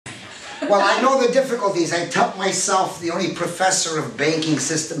Well, I know the difficulties. I taught myself, the only professor of banking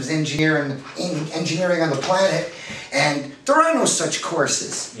systems engineering on the planet, and there are no such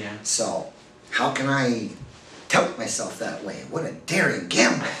courses. Yeah. So, how can I tout myself that way? What a daring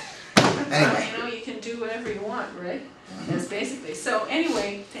gamble. Anyway. You know, you can do whatever you want, right? That's basically. So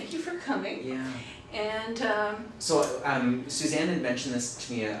anyway, thank you for coming. Yeah. And so Suzanne had mentioned this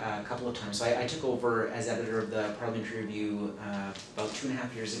to me a couple of times. So I took over as editor of the Parliamentary Review about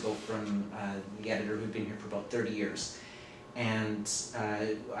 2.5 years ago from the editor who'd been here for about 30 years. And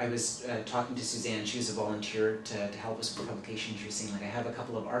I was talking to Suzanne. She was a volunteer to help us with the publication. She was saying, like, I have a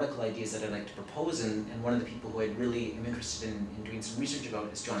couple of article ideas that I'd like to propose, and one of the people who I really am interested in doing some research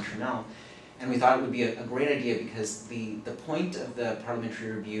about is John Trammell. And we thought it would be a great idea because the point of the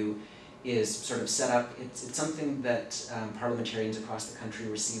Parliamentary Review is sort of set up. It's something that parliamentarians across the country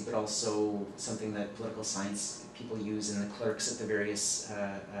receive, but also something that political science people use and the clerks at the various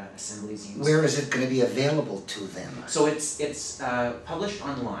assemblies use. Where is it going to be available to them? So it's published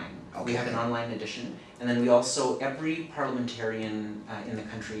online. Okay. We have an online edition, and then we also, every parliamentarian in the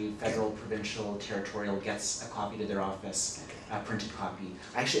country, federal, provincial, territorial, gets a copy to their office, a printed copy.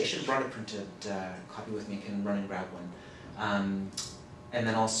 Actually, I should have brought a printed copy with me. I can run and grab one. And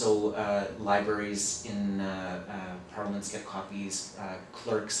then also libraries in parliaments get copies,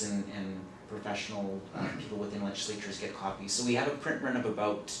 clerks and professional people within legislatures get copies. So we have a print run of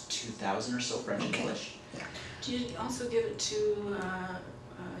about 2,000 or so French and English. Yeah. do you also give it to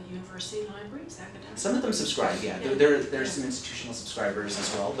university libraries, academic? Some of them subscribe, yeah. There are some institutional subscribers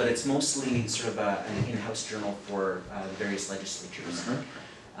as well, but it's mostly sort of an in-house journal for the various legislatures.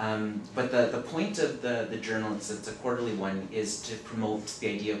 But the point of the journal, it's a quarterly one, is to promote the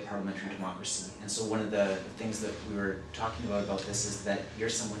idea of parliamentary democracy. And so one of the things that we were talking about this is that you're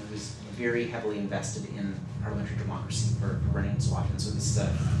someone who's very heavily invested in parliamentary democracy for running so often. So this is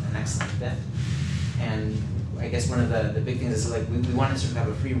an excellent fit. And I guess one of the big things is, like, we want to sort of have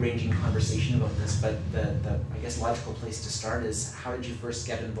a free-ranging conversation about this, but the I guess logical place to start is, how did you first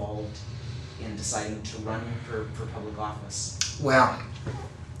get involved in deciding to run for public office? Well,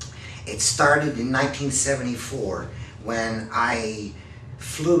 it started in 1974 when I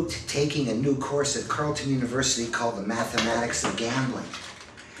fluked taking a new course at Carleton University called the Mathematics of Gambling.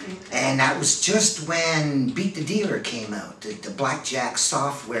 And that was just when Beat the Dealer came out, the blackjack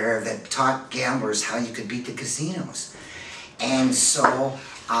software that taught gamblers how you could beat the casinos. And so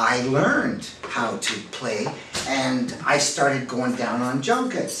I learned how to play, and I started going down on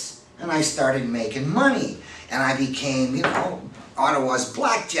junkets, and I started making money, and I became, you know, Ottawa's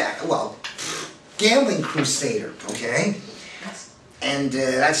blackjack, well, gambling crusader, okay? And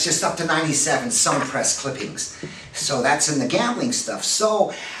that's just up to 97, some press clippings. So that's in the gambling stuff.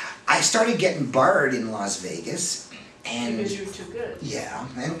 So I started getting barred in Las Vegas. And because you were too good. Yeah,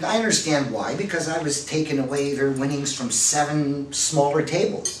 and I understand why, because I was taking away their winnings from 7 smaller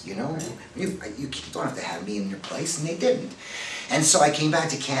tables, you know? You don't have to have me in your place, and they didn't. And so I came back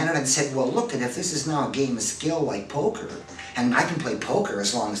to Canada and said, well, look, and if this is now a game of skill like poker, and I can play poker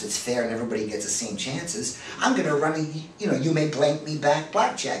as long as it's fair and everybody gets the same chances, I'm going to run a, you know, you may blank me back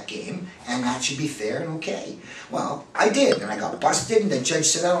blackjack game, and that should be fair and okay. Well, I did, and I got busted, and the judge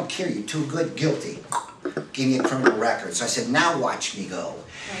said, I don't care, you're too good, guilty. Gave me a criminal record. So I said, now watch me go.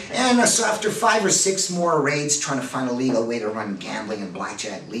 Okay. And so after 5 or 6 more raids trying to find a legal way to run gambling and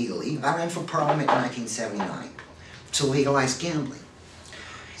blackjack legally, I ran for Parliament in 1979 to legalize gambling.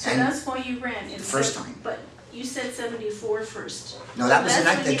 So and that's why you ran. The first time. But you said 74 first. No, that was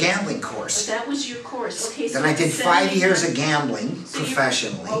the gambling course. But that was your course. Okay. So then I did 5 years of gambling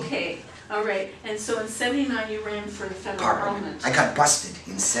professionally. Okay. All right. And so in 79 you ran for the federal Parliament. I got busted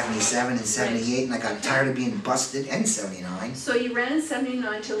in 77 and 78, right. And I got tired of being busted in 79. So you ran in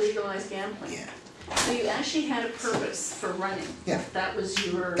 79 to legalize gambling. Yeah. So you actually had a purpose for running. Yeah. That was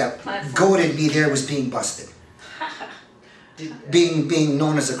your platform. Goaded me there was being busted. being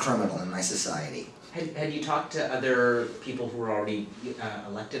known as a criminal in my society. Had you talked to other people who were already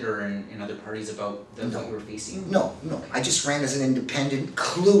elected or in other parties about what you were facing? No. I just ran as an independent,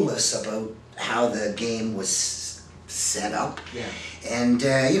 clueless about how the game was set up. Yeah. And,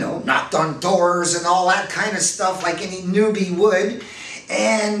 you know, knocked on doors and all that kind of stuff like any newbie would.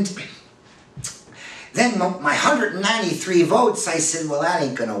 And then my 193 votes, I said, well, that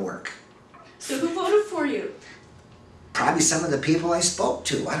ain't gonna work. So who voted for you? Probably some of the people I spoke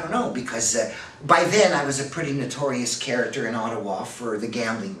to. I don't know, because by then I was a pretty notorious character in Ottawa for the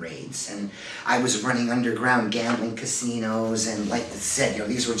gambling raids, and I was running underground gambling casinos, and like I said, you know,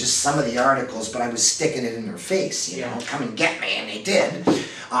 these were just some of the articles, but I was sticking it in their face, you know, come and get me, and they did,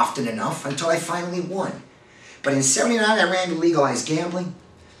 often enough, until I finally won. But in 79 I ran to legalize gambling,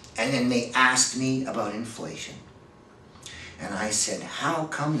 And then they asked me about inflation. And I said, how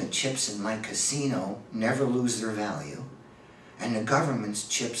come the chips in my casino never lose their value and the government's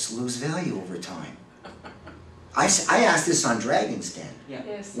chips lose value over time? I asked this on Dragon's Den, Yeah.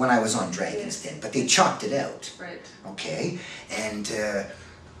 Yes. when I was on Dragon's Den, but they chopped it out, Right. okay? And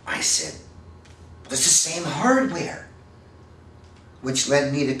I said, it's the same hardware, which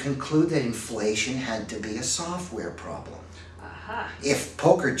led me to conclude that inflation had to be a software problem. Aha. If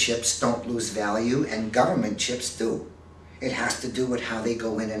poker chips don't lose value and government chips do. It has to do with how they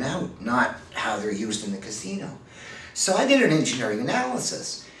go in and out, not how they're used in the casino. So I did an engineering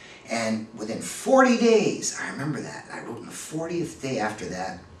analysis, and within 40 days, I remember that, I wrote in the 40th day after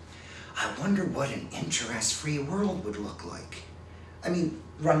that, I wonder what an interest-free world would look like. I mean,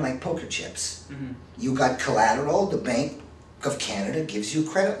 run like poker chips. Mm-hmm. You You got collateral, the Bank of Canada gives you a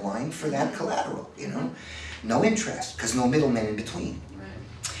credit line for that collateral, you know? No interest, because no middlemen in between.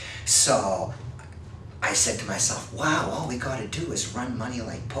 Right. So I said to myself, wow, all we gotta do is run money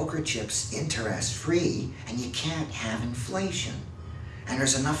like poker chips interest-free, and you can't have inflation. And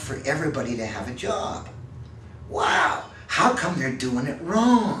there's enough for everybody to have a job. Wow, how come they're doing it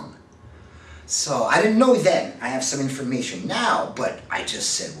wrong? So I didn't know then. I have some information now, but I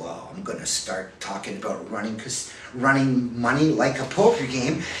just said, well, I'm gonna start talking about running money like a poker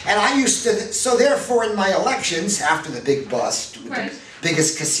game. And I used to, so therefore in my elections, after the big bust, with Right. the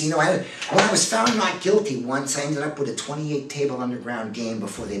biggest casino, when I was found not guilty once, I ended up with a 28-table underground game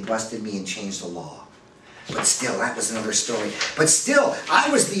before they busted me and changed the law. But still, that was another story. But still, I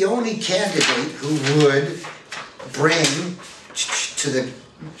was the only candidate who would bring to the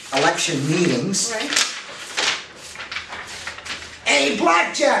election meetings Right. a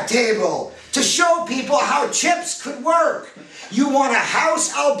blackjack table to show people how chips could work. You want a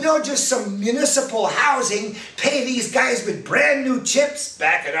house? I'll build you some municipal housing, pay these guys with brand new chips,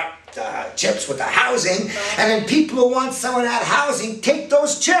 back it up, chips with the housing, and then people who want some of that housing, take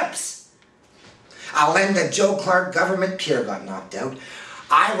those chips. I'll lend the Joe Clark government, Pierre got knocked out.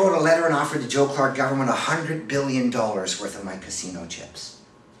 I wrote a letter and offered the Joe Clark government $100 billion worth of my casino chips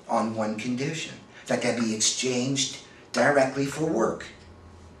on one condition, that they be exchanged directly for work.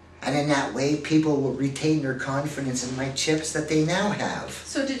 And in that way, people will retain their confidence in my chips that they now have.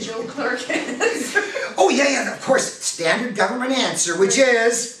 So did Joe Clark answer? Oh yeah, and of course, standard government answer, which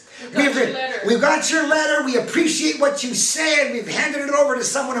is, We got your letter. we've got your letter, we appreciate what you said, we've handed it over to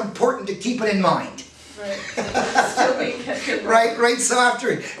someone important to keep it in mind. Right. Still being kept in mind. Right, so after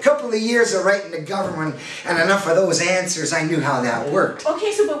a couple of years of writing to government and enough of those answers, I knew how that worked.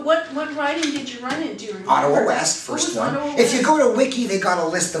 Okay, so but what riding did you run in? Do you remember? Ottawa West, What first was one. Ottawa If you West? go to Wiki, they got a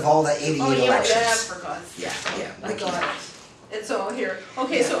list of all the 88 Oh yeah, elections. I forgot. Yeah, I Wiki. got it. It's all here.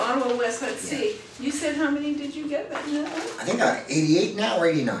 Okay, so Ottawa West, let's see. You said how many did you get back in that one? I think 88 now or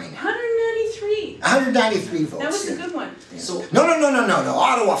 89. 193. 193 votes. That was yeah. a good one. So No.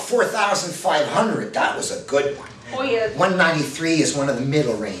 Ottawa 4,500. That was a good one. Oh yeah. 193 is one of the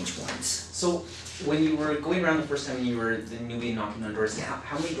middle range ones. So when you were going around the first time you were the newbie knocking on doors,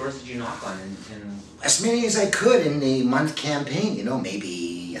 how many doors did you knock on? And As many as I could in the month campaign. You know,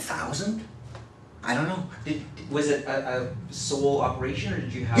 maybe 1,000. I don't know. was it a sole operation, or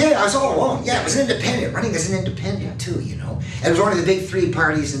did you have? Yeah, I was all alone. Yeah, it was independent. Running as an independent too, you know. And it was only the big three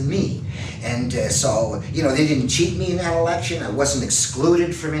parties and me. And so, you know, they didn't cheat me in that election. I wasn't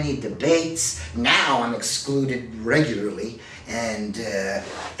excluded from any debates. Now I'm excluded regularly. And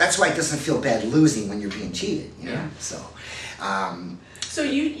that's why it doesn't feel bad losing when you're being cheated, you know. Yeah. So, So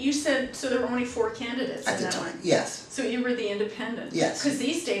you said, so there were only 4 candidates at in the that time, one? yes. So you were the independent? Yes. Because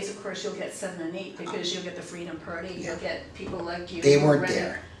these days, of course, you'll get 7 and 8 because you'll get the Freedom Party, Yeah. you'll get people like you. They who weren't ran it.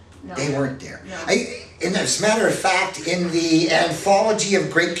 there. No. They weren't there. No. And as a matter of fact, in the anthology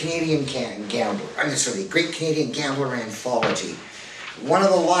of Great Canadian Gambler, Great Canadian Gambler anthology, one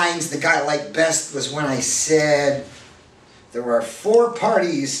of the lines the guy liked best was when I said, there are 4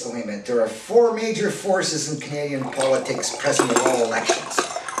 parties, there are 4 major forces in Canadian politics present at all elections.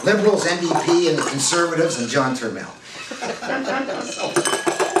 Liberals, NDP, and the Conservatives, and John Turmel.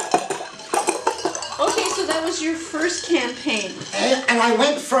 Okay, so that was your first campaign. And I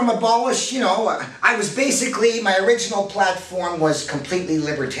went from abolish, I was basically, my original platform was completely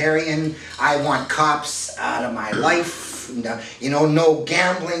libertarian. I want cops out of my life. No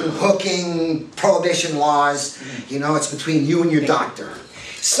gambling, hooking, prohibition laws. It's between you and your doctor.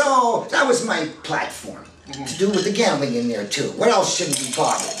 So that was my platform. To do with the gambling in there too. What else shouldn't be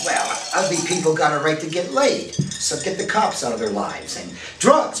bothered? Well, ugly people got a right to get laid, so get the cops out of their lives. And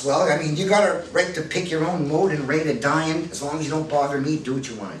drugs, you got a right to pick your own mode and rate of dying. As long as you don't bother me, do what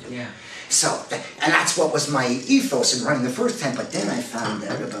you want to do. Yeah. So, and that's what was my ethos in running the first time, but then I found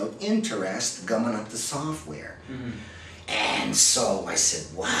out about interest gumming up the software. Mhm. And so I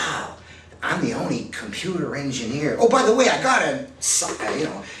said, wow, I'm the only computer engineer. Oh, by the way, I got an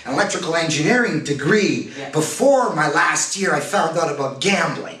electrical engineering degree. Yeah. Before my last year, I found out about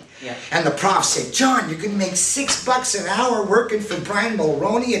gambling. Yeah. And the prof said, John, you're going to make $6 an hour working for Brian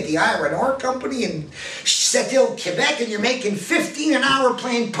Mulroney at the Iron Ore Company in Sept-Îles, Quebec, and you're making $15 an hour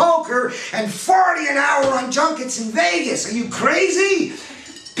playing poker and $40 an hour on junkets in Vegas. Are you crazy?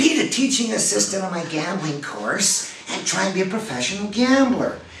 Be the teaching assistant on my gambling course and try and be a professional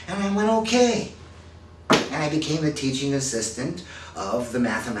gambler. And I went, okay. And I became the teaching assistant of the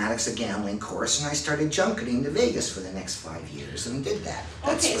Mathematics of Gambling course, and I started junketing to Vegas for the next 5 years and did that.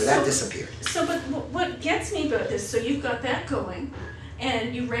 That's Okay, where that disappeared. So, but what gets me about this, so you've got that going,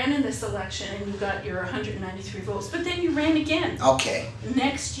 and you ran in this election and you got your 193 votes, but then you ran again Okay.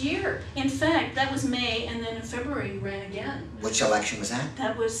 next year. In fact, that was May, and then in February you ran again. Which election was that?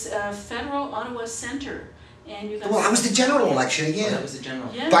 That was federal Ottawa Centre, and you got. Well, that was the general election Oh, again. that was the general.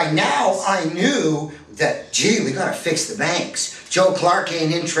 Yeah. By now, I knew that, gee, we gotta fix the banks. Joe Clark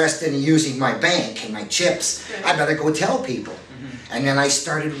ain't interested in using my bank and my chips. Right. I better go tell people. And then I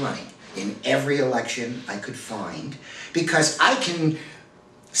started running in every election I could find, because I can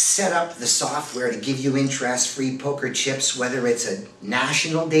set up the software to give you interest-free poker chips, whether it's a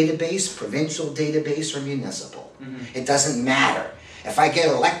national database, provincial database, or municipal. It doesn't matter. If I get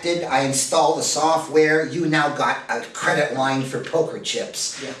elected, I install the software, you now got a credit line for poker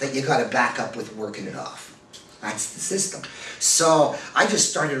chips that you gotta back up with working it off. That's the system. So I just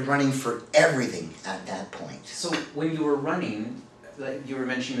started running for everything at that point. So when you were running, like you were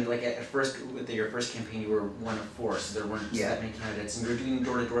mentioning, like at first with your first campaign, you were one of 4, so there weren't Yeah. that many candidates, and you were doing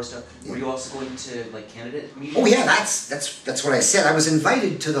door-to-door stuff. Were you also going to like candidate meetings? Oh yeah, that's what I said. I was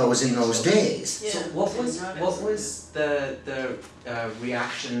invited to those in those days. So Yeah. what was the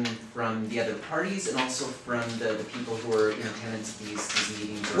reaction from the other parties and also from the people who were in attendance at these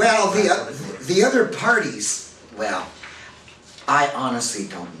meetings? Or Well, that sort of thing? the other parties, well, I honestly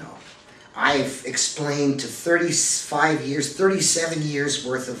don't know. I've explained to 37 years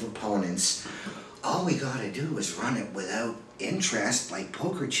worth of opponents, all we gotta do is run it without interest, like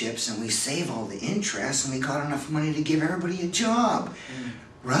poker chips, and we save all the interest, and we got enough money to give everybody a job,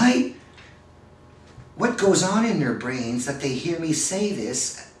 right? What goes on in their brains that they hear me say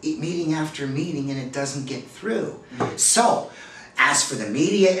this meeting after meeting and it doesn't get through? So, as for the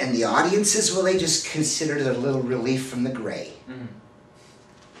media and the audiences, well, they just considered it a little relief from the gray.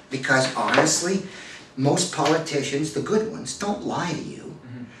 Because honestly, most politicians, the good ones, don't lie to you.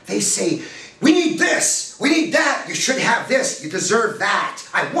 They say, we need this, we need that, you should have this, you deserve that,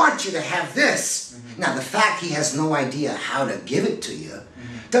 I want you to have this. Now the fact he has no idea how to give it to you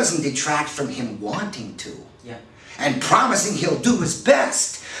doesn't detract from him wanting to. Yeah. And promising he'll do his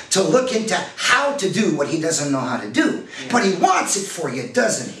best to look into how to do what he doesn't know how to do. But he wants it for you,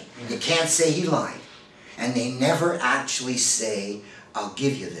 doesn't he? You can't say he lied. And they never actually say, I'll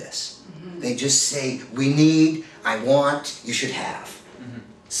give you this. They just say, we need, I want, you should have.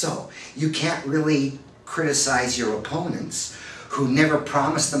 So, you can't really criticize your opponents who never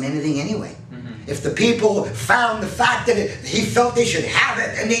promised them anything anyway. If the people found the fact that he felt they should have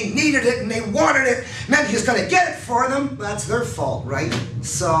it and they needed it and they wanted it, meant he was going to get it for them, that's their fault, right?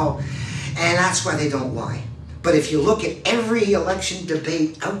 So, and that's why they don't lie. But if you look at every election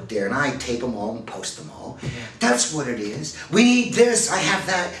debate out there, and I tape them all and post them all, that's what it is. We need this, I have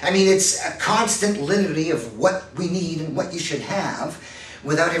that. I mean, it's a constant litany of what we need and what you should have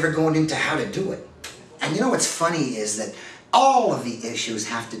without ever going into how to do it. And you know what's funny is that all of the issues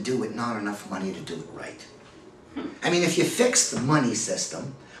have to do with not enough money to do it right. I mean, if you fix the money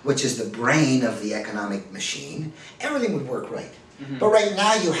system, which is the brain of the economic machine, everything would work right. But right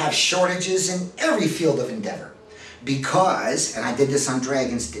now you have shortages in every field of endeavor. Because, and I did this on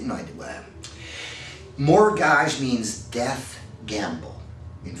Dragons, no I did, mortgage means death gamble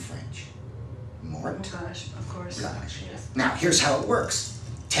in French. Mort. Oh gosh, of course. Gosh. Yes. Now, here's how it works.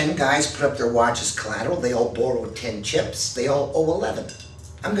 10 guys put up their watch as collateral. They all borrowed 10 chips. They all owe 11.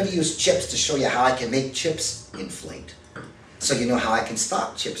 I'm going to use chips to show you how I can make chips inflate. So you know how I can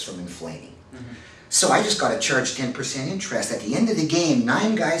stop chips from inflating. So I just got to charge 10% interest. At the end of the game,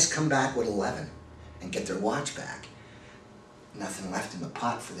 9 guys come back with 11 and get their watch back. Nothing left in the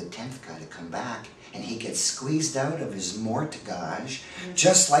pot for the 10th guy to come back, and he gets squeezed out of his mortgage,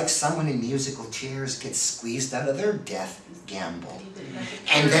 just like someone in musical chairs gets squeezed out of their death gamble.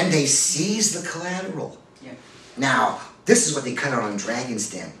 And then they seize the collateral. Now, this is what they cut out on Dragon's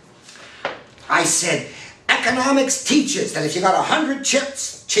Den. I said, at Economics teaches that if you got 100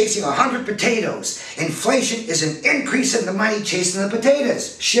 chips chasing 100 potatoes, inflation is an increase in the money chasing the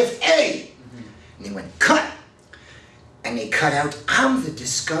potatoes. Shift A. And they went, cut. And they cut out, I'm the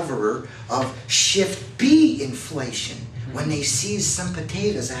discoverer of shift B inflation when they seized some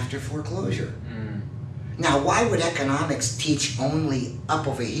potatoes after foreclosure. Now, why would economics teach only up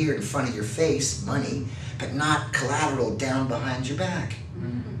over here in front of your face, money, but not collateral down behind your back?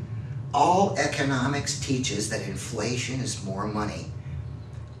 All economics teaches that inflation is more money.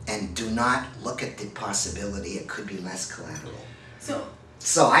 And do not look at the possibility it could be less collateral.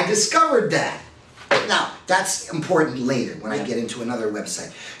 So I discovered that. Now, that's important later when I get into another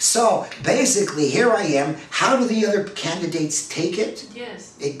website. So, basically, here I am. How do the other candidates take it?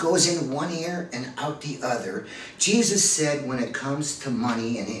 Yes. It goes in one ear and out the other. Jesus said when it comes to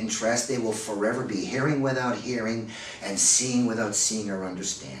money and interest, they will forever be hearing without hearing and seeing without seeing or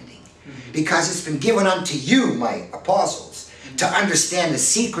understanding. Because it's been given unto you, my apostles, to understand the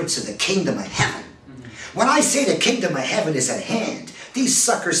secrets of the kingdom of heaven. When I say the kingdom of heaven is at hand, these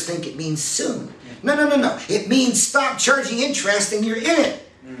suckers think it means soon. No. It means stop charging interest and you're in it.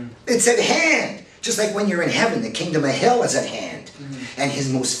 It's at hand. Just like when you're in heaven, the kingdom of hell is at hand. And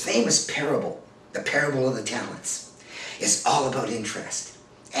his most famous parable, the parable of the talents, is all about interest.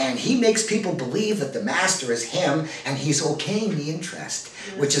 And he makes people believe that the master is him and he's okaying the interest,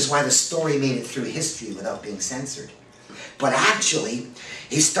 which is why the story made it through history without being censored. But actually,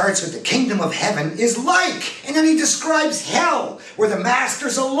 he starts with the kingdom of heaven is like, and then he describes hell, where the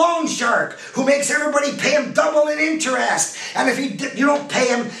master's a loan shark who makes everybody pay him double in interest. And if you don't pay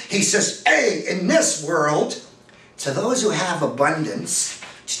him, he says, hey, in this world, to those who have abundance,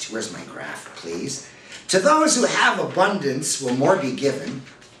 where's my graph, please? To those who have abundance will more be given.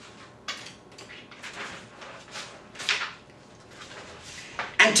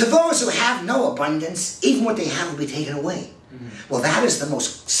 And to those who have no abundance, even what they have will be taken away. Well, that is the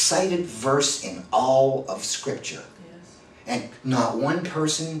most cited verse in all of Scripture. And not one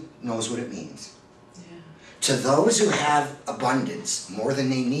person knows what it means. To those who have abundance, more than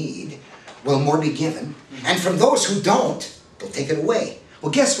they need, will more be given. And from those who don't, they'll take it away.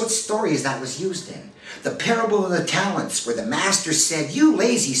 Well, guess what stories that was used in? The parable of the talents, where the master said, you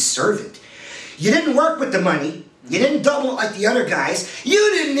lazy servant, you didn't work with the money, you didn't double it like the other guys, you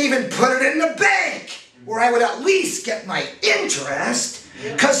didn't even put it in the bank, where I would at least get my interest.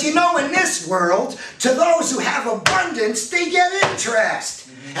 Because you know, in this world, to those who have abundance, they get interest.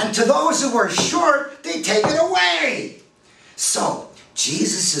 And to those who are short, they take it away. So,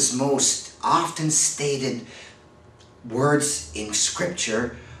 Jesus' most often stated words in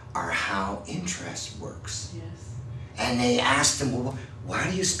Scripture are how interest works. And they asked him, well, why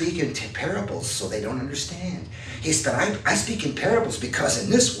do you speak in parables so they don't understand? He said, I speak in parables because in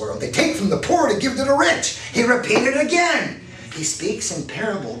this world they take from the poor to give to the rich. He repeated it again. He speaks in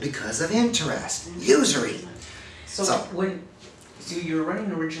parable because of interest, usury. So you were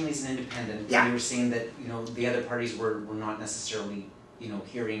running originally as an independent. Yeah. You were saying that the other parties were not necessarily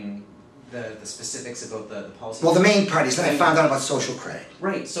hearing the specifics about the policy. Well, the main parties. Then I found out about social credit.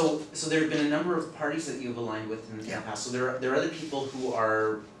 Right. So there have been a number of parties that you've aligned with in the past. So there are other people who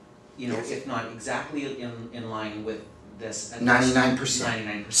are, if not exactly in line with this.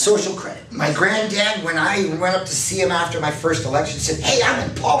 99%. 99%. Social credit. My granddad, when I went up to see him after my first election, said, hey, I'm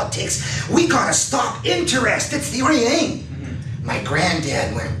in politics. We gotta stop interest. It's the only thing. My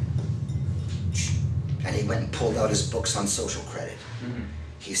granddad went, and he went and pulled out his books on social credit.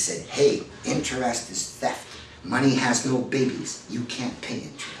 He said, hey, interest is theft. Money has no babies. You can't pay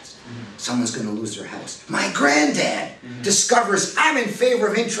interest. Someone's going to lose their house. My granddad discovers I'm in favor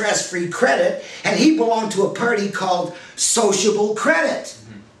of interest-free credit, and he belonged to a party called sociable credit.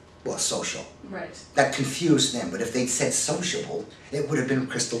 Well, social. Right. That confused them, but if they'd said sociable, it would have been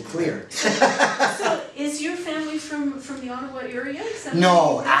crystal clear. So, is your family from the Ottawa area?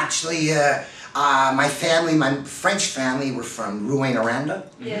 No, actually, my family, my French family, were from Rouen-Noranda.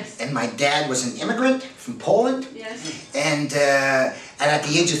 Yes. And my dad was an immigrant from Poland. Yes. And at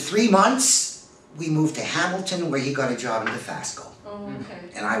the age of 3 months, we moved to Hamilton, where he got a job in Dofasco. Oh,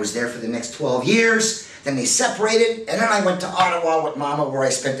 okay. And I was there for the next 12 years. Then they separated, and then I went to Ottawa with Mama, where I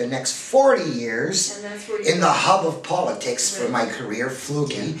spent the next 40 years And that's where in the hub of politics for my career,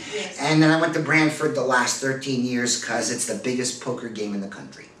 fluky. Yes. And then I went to Brantford the last 13 years because it's the biggest poker game in the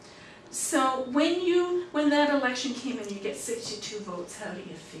country. So when that election came and you get 62 votes, how do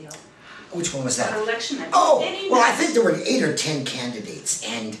you feel? Which one was that? That election night. Oh, Any well, I night. think there were 8 or 10 candidates,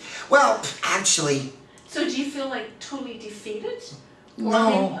 and, well, actually, So do you feel like totally defeated? Or, No. I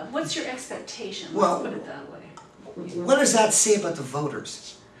mean, what's your expectation? Let's Well, put it that way. what does that say about the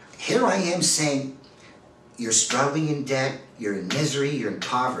voters? Here I am saying, you're struggling in debt, you're in misery, you're in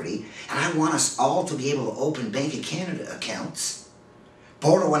poverty, and I want us all to be able to open Bank of Canada accounts,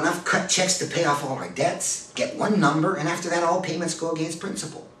 borrow enough cut checks to pay off all our debts, get one number, and after that all payments go against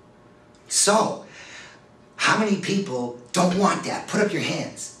principal. So, how many people don't want that? Put up your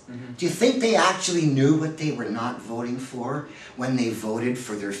hands. Mm-hmm. Do you think they actually knew what they were not voting for when they voted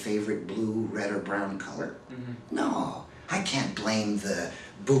for their favorite blue, red, or brown color? Mm-hmm. No. I can't blame the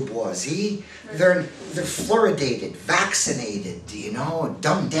bourgeoisie. They're fluoridated, vaccinated, you know,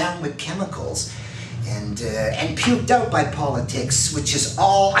 dumbed down with chemicals, and puked out by politics, which is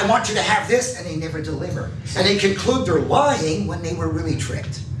all, I want you to have this, and they never deliver. And they conclude they're lying when they were really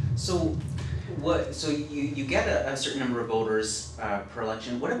tricked. So you get a certain number of voters per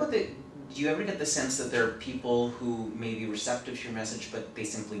election. What about do you ever get the sense that there are people who may be receptive to your message, but they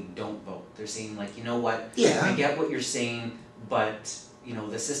simply don't vote? They're saying, like, you know what, I get what you're saying, but, you know,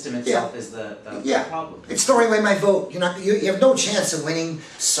 the system itself is the problem. It's throwing away my vote. You have no chance of winning,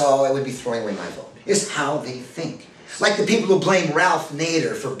 so I would be throwing away my vote. It's how they think. Like the people who blame Ralph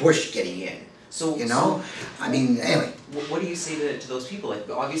Nader for Bush getting in. I mean, anyway. What do you say to those people? Like,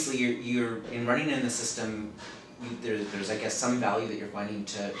 obviously, you're in running in the system. There's I guess some value that you're finding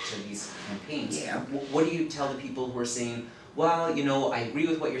to these campaigns. Yeah. What do you tell the people who are saying, well, you know, I agree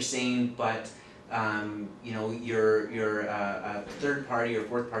with what you're saying, but you know, you're a third party or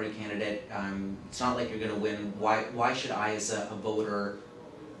fourth party candidate. It's not like you're going to win. Why should I, as a voter,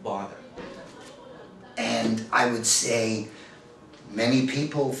 bother? And I would say many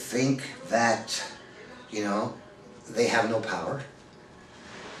people think that, you know, they have no power,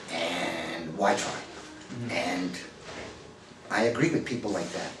 and why try? Mm-hmm. And I agree with people like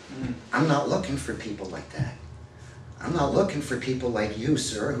that. Mm-hmm. I'm not looking for people like that. I'm not looking for people like you,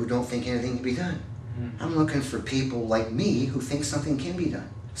 sir, who don't think anything can be done. Mm-hmm. I'm looking for people like me who think something can be done.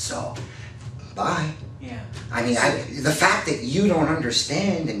 So, bye. Yeah. I mean, the fact that you don't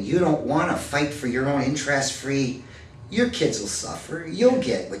understand and you don't want to fight for your own interest-free, your kids will suffer. You'll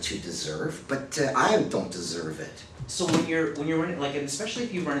get what you deserve, but I don't deserve it. So when you're running, like, and especially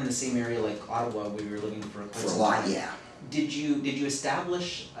if you run in the same area like Ottawa, where you were living for a while, yeah. Did you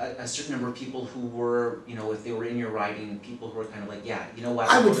establish a certain number of people who were, you know, if they were in your riding, people who were kind of like, yeah, you know what?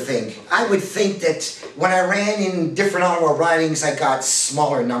 I would think that when I ran in different Ottawa ridings, I got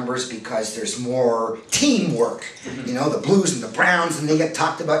smaller numbers because there's more teamwork. Mm-hmm. You know, the blues and the browns, and they get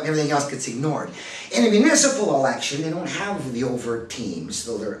talked about and everything else gets ignored. In a municipal election, they don't have the overt teams,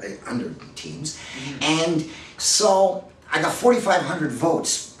 though they're under teams. Mm-hmm. And so I got 4,500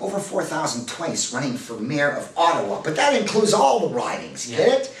 votes, over 4,000 twice, running for mayor of Ottawa. But that includes all the ridings, get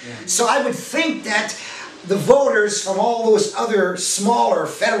it? Yeah. So I would think that the voters from all those other smaller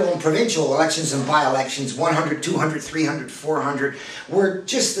federal and provincial elections and by-elections, 100, 200, 300, 400, were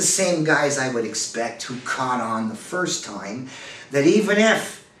just the same guys I would expect who caught on the first time, that even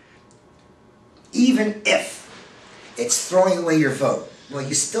if it's throwing away your vote, well,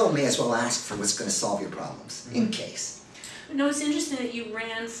 you still may as well ask for what's going to solve your problems, in case. No, it's interesting that you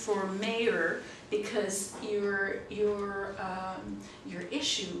ran for mayor because your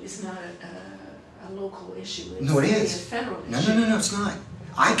issue is not a local issue. It's a federal issue. No, it's not.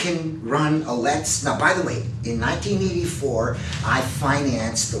 I can run a now, by the way, in 1984, I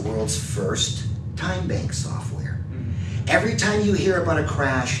financed the world's first time bank software. Mm-hmm. Every time you hear about a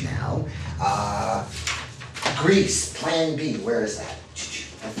crash now, Greece, Plan B, where is that?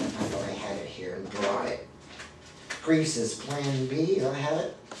 I thought I had it here and brought it. Greece's Plan B, I have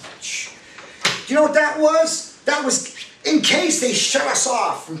it. Do you know what that was? That was in case they shut us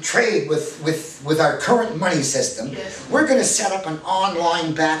off from trade with our current money system. Yes. We're going to set up an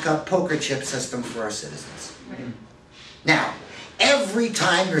online backup poker chip system for our citizens. Right. Now, every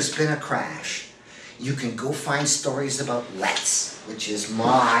time there's been a crash, you can go find stories about Let's, which is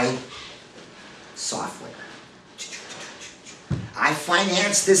my software. I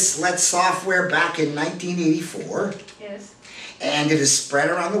financed this Let's software back in 1984. Yes. And it is spread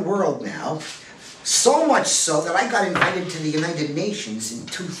around the world now. So much so that I got invited to the United Nations in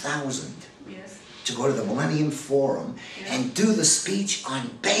 2000 to go to the Millennium Forum and do the speech on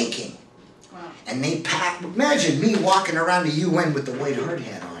banking. Wow. And they imagine me walking around the UN with the white hard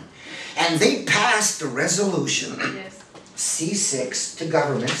hat on. And they passed the resolution, C6, to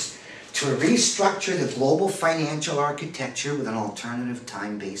governments to restructure the global financial architecture with an alternative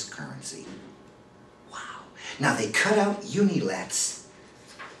time-based currency. Wow. Now they cut out Unilets,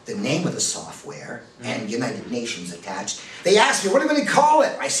 the name of the software, and United Nations attached. They asked me, what are we going to call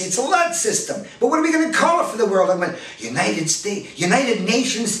it? I said, it's a LUT system. But what are we going to call it for the world? I went, United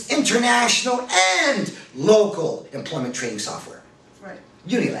Nations International and Local Employment Training Software. Right.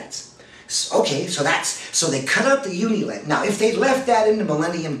 Unilets. Okay, so they cut out the uni-let. Now, if they left that in the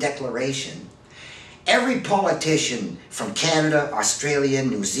Millennium Declaration, every politician from Canada, Australia,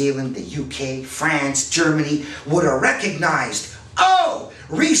 New Zealand, the UK, France, Germany would have recognized, oh,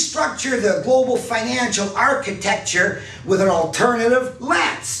 restructure the global financial architecture with an alternative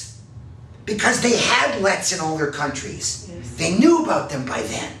LETs. Because they had LETs in all their countries. Yes. They knew about them by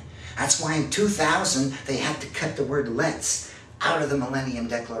then. That's why in 2000 they had to cut the word LETs out of the Millennium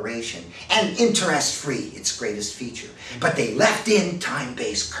Declaration. And interest-free, its greatest feature. But they left in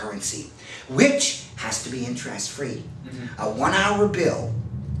time-based currency, which has to be interest-free. A 1 hour bill,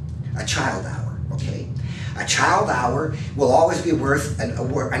 a child hour, okay? A child hour will always be worth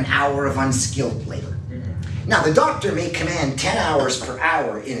an hour of unskilled labor. Now, the doctor may command 10 hours per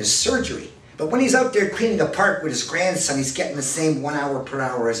hour in his surgery, but when he's out there cleaning a park with his grandson, he's getting the same 1 hour per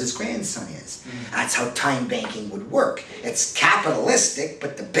hour as his grandson is. That's how time banking would work. It's capitalistic,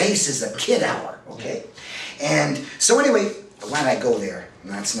 but the base is a kid hour, okay? And so anyway, why did I go there?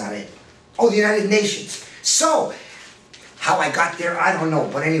 That's not it. Oh, the United Nations. So, how I got there, I don't know.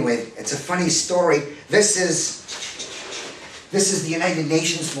 But anyway, it's a funny story. This is the United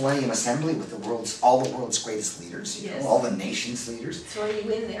Nations Millennium Assembly with all the world's greatest leaders, you know, all the nations' leaders. So are you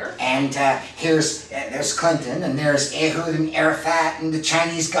in there? And there's Clinton, and there's Ehud and Arafat, and the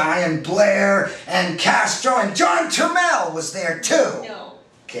Chinese guy, and Blair, and Castro, and John Turmel was there too. No.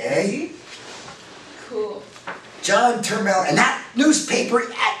 Okay? Cool. John Turmel, and that newspaper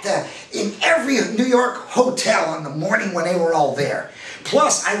in every New York hotel on the morning when they were all there.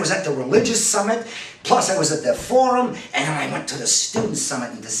 Plus, I was at the religious summit, plus I was at the forum, and then I went to the student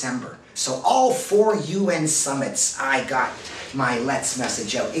summit in December. So all 4 UN summits, I got my Let's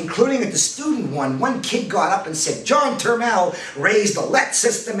message out, including at the student one kid got up and said, John Turmel raised the Let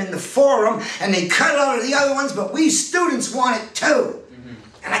system in the forum, and they cut it out of the other ones, but we students want it too.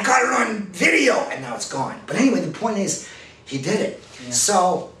 And I got it on video, and now it's gone. But anyway, the point is, he did it. Yeah.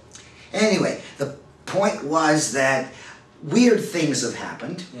 So, anyway, the point was that weird things have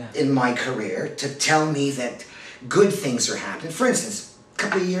happened in my career to tell me that good things are happening. For instance, a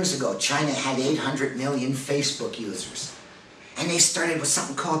couple of years ago, China had 800 million Facebook users. And they started with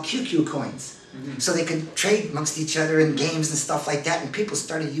something called QQ coins. So they could trade amongst each other in games and stuff like that, and people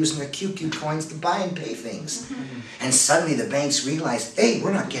started using their QQ coins to buy and pay things. And suddenly the banks realized, hey,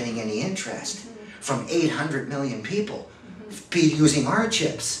 we're not getting any interest from 800 million people using our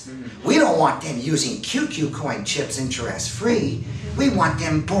chips. We don't want them using QQ coin chips interest-free. We want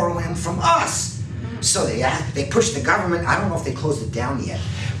them borrowing them from us. So they pushed the government. I don't know if they closed it down yet,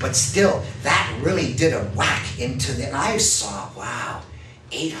 but still, that really did a whack into the, and I saw, wow,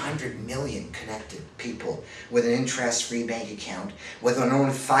 800 million connected people with an interest-free bank account with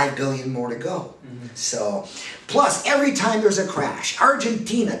only 5 billion more to go. So, plus every time there's a crash,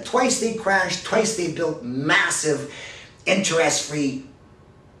 Argentina, twice they crashed, twice they built massive interest-free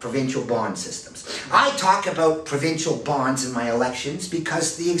provincial bond systems. I talk about provincial bonds in my elections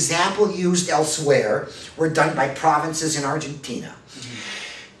because the example used elsewhere were done by provinces in Argentina.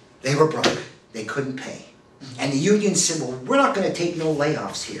 They were broke, they couldn't pay. And the union said, well, we're not going to take no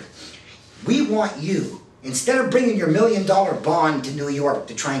layoffs here. We want you, instead of bringing your $1 million bond to New York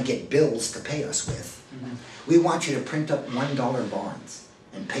to try and get bills to pay us with, we want you to print up $1 bonds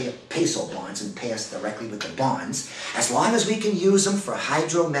and peso bonds and pay us directly with the bonds, as long as we can use them for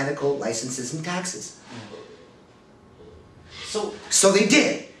hydro-medical licenses and taxes. So they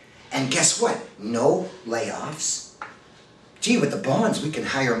did. And guess what? No layoffs. Gee, with the bonds, we can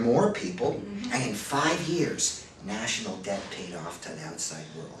hire more people, and in 5 years, national debt paid off to the outside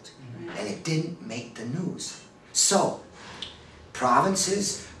world. And it didn't make the news. So,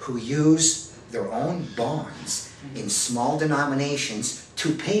 provinces who use their own bonds in small denominations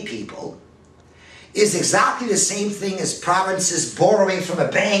to pay people is exactly the same thing as provinces borrowing from a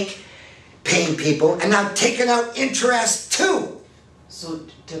bank, paying people, and now taking out interest too. So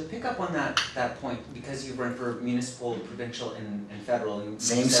to pick up on that point, because you've run for municipal, provincial, and federal, and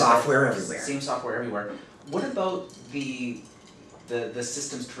same software everywhere. Same software everywhere. What about the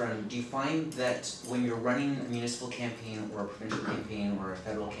systems to run? Do you find that when you're running a municipal campaign or a provincial campaign or a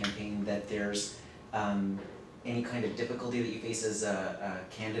federal campaign that there's any kind of difficulty that you face as a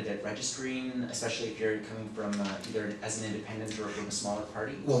candidate registering, especially if you're coming from either as an independent or from a smaller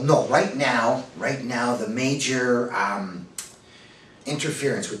party? Well, no. Right now, the major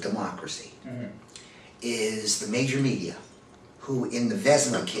interference with democracy is the major media, who in the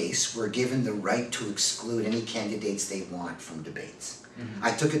Vesna case were given the right to exclude any candidates they want from debates.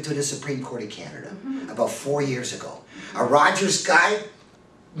 I took it to the Supreme Court of Canada about 4 years ago. A Rogers guy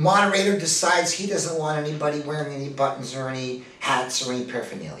moderator decides he doesn't want anybody wearing any buttons or any hats or any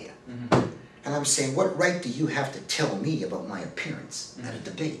paraphernalia. And I'm saying, what right do you have to tell me about my appearance at a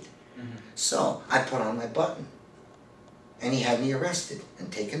debate? So I put on my button, and he had me arrested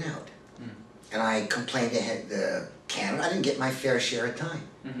and taken out. And I complained to Canada. I didn't get my fair share of time,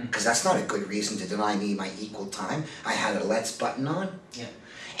 because that's not a good reason to deny me my equal time. I had a Let's button on.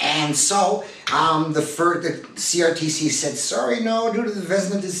 And so the CRTC said, sorry, no, due to the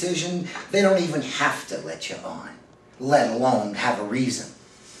Vesna decision, they don't even have to let you on, let alone have a reason.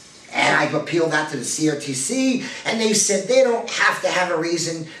 And I appealed that to the CRTC, and they said they don't have to have a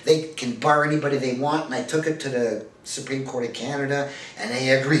reason. They can bar anybody they want, and I took it to the Supreme Court of Canada, and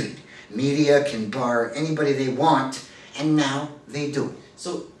they agreed. Media can bar anybody they want, and now they do.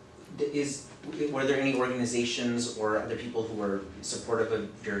 So, were there any organizations or other people who were supportive of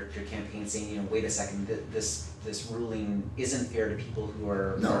your campaign saying, you know, wait a second, this ruling isn't fair to people who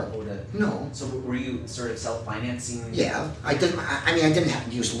are owed a... No. So were you sort of self-financing? Yeah, I didn't have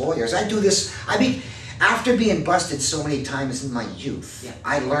to use lawyers. I do this, after being busted so many times in my youth,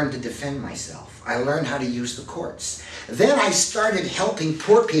 I learned to defend myself. I learned how to use the courts. Then I started helping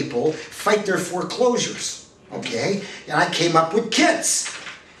poor people fight their foreclosures, okay? And I came up with kits.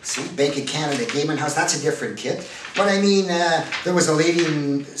 See, Bank of Canada, Gaiman House, that's a different kit. But I mean, there was a lady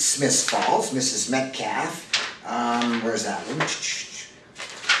in Smiths Falls, Mrs. Metcalf. Where's that one?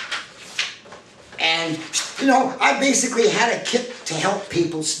 And, you know, I basically had a kit to help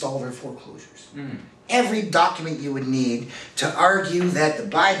people stall their foreclosures. Every document you would need to argue that the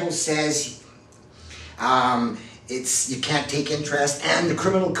Bible says you can't take interest, and the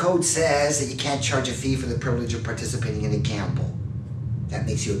criminal code says that you can't charge a fee for the privilege of participating in a gamble. That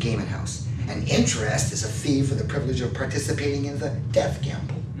makes you a gaming house. And interest is a fee for the privilege of participating in the death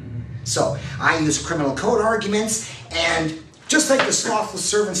gamble. So I use criminal code arguments, and just like the slothful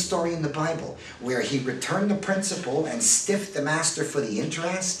servant story in the Bible, where he returned the principal and stiffed the master for the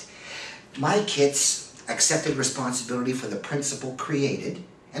interest, my kits accepted responsibility for the principal created,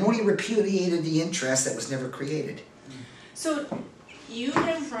 and only repudiated the interest that was never created. So you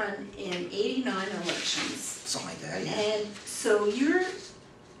have run in 89 elections. Something like that, yeah. And so you're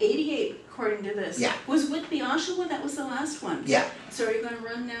 88, according to this. Yeah. Was Whitby, Oshawa, that was the last one? Yeah. So are you going to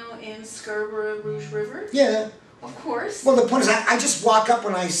run now in Scarborough, Rouge River? Yeah. Of course. Well, the point is, I just walk up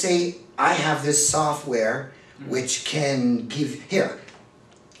and I say, I have this software which can give, here,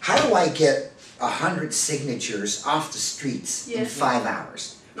 how do I get 100 signatures off the streets in 5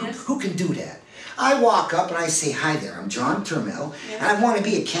 hours? Who can do that? I walk up and I say, hi there, I'm John Turmel, and I want to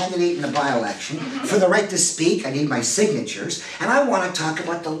be a candidate in a by-election. For the right to speak, I need my signatures, and I want to talk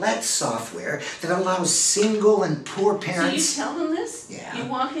about the Let's software that allows single and poor parents... So you tell them this? Yeah. You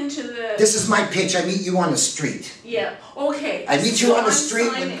walk into the... This is my pitch, I meet you on the street. Yeah, okay. I meet you on the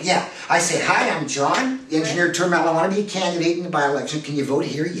street, and, I say, hi, I'm John, Engineer Turmel, I want to be a candidate in the by-election, can you vote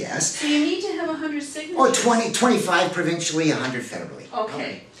here? Yes. So you need to have 100 signatures? Or 25 provincially, 100 federally.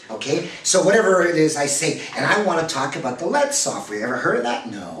 Okay. Okay, so whatever it is I say, and I want to talk about the Let's software. You ever heard of that?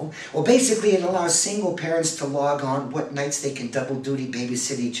 No. Well, basically it allows single parents to log on what nights they can double duty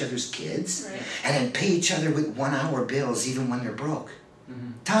babysit each other's kids, and then pay each other with 1 hour bills even when they're broke.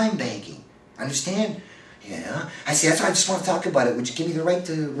 Time banking. Understand? Yeah. I say, that's why I just want to talk about it. Would you give me the right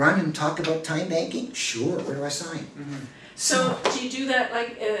to run and talk about time banking? Sure. Where do I sign? So do you do that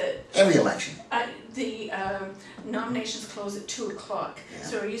like... every election. The nominations close at 2 o'clock. Yeah.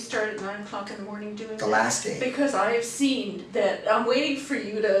 So you start at 9 o'clock in the morning doing The last day. Because I have seen that. I'm waiting for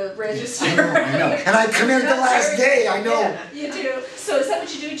you to register. I know. And I come in the last day, I know. Yeah, you do. So is that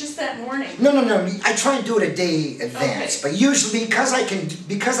what you do just that morning? No. I try and do it a day advance, but usually because I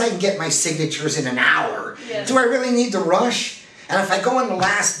can get my signatures in an hour, do I really need to rush? And if I go on the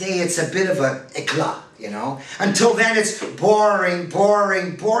last day, it's a bit of a éclat, you know? Until then, it's boring,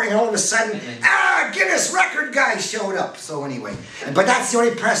 and all of a sudden, Guinness record guy showed up. So anyway, but that's the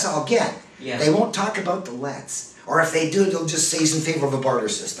only press I'll get. They won't talk about the Let's. Or if they do, they'll just say he's in favor of a barter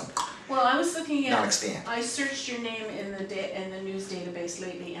system. Well, I was looking at... Not expand. I searched your name in the news database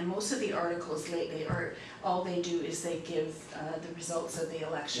lately, and most of the articles lately are... All they do is they give the results of the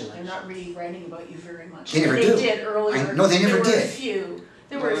election. They're not really writing about you very much. They never do. They did earlier. No, they never did. There were a few.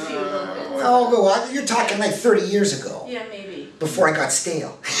 There were a few little bits. Oh, well, you're talking like 30 years ago. Yeah, maybe. Before I got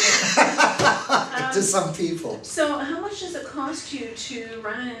stale. to some people. So how much does it cost you to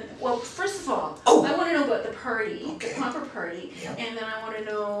run, well, first of all, Oh. I wanna know about the party, Okay. the proper party, Yeah. and then I wanna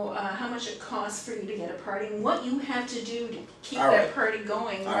know, how much it costs for you to get a party, and what you have to do to keep All that right. party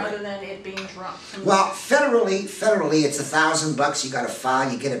going, All rather right. than it being dropped from. Well, federally, it's $1,000. You got to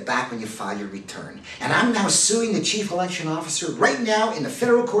file. You get it back when you file your return. And I'm now suing the chief election officer right now in the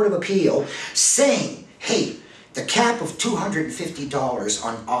Federal Court of Appeal, saying, hey, the cap of $250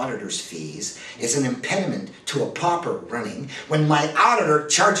 on auditor's fees is an impediment to a pauper running when my auditor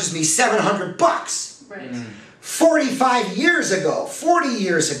charges me $700. Right. 40 years ago,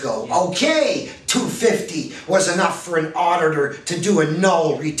 okay, $250 was enough for an auditor to do a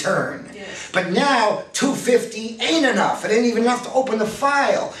null return. Yes. But now, $250 ain't enough. It ain't even enough to open the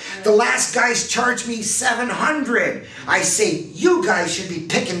file. The last guys charged me $700. I say, you guys should be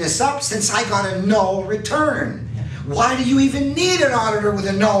picking this up since I got a null return. Why do you even need an auditor with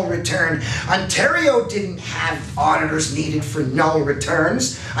a null return? Ontario didn't have auditors needed for null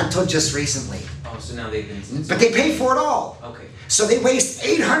returns until just recently. Oh, so now they've been. But they pay for it all. Okay. So they waste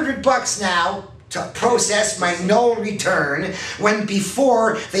 $800 now to process my null return when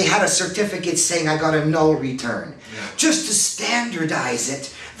before they had a certificate saying I got a null return. Yeah. Just to standardize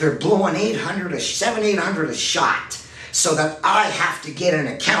it, they're blowing $800 a shot so that I have to get an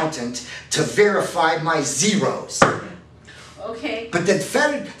accountant to verify my zeros. Okay. But the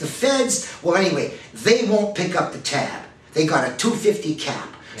feds, well anyway, they won't pick up the tab. They got a $250 cap.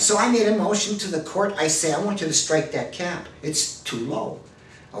 Yeah. So I made a motion to the court. I say, I want you to strike that cap. It's too low.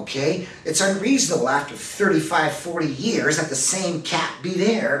 Okay? It's unreasonable after 35, 40 years that the same cap be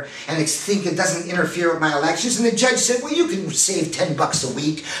there and think it doesn't interfere with my elections. And the judge said, well, you can save $10 a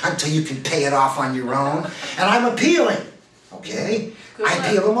week until you can pay it off on your own. And I'm appealing. Okay? Good I luck.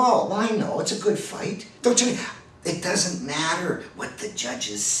 appeal them all. Well, I know. It's a good fight. Don't you? It doesn't matter what the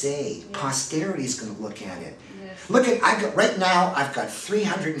judges say. Posterity's going to look at it. Yes. Look at, right now, I've got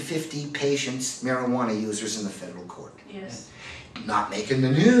 350 patients, marijuana users in the federal court. Yes. Not making the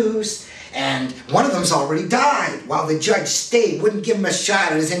news. And one of them's already died while the judge stayed, wouldn't give him a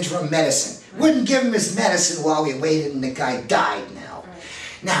shot at his interim medicine. Wouldn't give him his medicine while we waited and the guy died now. Right.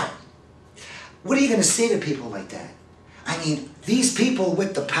 Now, what are you going to say to people like that? I mean, these people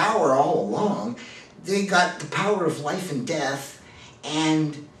with the power all along, they got the power of life and death,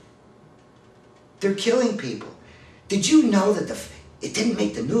 and they're killing people. Did you know that it didn't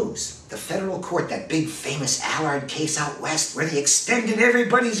make the news? The federal court, that big famous Allard case out west where they extended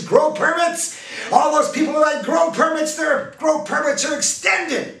everybody's grow permits? All those people who had grow permits, their grow permits are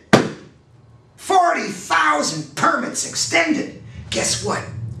extended. 40,000 permits extended. Guess what?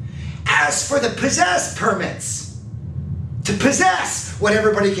 As for the possess permits, to possess what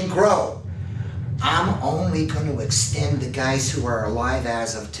everybody can grow, I'm only going to extend the guys who are alive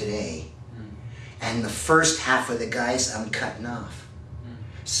as of today. And the first half of the guys I'm cutting off.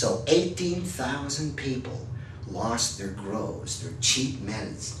 So 18,000 people lost their grows, their cheap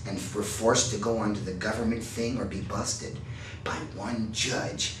meds, and were forced to go under the government thing or be busted by one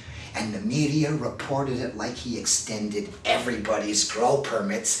judge. And the media reported it like he extended everybody's grow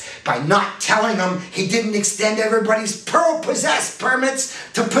permits by not telling them he didn't extend everybody's possess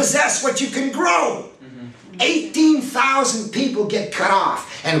permits to possess what you can grow. 18,000 people get cut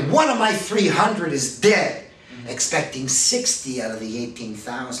off, and one of my 300 is dead, expecting 60 out of the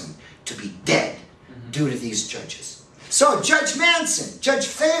 18,000 to be dead due to these judges. So Judge Manson, Judge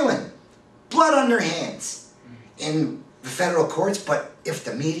Phelan, blood on their hands in the federal courts, but if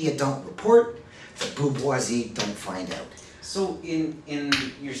the media don't report, the bourgeoisie don't find out. So in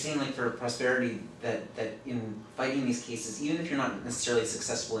you're saying like for prosperity that in fighting these cases, even if you're not necessarily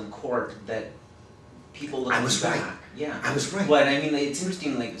successful in court, that people look I was back. right. Yeah. I was right. But I mean, it's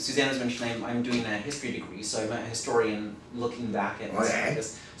interesting. Like Suzanne was mentioning, I'm doing a history degree, so I'm a historian looking back at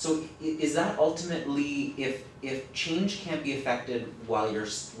this. So is that ultimately, if change can't be affected while you're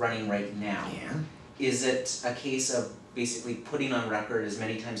running right now, Yeah. is it a case of basically putting on record as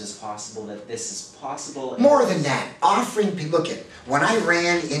many times as possible that this is possible? More than that, offering people, look at, when I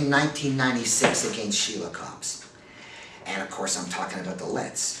ran in 1996 against Sheila Copps, and of course I'm talking about the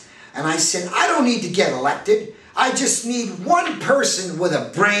Letts, and I said, I don't need to get elected, I just need one person with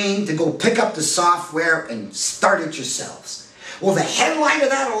a brain to go pick up the software and start it yourselves. Well, the headline of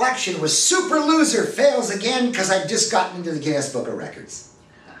that election was Super Loser Fails Again because I've just gotten into the Guinness Book of Records.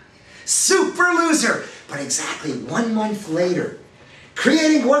 Super Loser! But exactly 1 month later,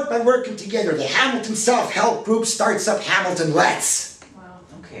 creating work by working together, the Hamilton Self-Help Group starts up Hamilton Let's. Wow.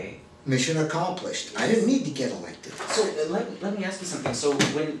 Okay. Mission accomplished. I didn't need to get elected. So let me ask you something. So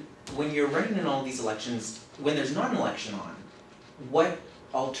when you're running in all these elections, when there's not an election on, what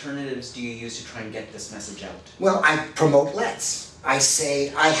alternatives do you use to try and get this message out? Well, I promote Let's. I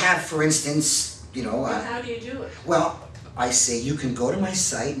say, I have, for instance, you know... Well, how do you do it? Well, I say you can go to my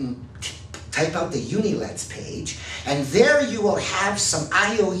site and type out the UniLet's page, and there you will have some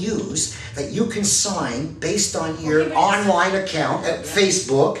IOUs that you can sign based on your online account at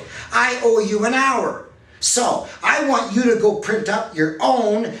Facebook. I owe you an hour. So, I want you to go print up your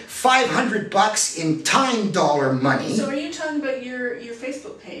own $500 in time dollar money. So are you talking about your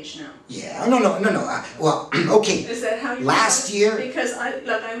Facebook page now? Yeah, no. Well, okay. Is that how you Last year... Because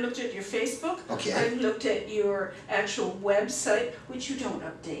I looked at your Facebook. Okay. I looked at your actual website, which you don't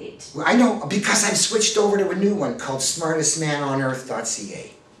update. Well, I know, because I've switched over to a new one called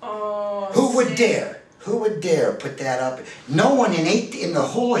SmartestManOnEarth.Ca. Oh, Who would dare? Who would dare put that up? No one in the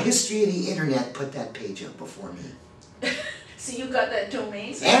whole history of the internet put that page up before me. So you got that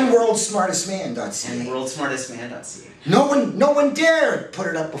domain? And WorldSmartestMan.ca. And WorldSmartestMan.Ca. No one dared put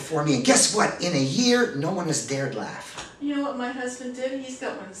it up before me. And guess what? In a year, no one has dared laugh. You know what my husband did? He's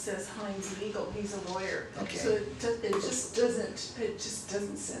got one that says Heinz Legal. He's a lawyer. Okay. So it just doesn't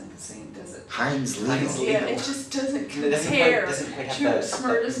sound the same, does it? Heinz Legal. Heinz Legal. Yeah, it just doesn't It compare doesn't quite have to the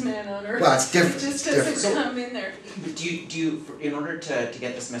Smartest Man on Earth. Well, it's different. It just It's doesn't different. come in there. Do you, in order to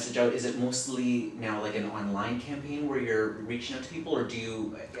get this message out, is it mostly now like an online campaign where you're reaching out to people, or do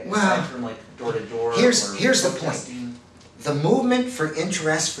you, aside from like door to door? Here's the point. protesting? The movement for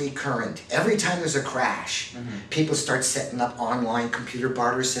interest-free current, every time there's a crash, people start setting up online computer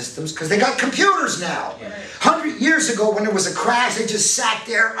barter systems because they got computers now. Yeah. 100 years ago when there was a crash, they just sat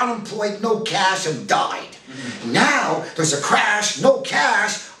there unemployed, no cash, and died. Now there's a crash, no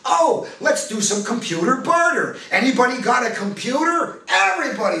cash. Oh, let's do some computer barter. Anybody got a computer?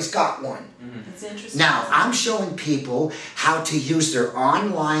 Everybody's got one. That's interesting. Now, I'm showing people how to use their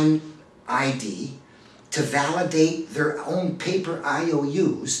online ID to validate their own paper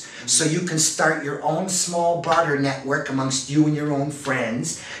IOUs, so you can start your own small barter network amongst you and your own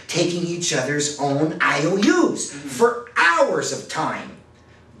friends, taking each other's own IOUs for hours of time.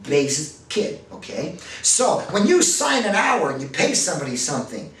 Basic kid, okay? So, when you sign an hour and you pay somebody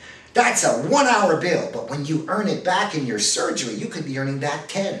something, that's a 1 hour bill, but when you earn it back in your surgery, you could be earning back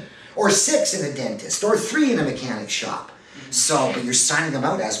 10, or 6 in a dentist, or 3 in a mechanic shop. So, but you're signing them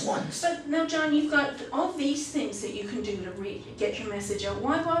out as ones. But now, John, you've got all these things that you can do to get your message out.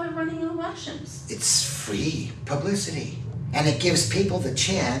 Why bother running elections? It's free publicity. And it gives people the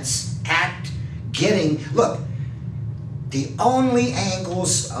chance at getting... Look, the only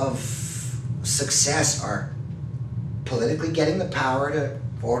angles of success are politically getting the power to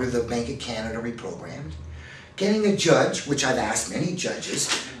order the Bank of Canada reprogrammed, getting a judge, which I've asked many judges,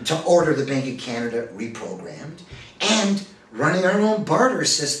 to order the Bank of Canada reprogrammed, and running our own barter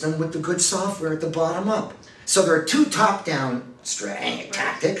system with the good software at the bottom up. So there are 2 top-down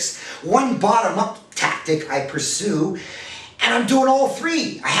tactics, 1 bottom-up tactic I pursue, and I'm doing all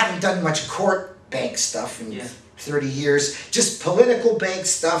 3. I haven't done much court bank stuff in 30 years, just political bank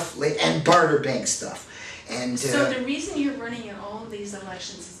stuff and barter bank stuff. And so the reason you're running in all of these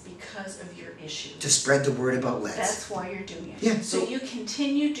elections is because of your issue. to spread the word about Let's. That's why you're doing it. Yeah. So you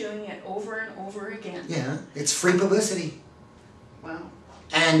continue doing it over and over again. Yeah, it's free publicity. Wow.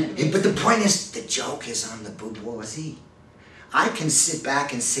 But the point is, the joke is on the bourgeoisie. I can sit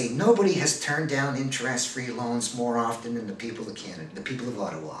back and say nobody has turned down interest-free loans more often than the people of Canada, the people of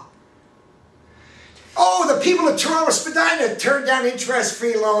Ottawa. Oh, the people of Toronto Spadina turned down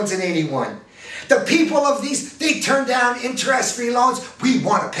interest-free loans in '81. The people of these, they turned down interest-free loans. We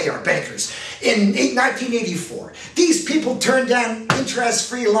want to pay our bankers. In 1984, these people turned down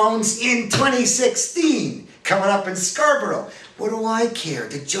interest-free loans in 2016, coming up in Scarborough. What do I care?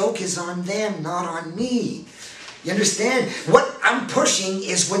 The joke is on them, not on me. You understand? What I'm pushing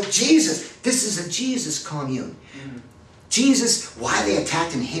is what Jesus, this is a Jesus commune. Jesus, why they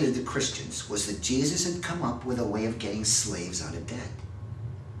attacked and hated the Christians was that Jesus had come up with a way of getting slaves out of debt.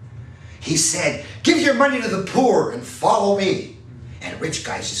 He said, give your money to the poor and follow me. And rich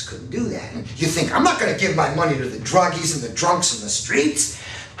guys just couldn't do that. And you think, I'm not going to give my money to the druggies and the drunks in the streets.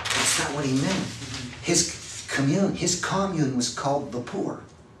 That's not what he meant. His commune was called the poor.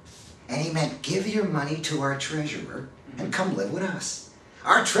 And he meant, give your money to our treasurer and come live with us.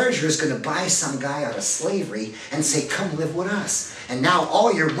 Our treasurer is going to buy some guy out of slavery and say, come live with us. And now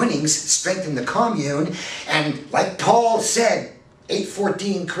all your winnings strengthen the commune. And like Paul said,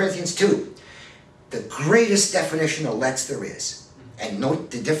 8:14 Corinthians 2, the greatest definition of Let's there is. And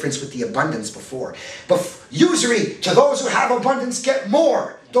note the difference with the abundance before. But usury, to those who have abundance get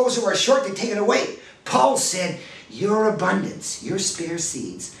more. Those who are short, they take it away. Paul said, your abundance, your spare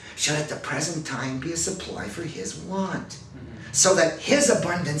seeds, should at the present time be a supply for his want. so that his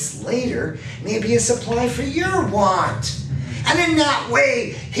abundance later may be a supply for your want. And in that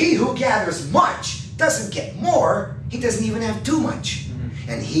way, he who gathers much doesn't get more, he doesn't even have too much.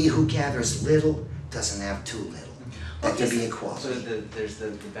 And he who gathers little doesn't have too little. Let there be equality. So there's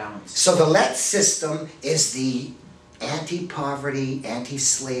the balance. So the let system is the anti-poverty,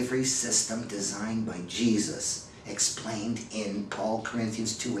 anti-slavery system designed by Jesus, explained in Paul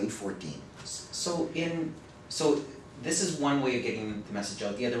Corinthians 2:8-14. So this is one way of getting the message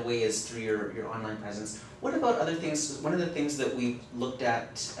out. The other way is through your online presence. What about other things? One of the things that we looked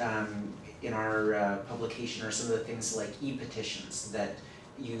at in our publication are some of the things like e-petitions that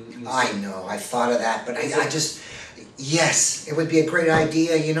you I know, I thought of that, but I just, yes, it would be a great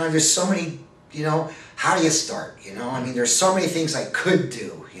idea. You know, there's so many, you know, how do you start? You know, I mean, there's so many things I could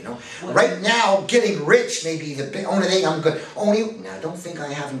do, you know. Well, right now, getting rich may be the only thing I'm good. Now, don't think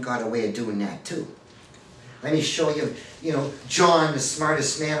I haven't got a way of doing that too. Let me show you, you know, John, the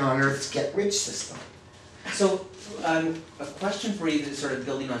smartest man on earth's get rich system. So, a question for you that's sort of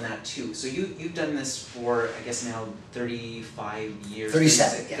building on that too. So you've done this for, I guess now 35 years.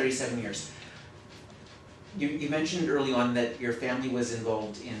 37, yeah. 37 years. You mentioned early on that your family was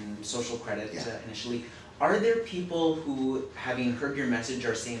involved in social credit initially. Are there people who, having heard your message,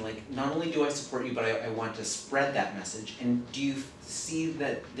 are saying like, not only do I support you, but I want to spread that message? And do you see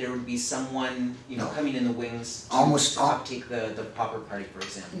that there would be someone, you know, coming in the wings to take the Pauper Party, for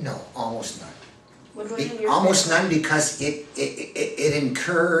example? No, almost none. Almost none, because it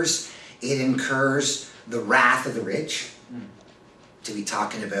incurs the wrath of the rich. To be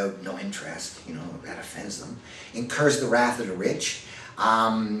talking about no interest, you know, that offends them. Incurs the wrath of the rich.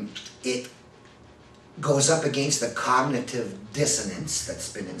 It goes up against the cognitive dissonance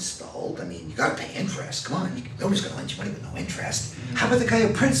that's been installed. I mean, you got to pay interest. Come on, nobody's going to lend you money with no interest. How about the guy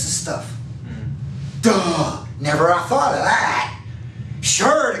who prints the stuff? Duh! Never thought of that.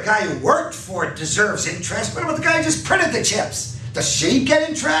 Sure, the guy who worked for it deserves interest, but what about the guy who just printed the chips? Does she get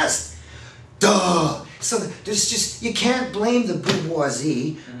interest? Duh! So there's just, you can't blame the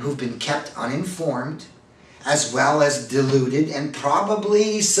bourgeoisie who've been kept uninformed, as well as deluded and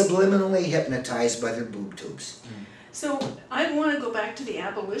probably subliminally hypnotized by their boob tubes. So I want to go back to the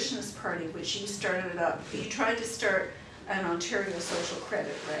Abolitionist Party, which you started up. You tried to start an Ontario social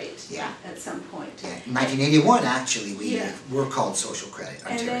credit, right? Yeah. At some point. Yeah. In 1981, actually, we were called Social Credit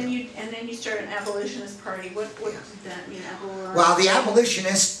Ontario. And then you started an Abolitionist Party. What did that mean? Well, the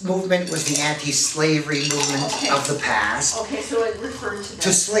abolitionist movement was the anti-slavery movement of the past. Okay, so it referred to that.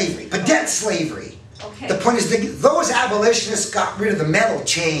 To slavery, but debt slavery. Okay. The point is, those abolitionists got rid of the metal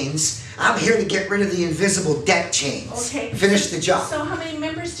chains. I'm here to get rid of the invisible debt chains. Okay. Finish the job. So how many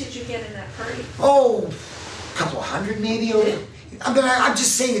members did you get in that party? Oh, a couple of hundred maybe. I'm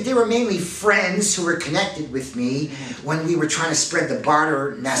just saying that they were mainly friends who were connected with me when we were trying to spread the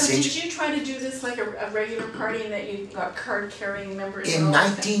barter message. So did you try to do this like a regular party and that you got card-carrying members? In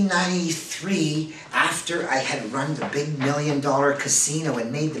 1993, after I had run the big $1 million casino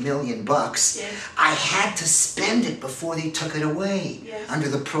and made the $1 million bucks, I had to spend it before they took it away under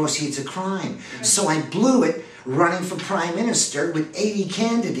the proceeds of crime. So I blew it running for Prime Minister with 80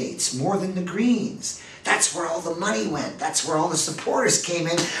 candidates, more than the Greens. That's where all the money went. That's where all the supporters came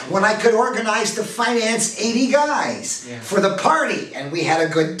in when I could organize to finance 80 guys for the party. And we had a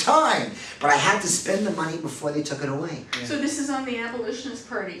good time. But I had to spend the money before they took it away. So this is on the Abolitionist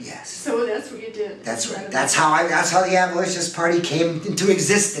Party? Yes. So that's what you did? That's right. That's how the Abolitionist Party came into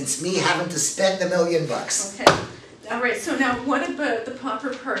existence. Me having to spend $1 million bucks. Okay. All right, so now what about the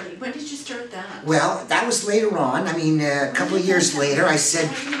Pauper Party? When did you start that? Well, that was later on. I mean, a couple of years later, I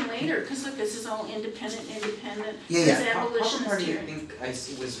said... Even later, because look, this is all independent. Yeah. There's abolitionist Pauper Party, here. I think,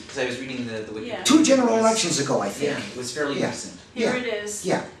 because I was reading the Wikipedia. 2 general elections ago, I think. Yeah, it was fairly recent. Here it is.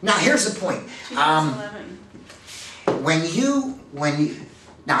 Yeah. Now, here's the point. 2011.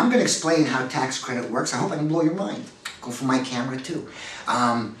 Now, I'm going to explain how tax credit works. I hope I can blow your mind. Go for my camera, too.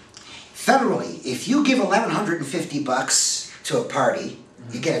 Federally, if you give $1,150 to a party,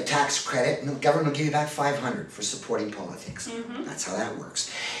 you get a tax credit, and the government will give you back $500 for supporting politics. That's how that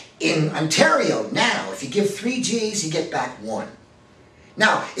works. In Ontario, now, if you give 3 Gs, you get back 1.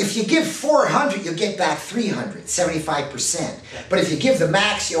 Now, if you give 400, you'll get back 300, 75%. But if you give the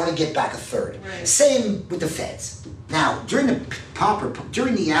max, you only get back a third. Right. Same with the feds. Now, during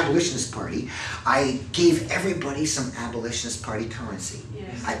the Abolitionist Party, I gave everybody some Abolitionist Party currency.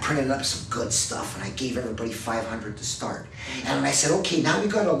 Yes. I printed up some good stuff, and I gave everybody $500 to start. And I said, okay, now we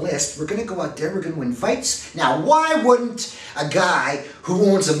got a list. We're going to go out there. We're going to invite... Now, why wouldn't a guy who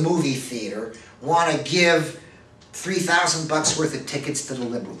owns a movie theater want to give $3,000 worth of tickets to the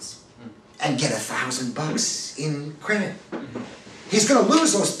Liberals? and get $1,000 in credit. He's going to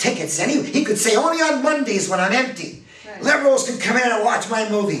lose those tickets, and he could say, only on Mondays when I'm empty. Right. Liberals can come in and watch my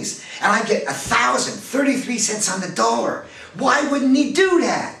movies, and I get 33 cents on the dollar. Why wouldn't he do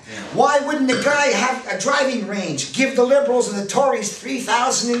that? Yeah. Why wouldn't the guy have a driving range, give the Liberals and the Tories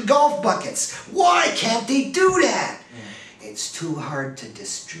 3,000 in golf buckets? Why can't they do that? Yeah. It's too hard to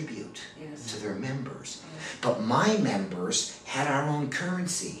distribute Yes. to their members. Yes. But my members had our own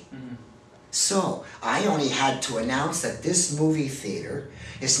currency. Mhm. So I only had to announce that this movie theater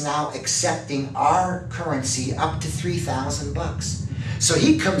is now accepting our currency up to $3,000. So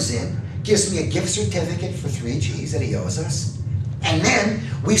he comes in, gives me a gift certificate for 3 Gs that he owes us, and then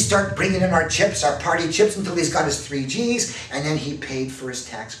we start bringing in our chips, our party chips, until he's got his 3 Gs, and then he paid for his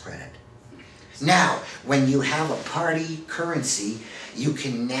tax credit. Now, when you have a party currency, you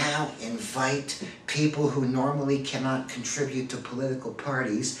can now invite people who normally cannot contribute to political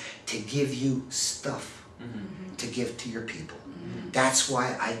parties to give you stuff to give to your people. That's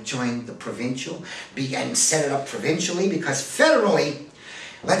why I joined the provincial and set it up provincially, because federally,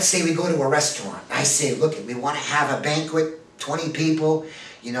 let's say we go to a restaurant. I say, look, we want to have a banquet, 20 people,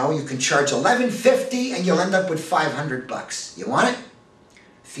 you know, you can charge $11.50 and you'll end up with $500. You want it?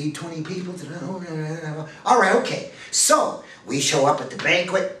 Feed 20 people? All right, okay. So we show up at the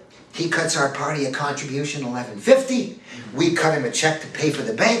banquet. He cuts our party a contribution, $11.50. We cut him a check to pay for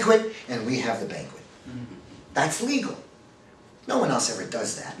the banquet, and we have the banquet. That's legal. No one else ever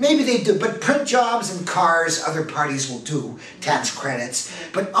does that. Maybe they do, but print jobs and cars, other parties will do, tax credits,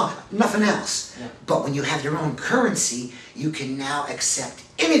 but nothing else. Yeah. But when you have your own currency, you can now accept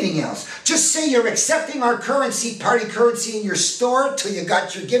anything else. Just say you're accepting our currency, party currency, in your store till you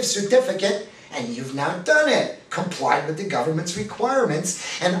got your gift certificate, and you've now done it. Complied with the government's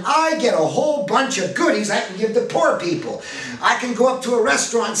requirements, and I get a whole bunch of goodies I can give to poor people. I can go up to a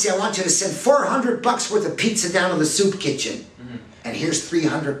restaurant and say, I want you to send $400 worth of pizza down to the soup kitchen. And here's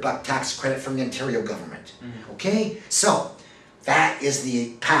 $300 tax credit from the Ontario government. Okay? So, that is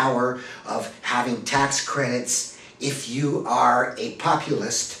the power of having tax credits if you are a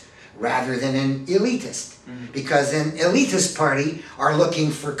populist rather than an elitist. Because an elitist party are looking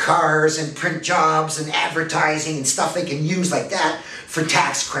for cars and print jobs and advertising and stuff they can use like that for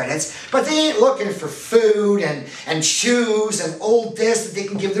tax credits, but they ain't looking for food and shoes and old this that they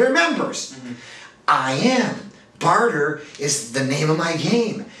can give their members. I am. Barter is the name of my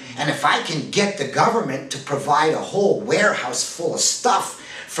game. And if I can get the government to provide a whole warehouse full of stuff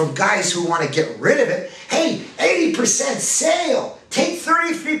from guys who want to get rid of it, hey, 80% sale, take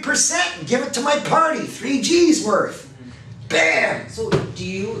 33% and give it to my party, 3 Gs worth. Bam! So do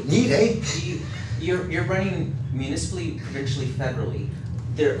you Neat, eh? you're running municipally, provincially, federally.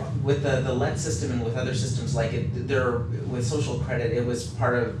 There, with the LET system and with other systems like it, there with social credit, it was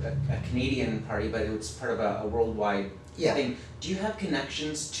part of a Canadian party, but it was part of a worldwide thing. Do you have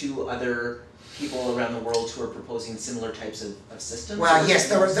connections to other people around the world who are proposing similar types of systems? Well, yes,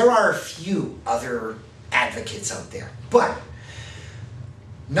 there are a few other advocates out there, but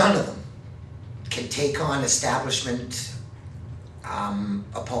none of them can take on establishment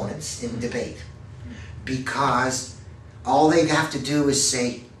opponents in debate, because all they have to do is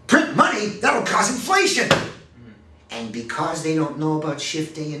say, print money, that'll cause inflation. And because they don't know about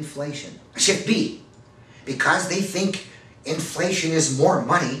Shift A inflation, Shift B, because they think inflation is more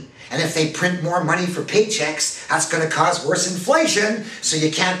money, and if they print more money for paychecks, that's going to cause worse inflation, so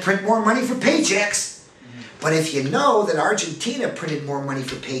you can't print more money for paychecks. But if you know that Argentina printed more money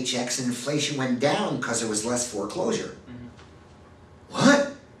for paychecks and inflation went down because there was less foreclosure. What?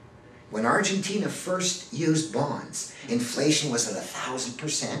 When Argentina first used bonds, inflation was at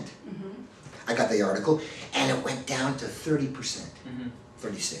 1,000%. I got the article, and it went down to 30%,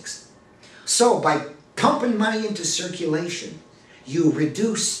 36. So by pumping money into circulation, you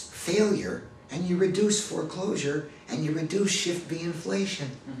reduce failure, and you reduce foreclosure, and you reduce Shift B inflation.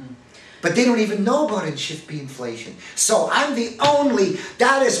 But they don't even know about Shift B inflation. So I'm the only,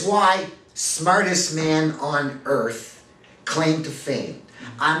 that is why smartest man on earth claimed to fame.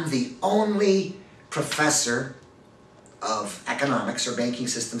 I'm the only professor of economics or banking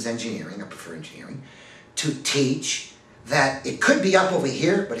systems engineering, I prefer engineering, to teach that it could be up over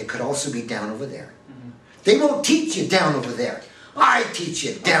here, but it could also be down over there. They won't teach you down over there. I teach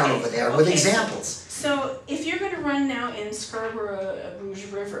you down over there with examples. So if you're going to run now in Scarborough, Rouge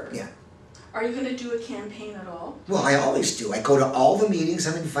River, Are you gonna do a campaign at all? Well, I always do. I go to all the meetings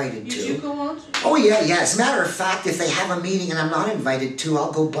I'm invited to. You do go out? Oh yeah. As a matter of fact, if they have a meeting and I'm not invited to,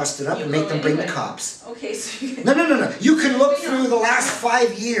 I'll go bust it up You and make go them bring the anyway. cops. Okay, so you can. No. You can look through the last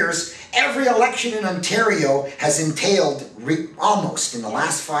 5 years. Every election in Ontario has entailed, almost in the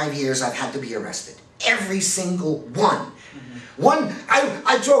last 5 years, I've had to be arrested. Every single one.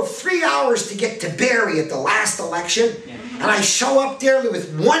 I drove 3 hours to get to Barrie at the last election. And I show up there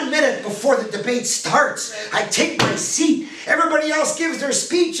with 1 minute before the debate starts. I take my seat. Everybody else gives their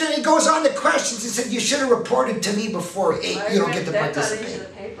speech and he goes on to questions and said, you should have reported to me before 8. You don't get to That got participate. into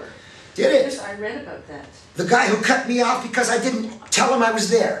the paper. Did it? Yes, I read about that. The guy who cut me off because I didn't tell him I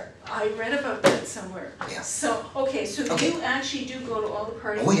was there. I read about that somewhere. Yeah. So, okay, so you actually do go to all the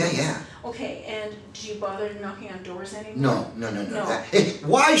parties? Oh yeah. Okay, and do you bother knocking on doors anymore? No.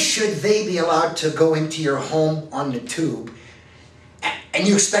 Why should they be allowed to go into your home on the tube and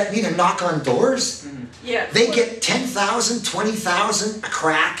you expect me to knock on doors? Yeah. They get 10,000, 20,000 a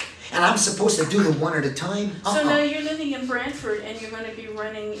crack, and I'm supposed to do them one at a time? So now you're living in Brantford and you're going to be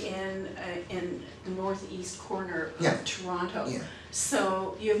running in the northeast corner of Toronto. Yeah.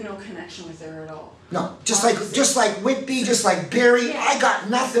 So you have no connection with there at all? No, just like Whitby, just like Barrie, I got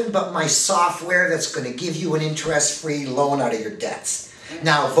nothing but my software that's going to give you an interest-free loan out of your debts.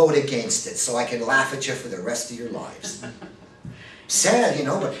 Now vote against it so I can laugh at you for the rest of your lives. Sad,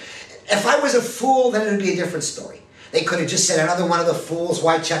 but if I was a fool, then it would be a different story. They could have just said, another one of the fools,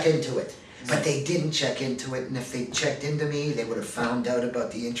 why check into it? But they didn't check into it, and if they checked into me, they would have found out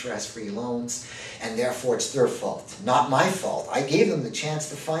about the interest-free loans, and therefore it's their fault, not my fault. I gave them the chance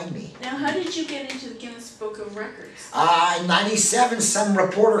to find me. Now, how did you get into the Guinness Book of Records? In '97, some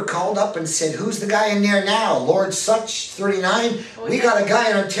reporter called up and said, who's the guy in there now? Lord Such, 39? We got a guy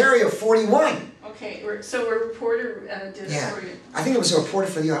in Ontario, 41. Okay, so a reporter did it for you? I think it was a reporter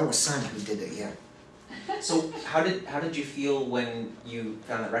for the Ottawa Sun who did it, yeah. So how did you feel when you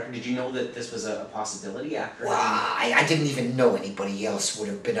found that record? Did you know that this was a possibility after? Well, I didn't even know anybody else would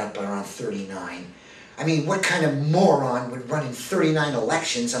have been up around 39. I mean, what kind of moron would run in 39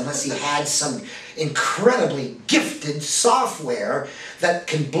 elections unless he had some incredibly gifted software that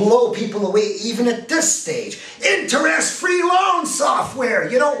can blow people away even at this stage? Interest-free loan software!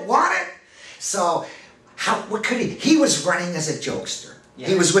 You don't want it? So, what could he? He was running as a jokester. Yeah.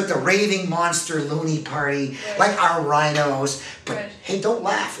 He was with the raving monster loony party, like our rhinos. But hey, don't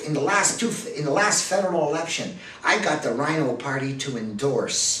laugh. In the last federal election, I got the rhino party to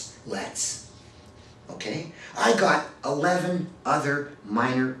endorse Let's. Okay? I got 11 other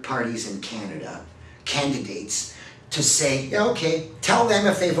minor parties in Canada, candidates, to say, yeah, okay, tell them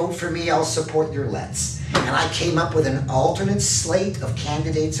if they vote for me, I'll support your Let's. And I came up with an alternate slate of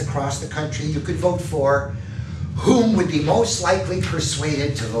candidates across the country you could vote for, whom would be most likely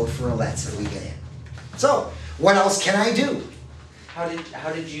persuaded to vote for a Let's if we get in. So, what else can I do? How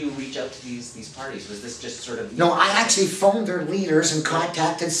did you reach out to these parties? Was this just sort of... No, I actually phoned their leaders and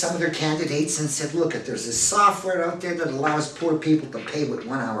contacted some of their candidates and said, look, there's this software out there that allows poor people to pay with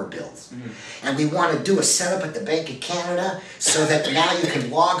 1-hour bills. And we want to do a setup at the Bank of Canada so that now you can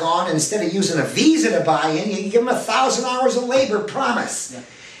log on and instead of using a Visa to buy in, you can give them 1,000 hours of labor, promise. Yeah.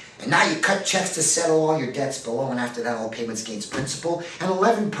 And now you cut checks to settle all your debts below, and after that all payments against principal. And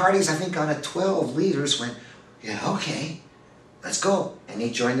 11 parties, I think out of 12 leaders went, yeah, okay. Let's go. And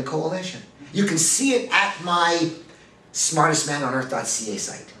they joined the coalition. You can see it at my SmartestManOnEarth.Ca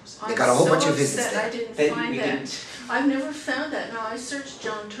site. They got a whole bunch of visits there. I didn't find that. I've never found that. Now I searched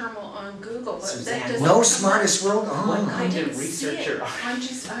John Turnbull on Google, but that doesn't. No Smartest World. I didn't see it. I'm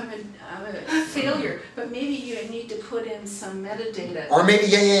a failure. But maybe you need to put in some metadata. Or maybe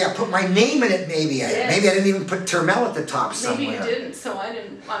put my name in it. Maybe maybe I didn't even put Turmel at the top somewhere. Maybe you didn't. So I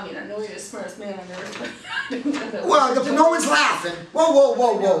didn't. I mean, I know you're the smartest man on earth, but I didn't know that. Well, no one's laughing. Whoa!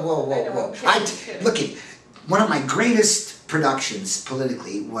 Look it. One of my greatest productions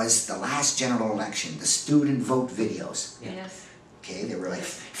politically was the last general election, the student vote videos. Yes. Okay, there were like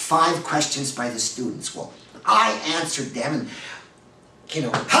 5 questions by the students. Well, I answered them and,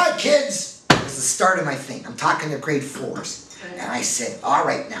 hi kids! It was the start of my thing. I'm talking to grade 4s. Right. And I said, all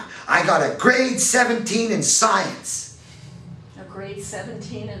right now, I got a grade 17 in science. A grade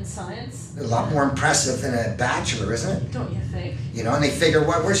 17 in science? A lot more impressive than a bachelor, isn't it? Don't you think? And they figure,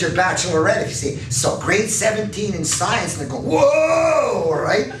 where's your bachelorette? If you say, so grade 17 in science, and they go, whoa,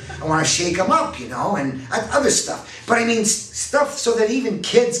 right? I want to shake them up, and other stuff. But I mean, stuff so that even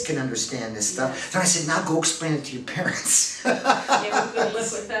kids can understand this stuff. Yes. Then I said, now go explain it to your parents. Yeah, we're going to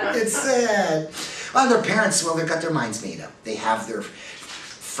live with that. It's sad. Well, their parents, they've got their minds made up. They have their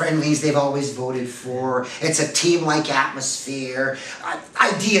friendlies they've always voted for. It's a team-like atmosphere.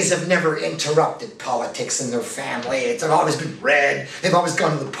 Ideas have never interrupted politics in their family. It's always been red. They've always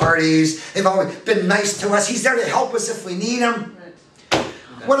gone to the parties. They've always been nice to us. He's there to help us if we need him.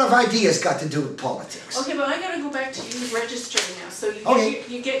 What have ideas got to do with politics? Okay, but I gotta go back to you registering now. So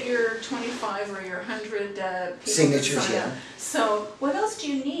you get your 25 or your 100 people signatures, sign up. So what else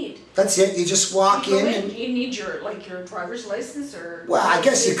do you need? That's it. You just walk in and you need your driver's license or. well, I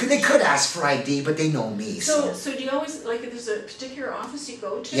guess they could ask for ID, but they know me. So do you always if there's a particular office you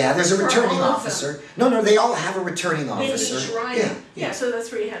go to? Yeah, there's a Or returning all of officer. them? No, they all have a returning officer. In each riding. Yeah, so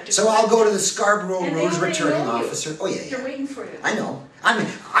that's where you have to. So I'll go to the Scarborough And they Road already returning know you. officer. Oh yeah, They're yeah. waiting for you. I know. I mean,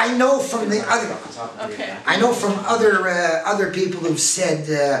 I know from the other. Okay. I know from other people who've said,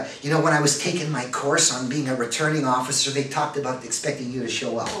 when I was taking my course on being a returning officer, they talked about expecting you to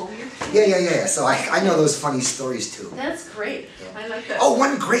show up. Oh, you're kidding. Yeah. So I know those funny stories too. That's great. I like that. Oh,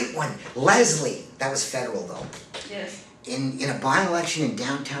 one great one. Leslie. That was federal though. Yes. In a by-election in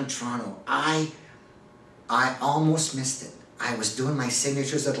downtown Toronto, I almost missed it. I was doing my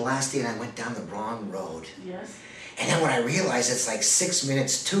signatures at the last day and I went down the wrong road. Yes. And then when I realized it's like 6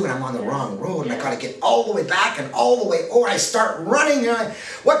 minutes to and I'm on the wrong road and I Yeah. gotta get all the way back and all the way over, I start running and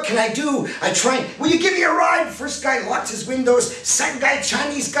what can I do? I try, will you give me a ride? First guy locks his windows, second guy,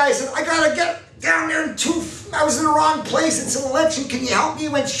 Chinese guy said, I gotta get down there in I was in the wrong place, it's an election, can you help me? He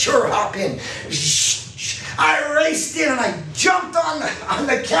went, sure, hop in. I raced in and I jumped on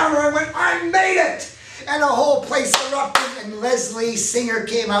the counter and went, I made it! And the whole place erupted and Leslie Singer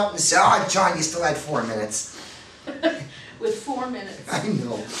came out and said, oh, John, you still had 4 minutes. With 4 minutes. I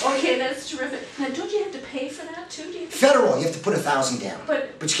know. Okay, that's terrific. Now, don't you have to pay for that too? Do you have to Federal, you have to put 1,000 down. But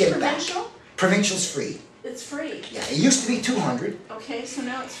you get it back. provincial? Provincial's free. It's free. Yeah, it used to be 200. Okay, so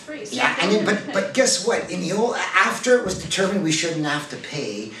now it's free. So Yeah, you and don't then, have to but pay. guess what? In the old, after it was determined we shouldn't have to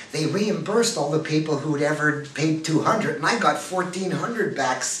pay, they reimbursed all the people who'd ever paid 200, and I got 1,400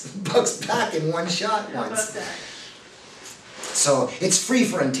 bucks back in one shot How about once. that? So it's free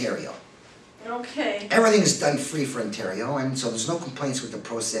for Ontario. Okay. Everything's done free for Ontario, and so there's no complaints with the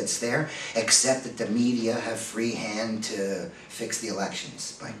process there, except that the media have free hand to fix the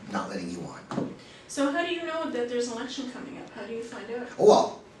elections by not letting you on. So how do you know that there's an election coming up? How do you find out? Oh,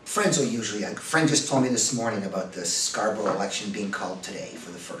 well, friends will usually, a friend just told me this morning about the Scarborough election being called today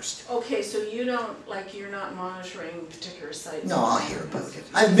for the first. Okay, so you don't, you're not monitoring particular sites? No, I'll hear about it.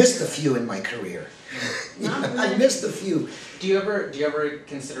 I've missed a few in my career. I've missed a few. Do you ever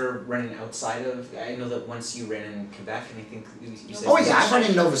consider running outside of? I know that once you ran in Quebec, and I think you said. Oh yeah, I've run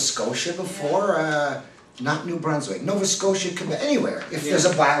in Nova Scotia before. Not New Brunswick, Nova Scotia, Quebec, anywhere. If there's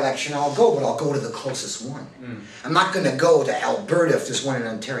a by-election, I'll go, but I'll go to the closest one. I'm not going to go to Alberta if there's one in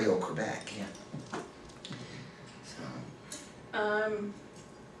Ontario or Quebec. Yeah.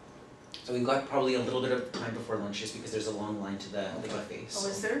 So we've got probably a little bit of time before lunch, just because there's a long line to the cafe. Oh,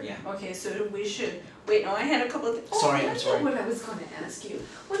 is there? Yeah. Okay, so we should, wait, no, I had a couple of, Sorry, I I'm sorry. know what I was gonna ask you.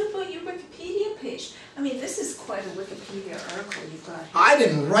 What about your Wikipedia page? I mean, this is quite a Wikipedia article you've got here. I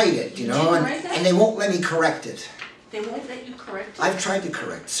didn't write it, You didn't write that? and they won't let me correct it. They won't let you correct it? I've tried to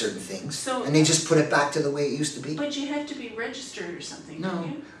correct certain things, So- and they just put it back to the way it used to be. But you have to be registered or something, No, don't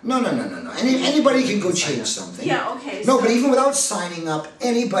you? no. Anybody can go change something. Yeah, okay. No, so- but even without signing up,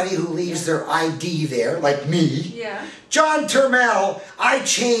 anybody who leaves their ID there, like me, Yeah, John Turmel, I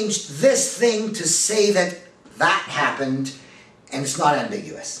changed this thing to say that happened, and it's not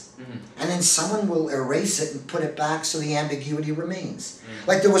ambiguous. And then someone will erase it and put it back so the ambiguity remains.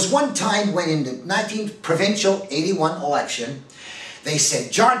 Like there was one time when in the 19th provincial 81 election, they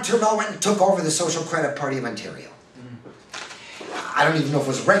said John Turmel went and took over the Social Credit Party of Ontario. I don't even know if it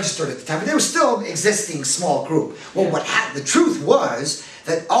was registered at the time, but they were still an existing small group. Well, the truth was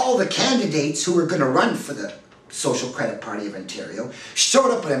that all the candidates who were going to run for the Social Credit Party of Ontario showed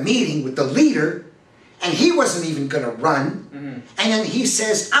up at a meeting with the leader, and he wasn't even going to run, and then he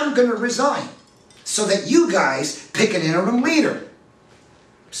says, I'm going to resign, so that you guys pick an interim leader.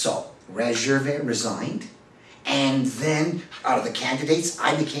 So, Gervais resigned, and then out of the candidates,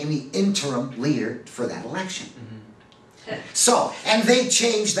 I became the interim leader for that election. So, and they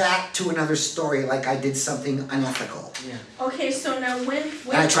changed that to another story, like I did something unethical. Yeah. okay, so now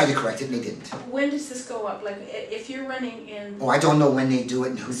And I tried to correct it, and they didn't. when does this go up? Like, if you're running in, Oh, I don't know when they do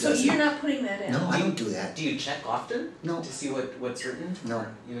it and who so does you're it. not putting that in? No, I don't do that. Do you check often? No. To see what's written? No. Or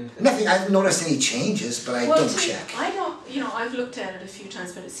even if it's- Nothing, I haven't noticed any changes, but I Well, don't see, check. I don't, I've looked at it a few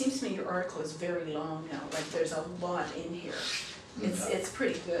times, but it seems to me your article is very long now, like there's a lot in here. It's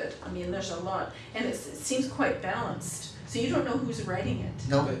pretty good, I mean, there's a lot, and it seems quite balanced. So you don't know who's writing it.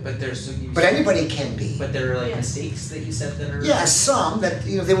 No, But there's, so you. but anybody can be. But there are like Yeah. mistakes that you said that are. Yeah, some that,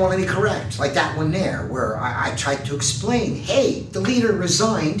 they won't let me correct, like that one there, where I tried to explain, hey, the leader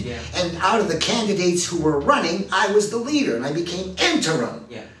resigned, Yeah. and out of the candidates who were running, I was the leader, and I became interim.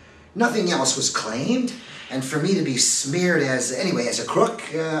 Yeah. Nothing else was claimed, and for me to be smeared as a crook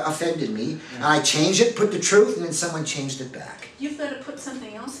offended me, and I changed it, put the truth, and then someone changed it back. You've got to put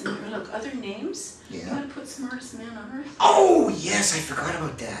something else in there. Look, other names. Yeah. You got to put smartest man on earth. Oh, yes, I forgot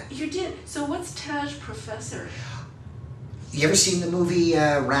about that. You did. So what's Taj Professor? You ever seen the movie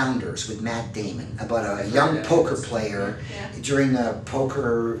Rounders with Matt Damon about a young Yeah. poker player Yeah. during the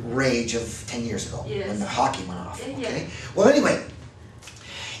poker rage of 10 years ago Yes. when the hockey went off? Yeah. Okay. Well, anyway,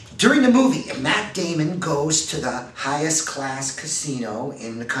 during the movie, Matt Damon goes to the highest class casino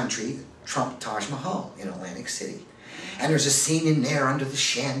in the country, Trump Taj Mahal in Atlantic City. And there's a scene in there under the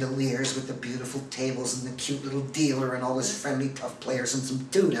chandeliers with the beautiful tables and the cute little dealer and all his friendly tough players and some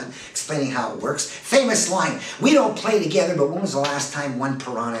tuna explaining how it works. Famous line, we don't play together, but when was the last time one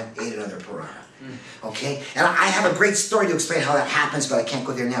piranha ate another piranha? Okay? And I have a great story to explain how that happens, but I can't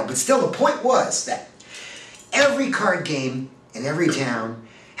go there now. But still, the point was that every card game in every town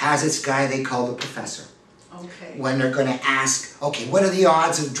has its guy they call the professor. Okay. When they're going to ask, okay, what are the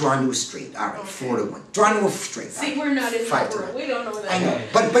odds of drawing to a street? All right, Okay. 4-1. Drawing to a street. See, we're not in Five that to world. one. We don't know that. I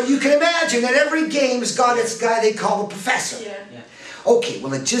know, but you can imagine that every game's got its guy they call the professor. Yeah. Yeah. Okay,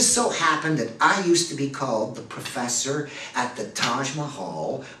 well it just so happened that I used to be called the professor at the Taj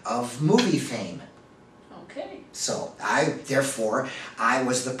Mahal of movie fame. Okay. So therefore, I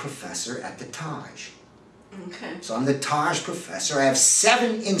was the professor at the Taj. Okay. So I'm the Taj professor. I have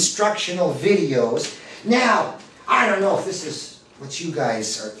 7 instructional videos. Now, I don't know if this is what you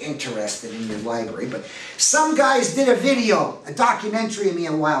guys are interested in your library, but some guys did a video, a documentary of me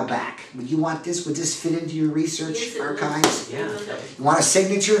a while back. Would you want this? Would this fit into your research Yes, it would. archives? Yeah. You want a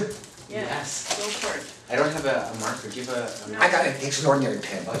signature? Yeah. Yes. Go for it. I don't have a marker. Do you have a No. I got an extraordinary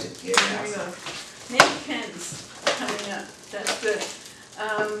pen. Oh, is it? Yeah. There we go. Nail pens coming up. That's good.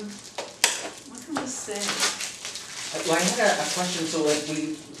 What can we say? Well, I had a question. So, like,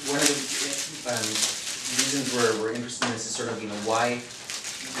 one of the reasons we're interested in this is sort of, why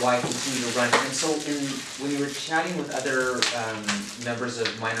continue to run? And so, when you were chatting with other members of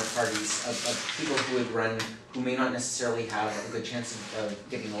minor parties, of people who would run, who may not necessarily have a good chance of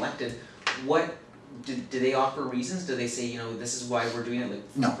getting elected, what do they offer reasons? Do they say, this is why we're doing it? Like,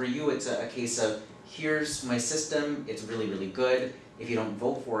 No. for you, it's a case of, here's my system, it's really, really good. If you don't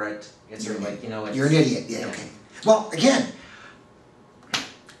vote for it, it's sort of like, it's... You're an idiot. Yeah, okay. Well, again,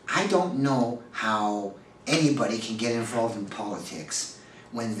 I don't know how anybody can get involved in politics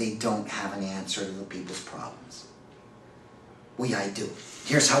when they don't have an answer to the people's problems. Well, I do.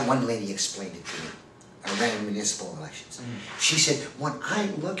 Here's how one lady explained it to me. I ran in municipal elections. She said, when I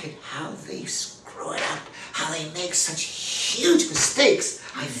look at how they screw it up, how they make such huge mistakes,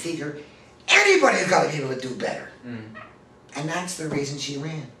 I figure anybody's got to be able to do better. And that's the reason she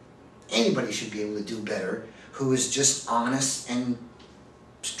ran. Anybody should be able to do better who is just honest and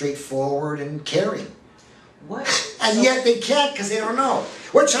straightforward and caring. What? And yet they can't because they don't know.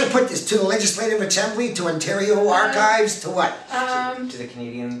 Where should I put this? To the Legislative Assembly? To Ontario Archives? To what? To the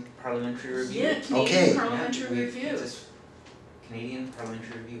Canadian Parliamentary Review? Yeah, Canadian Okay. Parliamentary we- Review. just Canadian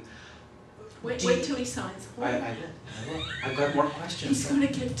Parliamentary Review. Wait Do you- till he signs. I will. I've got more questions. He's gonna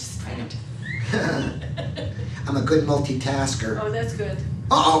get distracted. I'm a good multitasker. Oh, that's good.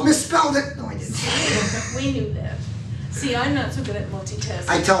 Uh-oh, misspelled it. No, I didn't. We knew that. See, I'm not so good at multitasking.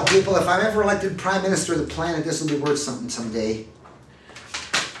 I tell people if I'm ever elected Prime Minister of the planet, this will be worth something someday.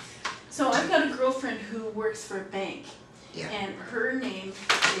 So I've got a girlfriend who works for a bank. Yeah. And her name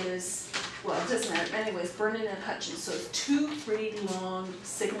is, well, it doesn't matter, anyways, Bernadette Hutchins, so it's 2 pretty long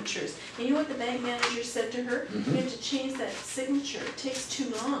signatures. And you know what the bank manager said to her? You have to change that signature, it takes too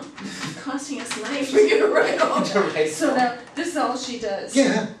long, costing us money for you to write all To write So all. now, this is all she does.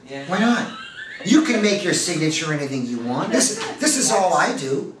 Yeah, Yeah. why not? You can make your signature anything you want. This is all I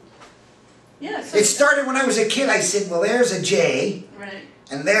do. Yeah, so. It started when I was a kid. I said, well, there's a J. Right,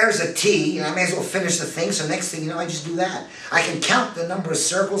 And there's a T, and I may as well finish the thing, so next thing you know, I just do that. I can count the number of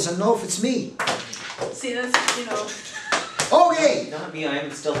circles and know if it's me. see, that's, Okay! Not me, I'm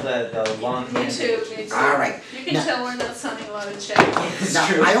still the long me hand. too, me too. All right. You can Now- tell we're not signing a lot of checks. It's Now,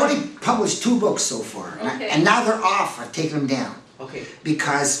 true. I only published 2 books so far, Okay. and now they're off. I've taken them down Okay.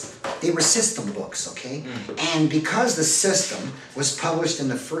 because they were system books, okay? And because the system was published in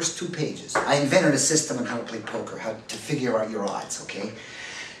the first 2 pages, I invented a system on how to play poker, how to figure out your odds, okay?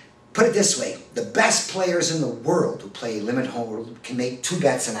 Put it this way, the best players in the world who play limit hold can make 2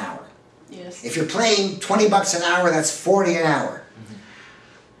 bets an hour. Yes. If you're playing 20 bucks an hour, that's 40 an hour.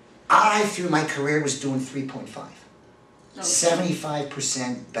 I, through my career, was doing 3.5. Okay.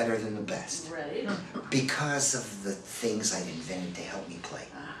 75% better than the best. Right. Because of the things I'd invented to help me play.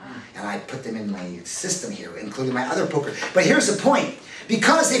 Uh-huh. And I put them in my system here, including my other poker. But here's the point.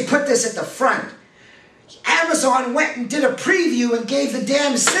 Because they put this at the front, Amazon went and did a preview and gave the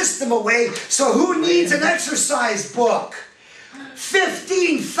damn system away, so who needs an exercise book?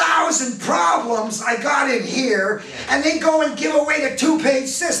 15,000 problems I got in here, and they go and give away the 2-page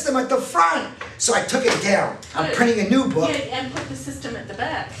system at the front. So I took it down. I'm printing a new book. Yeah, and put the system at the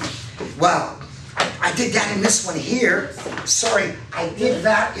back. Well, I did that in this one here. Sorry, I did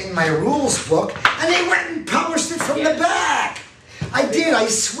that in my rules book, and they went and published it from the back. I did, I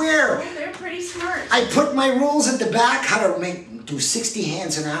swear. Oh, they're pretty smart. I put my rules at the back, how to do 60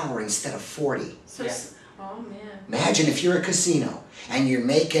 hands an hour instead of 40. So, oh man. Imagine if you're a casino and you're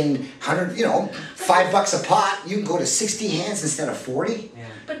making 100, $5 a pot, you can go to 60 hands instead of 40. Yeah.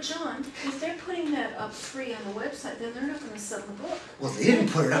 But John, if they're putting that up free on the website, then they're not going to sell the book. Well, they didn't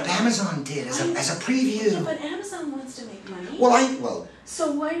put it up. Amazon did as a Yeah, preview. but Amazon wants to make money. Well,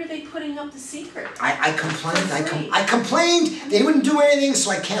 So why are they putting up the secret? I complained. For free. I complained. They wouldn't do anything,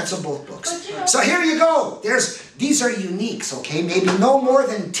 so I canceled both books. But, you know- So here you go. These are uniques, okay? Maybe no more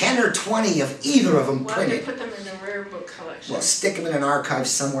than 10 or 20 of either of them Why don't you printed. put them in the rare book collection? Well, stick them in an archive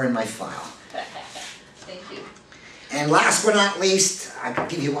somewhere in my file. Thank you. And last but not least, I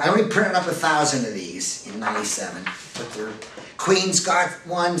only printed up 1,000 of these in '97. But the Queen's got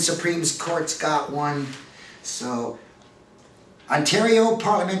one, Supreme Court's got one. So, Ontario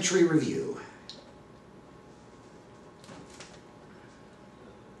Parliamentary Review.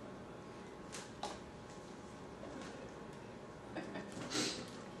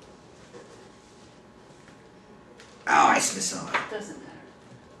 Oh, I missaw it. Doesn't matter.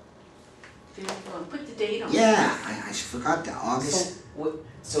 Beautiful. And put the date on. Yeah, I forgot that, August.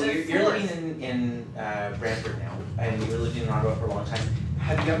 So The you're fourth. living in Brantford now, and you were living in Ottawa for a long time.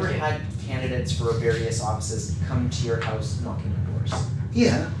 Have you ever had candidates for various offices come to your house knocking on doors?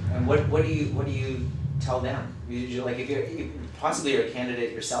 Yeah. And what do you tell them? You like if you possibly you're a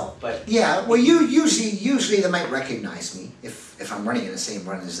candidate yourself, but Yeah, well, usually they might recognize me if I'm running in the same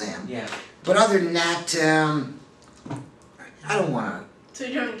run as them. yeah. But other than that, I don't want to. So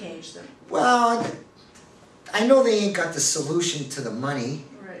you don't engage them. Well, I know they ain't got the solution to the money,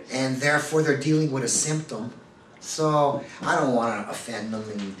 Right. and therefore they're dealing with a symptom. So I don't want to offend them,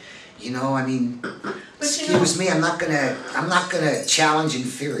 and excuse me, I'm not gonna challenge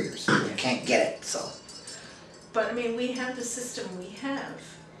inferiors. You can't get it, so. But I mean, we have the system we have,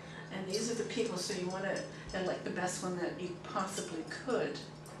 and these are the people, so you want to elect the best one that you possibly could,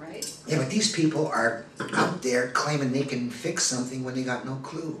 right? Yeah, but these people are out there claiming they can fix something when they got no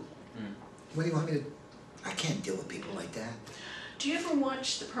clue. What do you want me to? I can't deal with people like that. Do you ever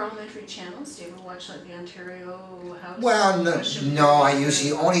watch the parliamentary channels? Do you ever watch like the Ontario House? Well, Question no, I Period?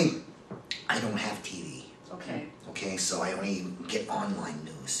 usually I don't have TV. Okay. Okay, so I only get online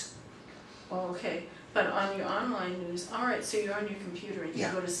news. Oh, okay. But on your online news, all right, so you're on your computer and you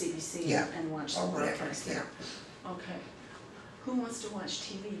Yeah. go to CBC Yeah. and watch the Or whatever, broadcast yeah. there. Okay. Who wants to watch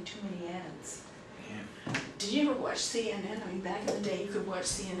TV? Too many ads. Did you ever watch CNN? I mean, back in the day, you could watch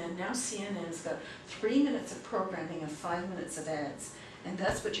CNN. Now CNN's got 3 minutes of programming and 5 minutes of ads. And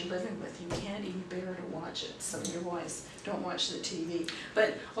that's what you're living with. You can't even bear to watch it. So you're wise. Don't watch the TV.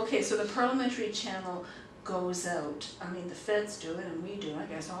 But, okay, so the parliamentary channel goes out. I mean, the feds do it and we do it. I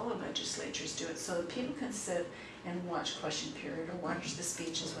guess all the legislatures do it. So that people can sit and watch question period or watch the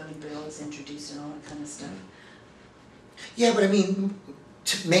speeches when a bill is introduced and all that kind of stuff. Yeah, but I mean,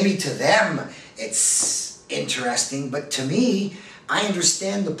 maybe to them it's interesting, but to me, I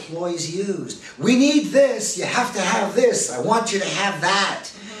understand the ploys used. We need this, you have to have this, I want you to have that.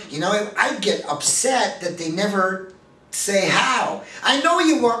 I get upset that they never say how. I know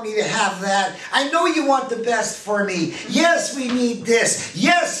you want me to have that. I know you want the best for me. Yes, we need this.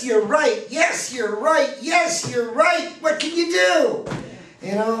 Yes, you're right. Yes, you're right. Yes, you're right. What can you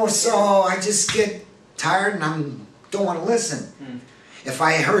do? So I just get tired and I don't want to listen. If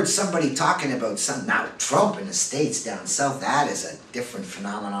I heard somebody talking about now Trump in the States down south, that is a different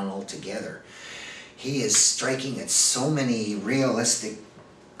phenomenon altogether. He is striking at so many realistic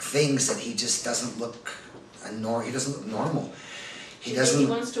things that he just doesn't look he doesn't look normal. He doesn't. Think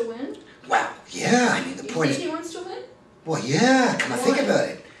he wants to win? Well, yeah. I mean, the point You is. think he wants to win? Well, yeah. Come on, think Why? about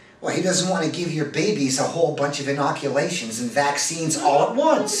it. Well, he doesn't want to give your babies a whole bunch of inoculations and vaccines all at No,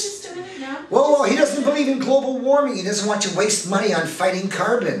 we're once. just doing it now. Whoa, he doesn't believe in global warming. He doesn't want you to waste money on fighting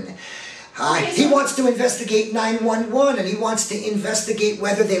carbon. He wants to investigate 9/11, and he wants to investigate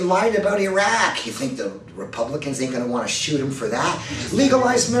whether they lied about Iraq. You think the Republicans ain't going to want to shoot him for that?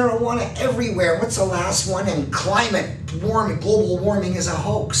 Legalize marijuana everywhere. What's the last one? And climate warming, global warming is a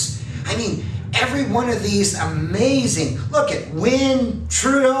hoax. I mean, every one of these amazing, look at Wynne,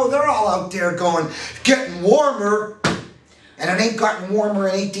 Trudeau, they're all out there going, getting warmer, and it ain't gotten warmer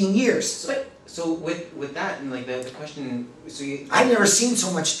in 18 years. So with that, and like the question, so I've never seen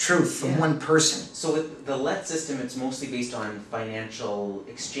so much truth from one person. So with the LET system, it's mostly based on financial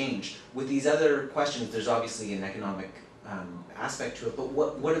exchange. With these other questions, there's obviously an economic aspect to it. But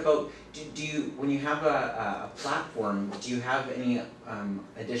what about, do you, when you have a platform, do you have any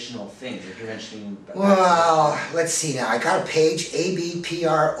additional things that you're mentioning? Well, let's see now. I got a page,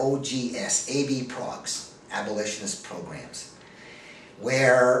 ABPROGS, AB Progs, Abolitionist Programs,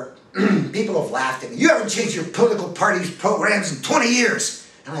 where people have laughed at me. You haven't changed your political party's programs in 20 years.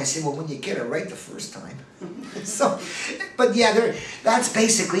 And I say, well, when you get it right the first time. So, but yeah, that's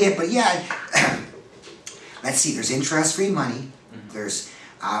basically it. But yeah, let's see, there's interest-free money. There's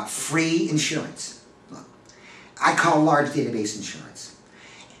free insurance. Look, I call large database insurance.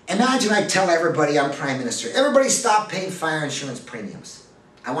 Imagine I tell everybody I'm Prime Minister, everybody stop paying fire insurance premiums.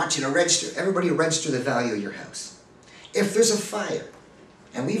 I want you to register, everybody register the value of your house. If there's a fire,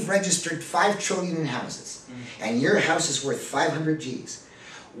 and we've registered 5 trillion in houses, and your house is worth 500 G's,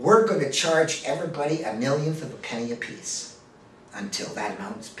 we're going to charge everybody a millionth of a penny apiece until that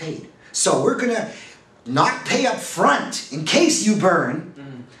amount is paid. So we're going to not pay up front in case you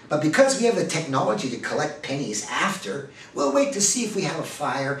burn, but because we have the technology to collect pennies after, we'll wait to see if we have a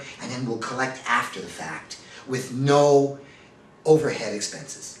fire, and then we'll collect after the fact with no overhead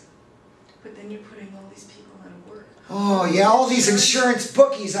expenses. But then you're putting all these people out of work. Oh yeah, all these insurance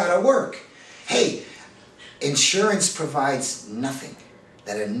bookies out of work. Hey, insurance provides nothing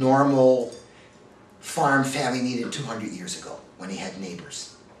that a normal farm family needed 200 years ago when he had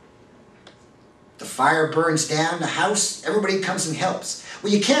neighbors. The fire burns down the house, everybody comes and helps.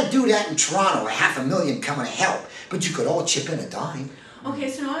 Well, you can't do that in Toronto, 500,000 coming to help, but you could all chip in a dime. Okay,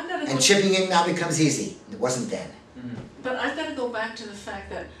 so now I've got to go... And chipping in now becomes easy. It wasn't then. But I've got to go back to the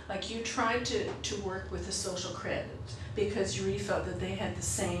fact that, like, you tried to work with the social credit because you really felt that they had the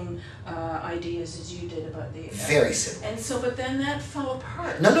same ideas as you did about the... Very similar. And so, but then that fell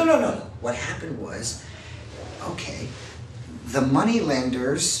apart. No. What happened was, okay, the money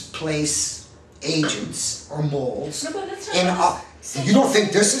lenders place agents or moles No, but that's in... not you don't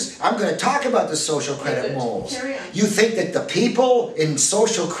think this is... I'm going to talk about the social credit moles. Carry on. You think that the people in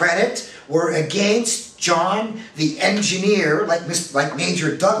social credit were against John, the engineer, like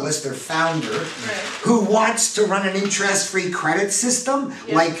Major Douglas, their founder, who wants to run an interest-free credit system,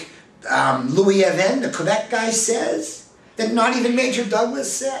 like Louis Even, the Quebec guy, says? That not even Major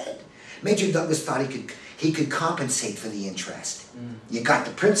Douglas said? Major Douglas thought he could compensate for the interest. You got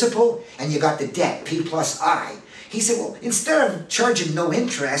the principal and you got the debt, P plus I. He said, well, instead of charging no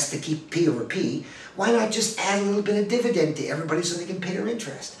interest to keep P over P, why not just add a little bit of dividend to everybody so they can pay their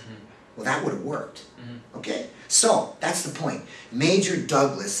interest? Well, that would have worked. Okay? So, that's the point. Major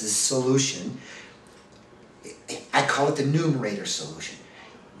Douglas's solution, I call it the numerator solution.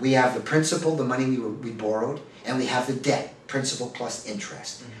 We have the principal, the money we borrowed, and we have the debt, principal plus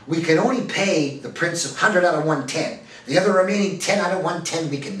interest. We can only pay the principal 100 out of 110. The other remaining 10 out of 110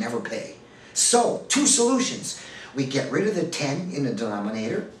 we can never pay. So, 2 solutions. We get rid of the 10 in the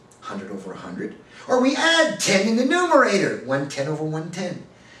denominator, 100 over 100, or we add 10 in the numerator, 110 over 110.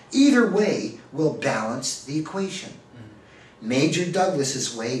 Either way will balance the equation. Major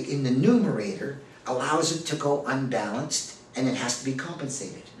Douglas's way in the numerator allows it to go unbalanced and it has to be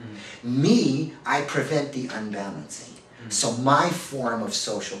compensated. Me, I prevent the unbalancing. So my form of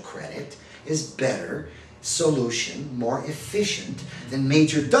social credit is better solution, more efficient than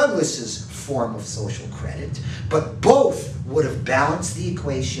Major Douglas's form of social credit, but both would have balanced the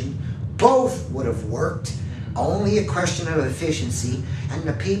equation, both would have worked, only a question of efficiency, and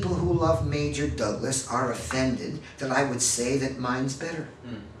the people who love Major Douglas are offended that I would say that mine's better.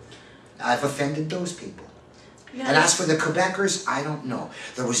 I've offended those people. Yeah. And as for the Quebecers, I don't know.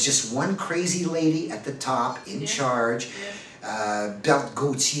 There was just one crazy lady at the top in charge, Belt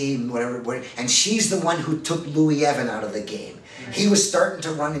Gauthier, whatever, and she's the one who took Louis Even out of the game. He was starting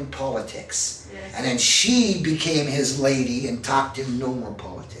to run in politics, and then she became his lady and talked him no more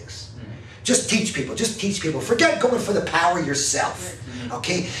politics. Just teach people, Forget going for the power yourself,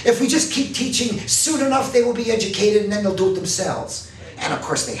 okay? If we just keep teaching, soon enough they will be educated and then they'll do it themselves. And of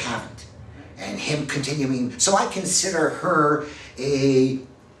course they haven't. And him continuing, so I consider her a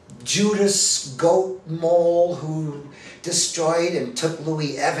Judas goat mole who destroyed and took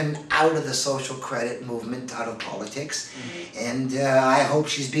Louis Evan out of the social credit movement, out of politics, and I hope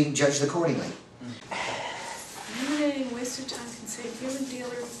she's being judged accordingly. Eliminating wasted time can save human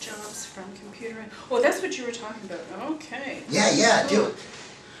dealer jobs from computer. Oh, that's what you were talking about. Okay. Yeah, Cool. do.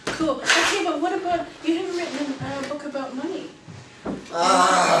 Cool. Okay, but what about, you haven't written a book about money.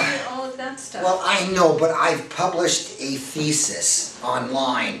 All of that stuff. Well, I know, but I've published a thesis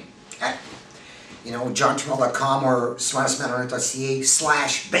online at, johntrammell.com or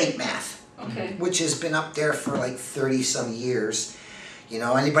SmartestManOnEarth.Ca/bank math, Okay. which has been up there for like 30 some years.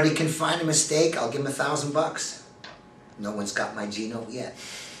 Anybody can find a mistake, I'll give them $1,000. No one's got my G note yet.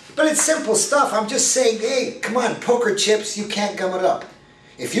 But it's simple stuff. I'm just saying, hey, come on, poker chips, you can't gum it up.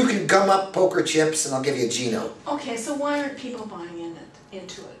 If you can gum up poker chips, and I'll give you a G note. Okay, so why aren't people buying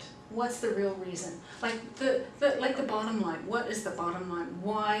into it? What's the real reason? Like the bottom line. What is the bottom line?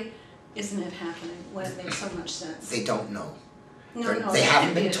 Why isn't it happening when it makes so much sense? They don't know. No, they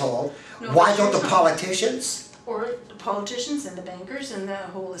haven't been told. No, Why but don't you're the trying- politicians? Or the politicians and the bankers and the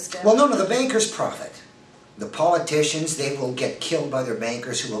whole establishment. Well, no, the bankers profit. The politicians, they will get killed by their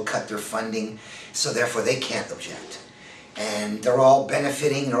bankers who will cut their funding, so therefore they can't object. And they're all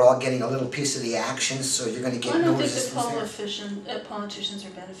benefiting, they're all getting a little piece of the action, so you're going to get I no don't think the resistance there. politicians are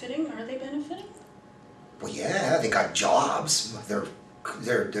benefiting. Are they benefiting? Well, yeah, they got jobs. Their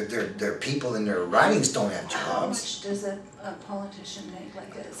people in their ridings don't have How jobs. much does a politician make?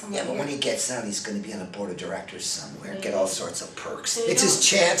 Someone Yeah, but when here? he gets out, he's going to be on a board of directors somewhere, get all sorts of perks. They It's his don't.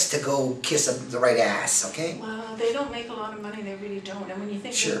 chance to go kiss the right ass, okay? Well, they don't make a lot of money, they really don't. And when you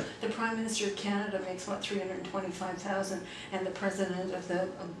think Sure. the Prime Minister of Canada makes, what, $325,000, and the President of the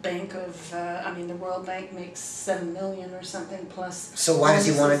Bank of, the World Bank makes $7 million or something plus. So why does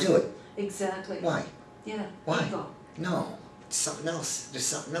he want to do it? Exactly. Why? Yeah. Why? Ego. No, it's something else. There's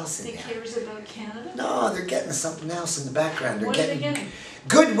something else in He there. cares about Canada? No, they're getting something else in the background. They're What are they getting?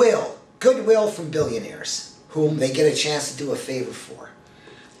 goodwill from billionaires, whom they get a chance to do a favor for,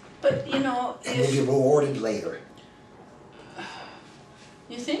 But, and will be rewarded later.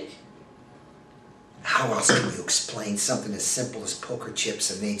 you think? How else can you explain something as simple as poker chips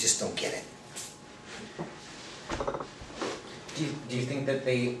and they just don't get it? Do you think that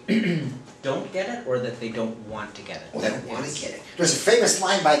they don't get it, or that they don't want to get it? Well, they don't want to get it. There's a famous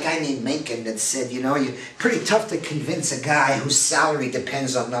line by a guy named Mencken that said, you're pretty tough to convince a guy whose salary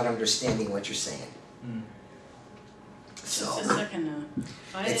depends on not understanding what you're saying. So, Just a second now.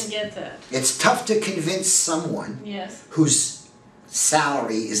 I It's- didn't get that. it's tough to convince someone Yes. whose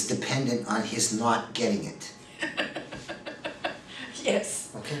salary is dependent on his not getting it. Yes.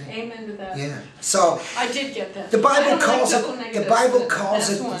 Okay? Amen to that. Yeah. So I did get that. the I Bible don't like calls double it negatives, the Bible but calls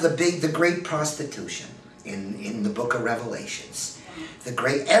that's it one. the great prostitution in the book of Revelations. The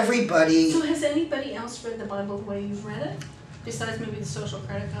great everybody. So has anybody else read the Bible the way you've read it? Besides maybe the social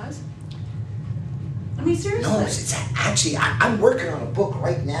credit guys? I mean, seriously. No, it's actually I'm working on a book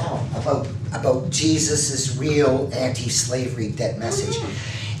right now about Jesus' real anti-slavery debt message.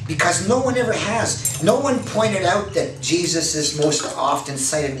 Because no one ever has. No one pointed out that Jesus' most often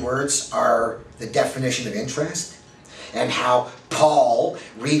cited words are the definition of interest, and how Paul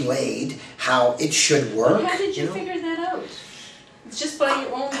relayed how it should work. How did you know? figure that out? It's just by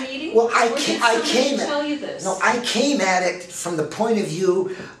your own reading? Well, Or did somebody tell you this? I came at it from the point of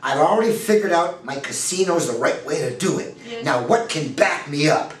view, I've already figured out my casino's the right way to do it. Yeah. Now what can back me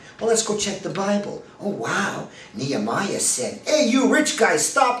up? Well, let's go check the Bible. Oh, wow. Nehemiah said, hey, you rich guys,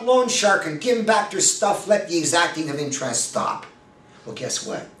 stop loan sharking, give them back their stuff, let the exacting of interest stop. Well, guess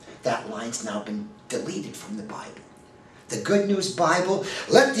what? That line's now been deleted from the Bible. The Good News Bible,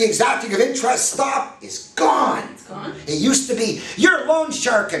 let the exacting of interest stop, is gone. It's gone? It used to be, you're loan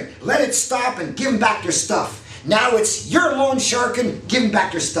sharking, let it stop and give them back their stuff. Now it's, you're loan sharking, give them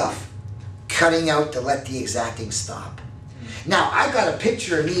back their stuff. Cutting out to let the exacting stop. Now, I got a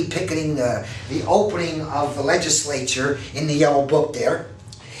picture of me picketing the opening of the legislature in the yellow book there.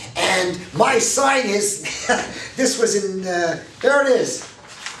 And my sign is, this was in, there it is.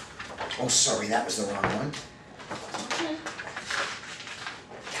 Oh, sorry, that was the wrong one. Okay.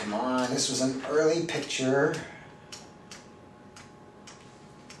 Come on, this was an early picture.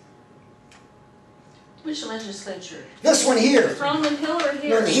 Which legislature? This one here. Parliament Hill or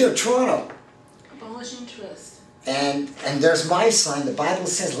here? No, here, Toronto. Abolish interest. And there's my sign. The Bible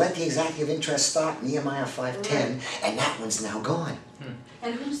says, let the exacting of interest stop, Nehemiah 5:10, and that one's now gone.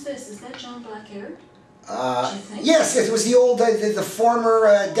 And who's this? Is that John Blackhair? Do you think? Yes, it was the old, the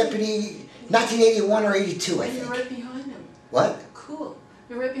former deputy, 1981 or 82, I And you're think. right behind him. What? Cool.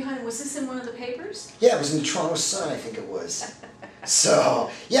 You're right behind him. Was this in one of the papers? Yeah, it was in the Toronto Sun, I think it was. So,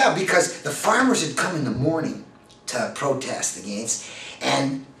 yeah, because the farmers had come in the morning to protest against,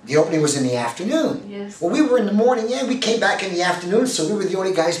 and the opening was in the afternoon. Yes. Well, we were in the morning, and we came back in the afternoon, so we were the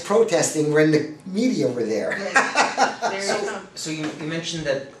only guys protesting. We're in the media over there. There you go. So you mentioned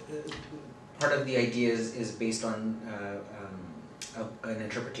that part of the idea is based on an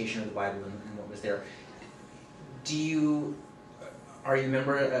interpretation of the Bible and what was there. Are you a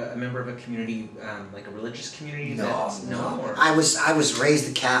member of a community, like a religious community? No. Or? I was raised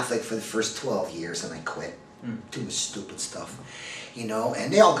a Catholic for the first 12 years, and I quit. Too much stupid stuff, you know,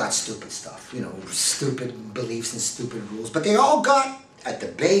 and they all got stupid stuff, you know, stupid beliefs and stupid rules, but they all got, at the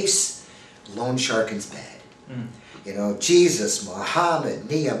base, loan sharking's bad. You know, Jesus, Muhammad,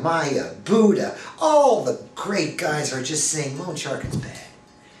 Nehemiah, Buddha, all the great guys are just saying loan sharking's bad.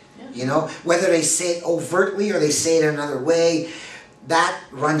 Yeah. You know, whether they say it overtly or they say it another way, that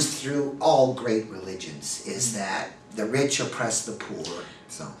runs through all great religions, is that the rich oppress the poor.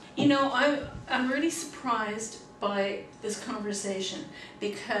 So, you know, I'm really surprised by this conversation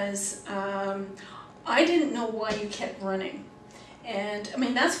because I didn't know why you kept running. And I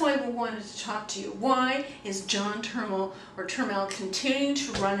mean, that's why we wanted to talk to you. Why is John Turmel continuing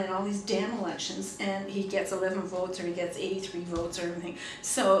to run in all these damn elections, and he gets 11 votes or he gets 83 votes or everything?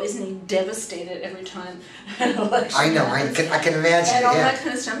 So isn't he devastated every time an election I know, happens? I can imagine, and all yeah. that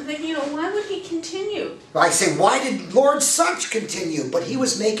kind of stuff. I'm thinking, you know, why would he continue? I say, why did Lord Such continue? But he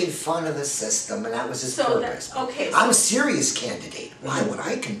was making fun of the system, and that was his purpose. I'm a serious candidate. Why would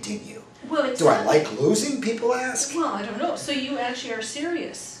I continue? Well, Do I like losing, people ask? Well, I don't know. So you actually are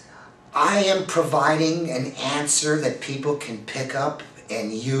serious. I am providing an answer that people can pick up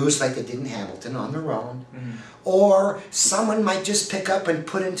and use like they did in Hamilton on their own. Or someone might just pick up and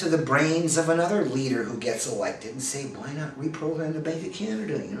put into the brains of another leader who gets elected and say, why not reprogram the Bank of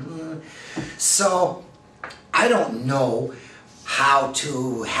Canada? You know? So I don't know how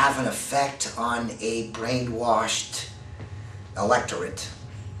to have an effect on a brainwashed electorate.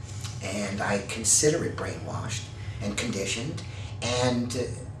 And I consider it brainwashed and conditioned and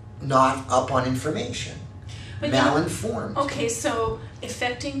not up on information, malinformed. Okay, so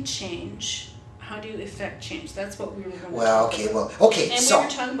effecting change. How do you effect change? That's what we were going to Well, talk okay, about. well, okay, And so we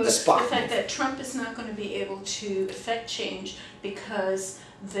were talking about the Spock the fact move. that Trump is not going to be able to effect change because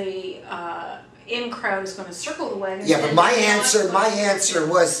the in crowd is going to circle the wagon. Yeah, but and my not- answer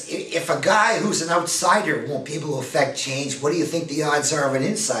was, if a guy who's an outsider won't be able to affect change, what do you think the odds are of an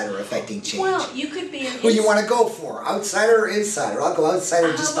insider affecting change? Well, you could be an. Who do you want to go for, outsider or insider? I'll go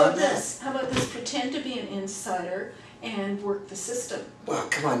outsider just on that. How about this? Pretend to be an insider and work the system. Well,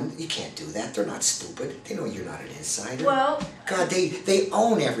 come on, you can't do that. They're not stupid. They know you're not an insider. Well, God, they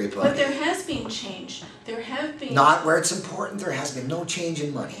own everybody. but there has been change. There have been. Not where it's important. There has been no change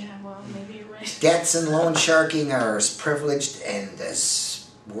in money. Yeah, well, maybe you're right. Debts and loan sharking are as privileged and as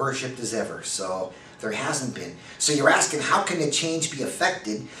worshipped as ever. So there hasn't been. So you're asking, how can the change be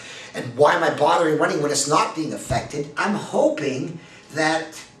affected? And why am I bothering running when it's not being affected? I'm hoping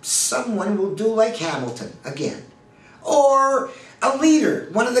that someone will do like Hamilton again. Or a leader,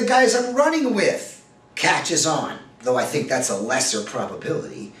 one of the guys I'm running with, catches on. Though I think that's a lesser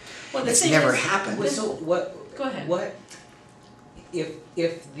probability. Well, It's thing never is- happened. Well, so what? Go ahead. What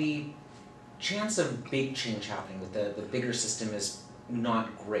if the chance of big change happening with the bigger system is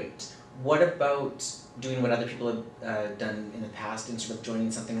not great? What about doing what other people have done in the past and sort of joining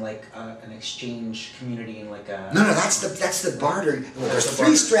something like an exchange community and like a... No, that's the barter. Well, there's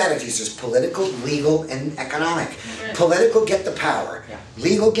three strategies. There's political, legal, and economic. Right. Political, get the power. Yeah.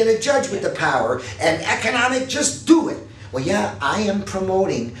 Legal, get a judge with the power. And economic, just do it. Well, yeah, I am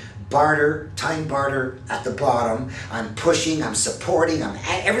promoting barter, time barter at the bottom. I'm pushing, I'm supporting.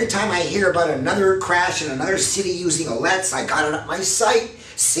 Every time I hear about another crash in another city using OLEDs, I got it at my site.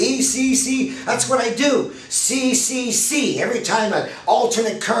 See, that's what I do. See. Every time an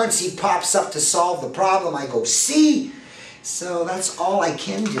alternate currency pops up to solve the problem, I go, see. So that's all I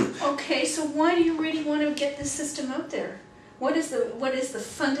can do. Okay, so why do you really want to get this system out there? What is the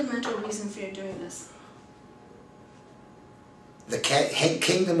fundamental reason for you doing this? The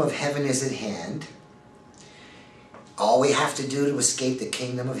kingdom of heaven is at hand. All we have to do to escape the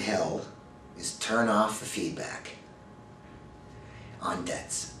kingdom of hell is turn off the feedback on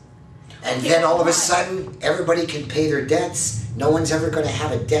debts. And Okay, then all of why? a sudden, everybody can pay their debts. No one's ever going to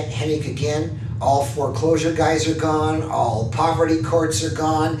have a debt headache again. All foreclosure guys are gone. All poverty courts are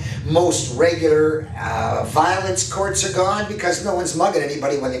gone. Most regular violence courts are gone because no one's mugging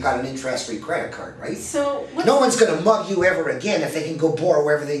anybody when they got an interest-free credit card, right? So No one's going to mug you ever again if they can go borrow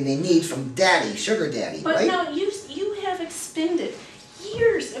everything they need from daddy, sugar daddy, But right? now you have expended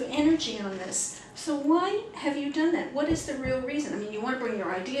years of energy on this. So why have you done that? What is the real reason? I mean, you want to bring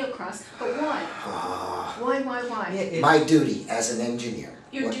your idea across, but why? Why? My duty as an engineer.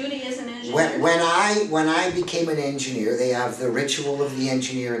 Your duty as an engineer? When I became an engineer, they have the ritual of the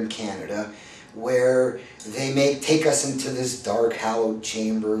engineer in Canada, where they take us into this dark, hallowed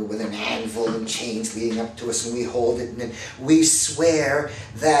chamber with an anvil and chains leading up to us, and we hold it, and then we swear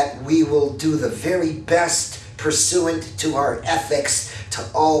that we will do the very best pursuant to our ethics to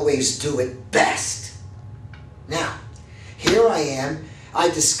always do it best. Now, here I am. I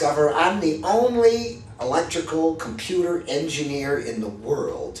discover I'm the only electrical computer engineer in the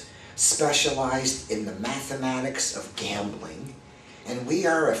world specialized in the mathematics of gambling, and we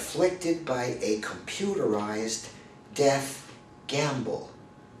are afflicted by a computerized death gamble.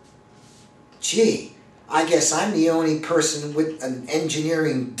 Gee, I guess I'm the only person with an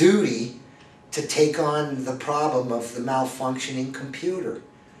engineering duty to take on the problem of the malfunctioning computer,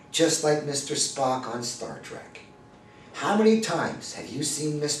 just like Mr. Spock on Star Trek. How many times have you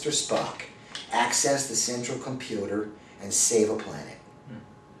seen Mr. Spock access the central computer and save a planet?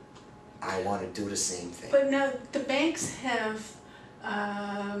 I want to do the same thing. But now the banks have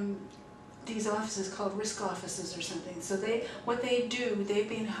these offices called risk offices or something. So what they do, they've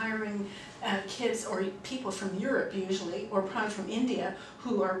been hiring kids or people from Europe usually, or probably from India,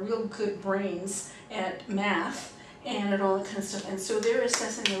 who are real good brains at math and at all that kind of stuff. And so they're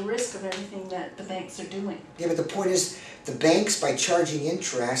assessing the risk of everything that the banks are doing. Yeah, but the point is, the banks, by charging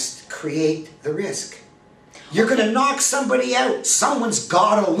interest, create the risk. You're going to knock somebody out. Someone's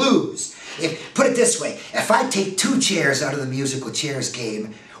got to lose. Put it this way, if I take 2 chairs out of the musical chairs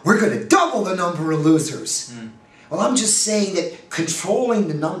game, we're going to double the number of losers. Well, I'm just saying that controlling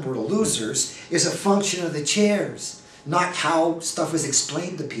the number of losers is a function of the chairs, not how stuff is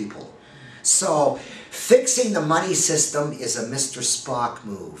explained to people. So, fixing the money system is a Mr. Spock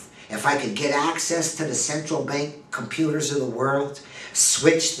move. If I could get access to the central bank computers of the world,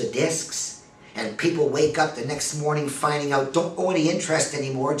 switch the disks, and people wake up the next morning finding out don't owe any interest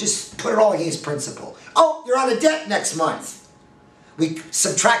anymore, just put it all against principal. Oh, you're out of debt next month. We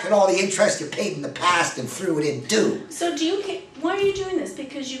subtracted all the interest you paid in the past and threw it in due. So why are you doing this?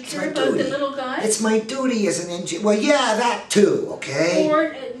 Because you care about the little guy? It's my duty as an engineer. Well, yeah, that too, okay?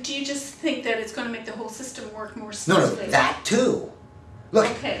 Or do you just think that it's going to make the whole system work more smoothly? No, that too. Look,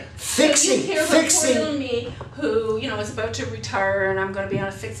 okay. fixing... So you care about poor little me, who, is about to retire and I'm going to be on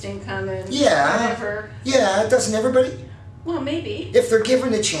a fixed income and whatever. Yeah, doesn't everybody? Well, maybe. If they're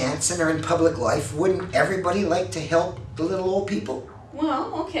given a chance and they're in public life, wouldn't everybody like to help the little old people?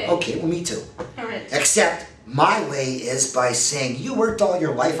 Well, okay. Okay, well, me too. All right. Except my way is by saying, you worked all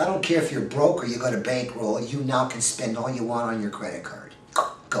your life, I don't care if you're broke or you got a bankroll, you now can spend all you want on your credit card.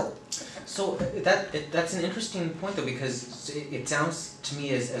 Go. So that's an interesting point though, because it sounds to me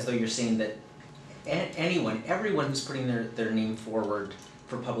as though you're saying that everyone who's putting their name forward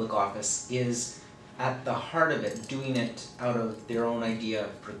for public office is at the heart of it, doing it out of their own idea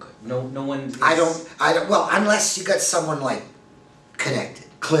for good. No one is... I don't, well, unless you got someone like connected,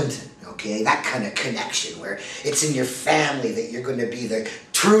 Clinton, okay, that kind of connection where it's in your family that you're going to be the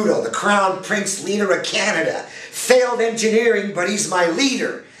Trudeau, the Crown Prince leader of Canada, failed engineering, but he's my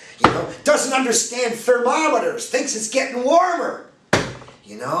leader, doesn't understand thermometers, thinks it's getting warmer,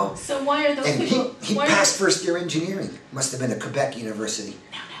 So why are those people... And he passed first year engineering, must have been at Quebec University.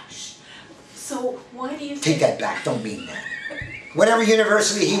 So why do you think... Take that back, don't mean that. Whatever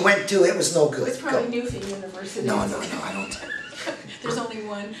university he went to, it was no good. It's probably Newfie University. No, I don't. There's only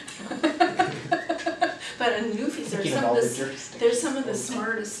one. But in Newfies, there's some of the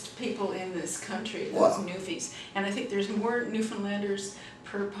smartest people in this country, those Newfies. And I think there's more Newfoundlanders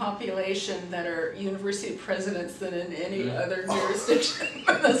per population that are university presidents than in any other jurisdiction.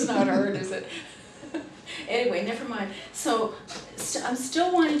 That's not hard, is it? Anyway, never mind. So I'm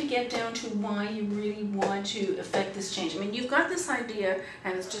still wanting to get down to why you really want to affect this change. I mean, you've got this idea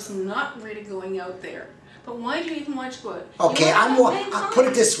and it's just not really going out there. But why do you even want to go out? Okay, I'll put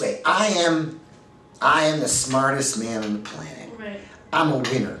it this way. I am the smartest man on the planet. Right. I'm a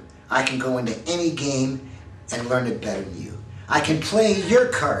winner. I can go into any game and learn it better than you. I can play your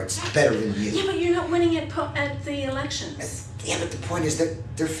cards better than you. Yeah, but you're not winning at the elections. Yeah, but the point is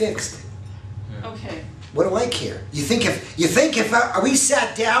that they're fixed. Okay. What do I care? You think if we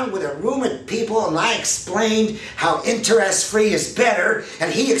sat down with a room of people and I explained how interest-free is better,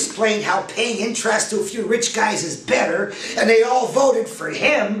 and he explained how paying interest to a few rich guys is better, and they all voted for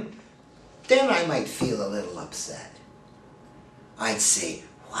him, then I might feel a little upset. I'd say,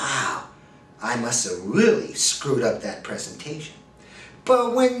 wow, I must have really screwed up that presentation.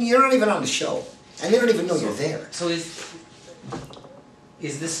 But when you're not even on the show, and they don't even know you're there. So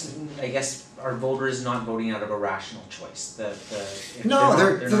is this, I guess, are voters not voting out of a rational choice? No,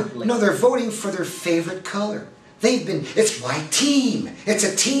 not they're voting for their favorite color. It's my team. It's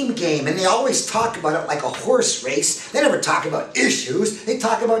a team game, and they always talk about it like a horse race. They never talk about issues. They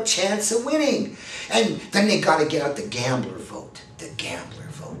talk about chance of winning. And then they got to get out the gambler vote. The gambler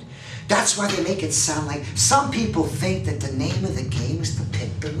vote. That's why they make it sound like some people think that the name of the game is to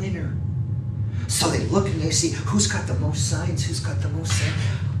pick the winner. So they look and they see who's got the most signs, who's got the most signs.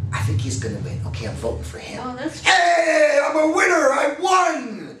 I think he's going to win. Okay, I'm voting for him. Oh, that's Hey, I'm a winner. I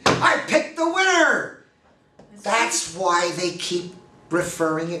won. I picked the winner. That's why they keep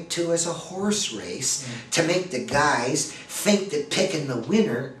referring it to as a horse race, to make the guys think that picking the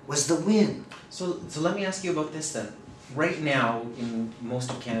winner was the win. So let me ask you about this then. Right now, in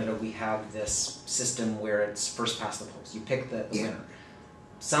most of Canada, we have this system where it's first past the post. You pick the winner.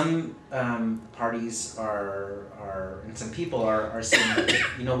 Some parties and some people are saying,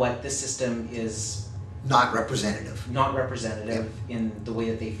 you know what, this system is not representative. Not representative in the way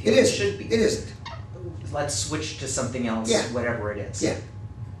that they feel it should be. It isn't. Let's switch to something else, whatever it is. Yeah.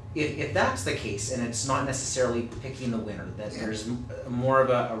 If that's the case, and it's not necessarily picking the winner, that there's more of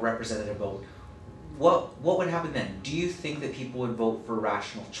a representative vote, what would happen then? Do you think that people would vote for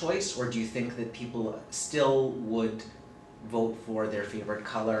rational choice, or do you think that people still would vote for their favorite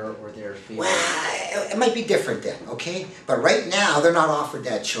color or their favorite... Well, it might be different then, okay? But right now, they're not offered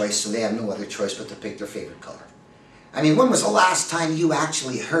that choice, so they have no other choice but to pick their favorite color. I mean, when was the last time you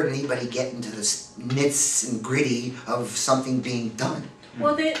actually heard anybody get into the nits and gritty of something being done?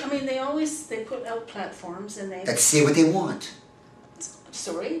 Well, they put out platforms and they... That say what they want.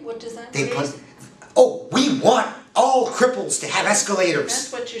 Sorry, what does that mean? We want all cripples to have escalators.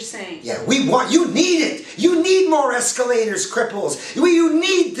 That's what you're saying. Yeah, you need it. You need more escalators, cripples. You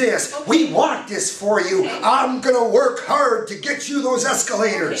need this. Okay. We want this for you. Okay. I'm going to work hard to get you those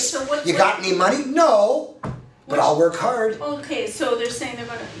escalators. Okay, so you got any money? No. But I'll work hard. Okay, so they're saying they're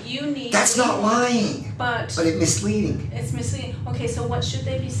gonna. You need. That's not lying. But it's misleading. It's misleading. Okay, so what should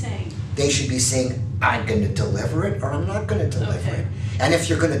they be saying? They should be saying, I'm going to deliver it, or I'm not going to deliver it. And if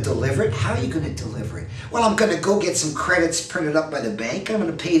you're going to deliver it, how are you going to deliver it? Well, I'm going to go get some credits printed up by the bank. I'm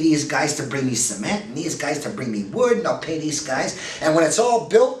going to pay these guys to bring me cement, and these guys to bring me wood, and I'll pay these guys. And when it's all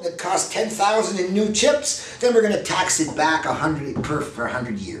built, and it costs $10,000 in new chips, then we're going to tax it back for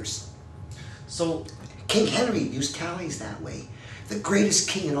 100 years. So King Henry used tallies that way. The greatest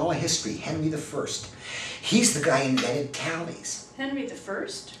king in all of history, Henry I. He's the guy who invented tallies. Henry I?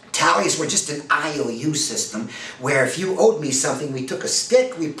 Tallies were just an IOU system where if you owed me something, we took a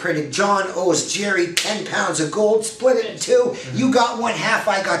stick, we printed John owes Jerry 10 pounds of gold, split it in two. You got one half,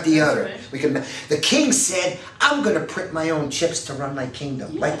 I got the other. The king said, I'm going to print my own chips to run my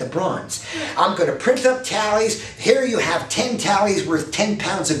kingdom, like the bronze. I'm going to print up tallies. Here you have 10 tallies worth 10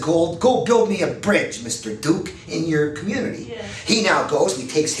 pounds of gold. Go build me a bridge, Mr. Duke, in your community. He now goes and he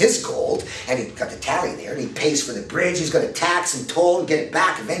takes his gold, and he got the tally there, and he pays for the bridge. He's going to tax and toll and get it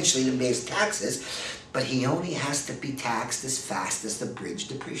back eventually to pay his taxes, but he only has to be taxed as fast as the bridge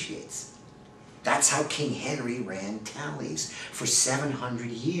depreciates. That's how King Henry ran tallies for 700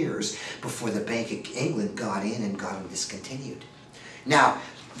 years before the Bank of England got in and got them discontinued. Now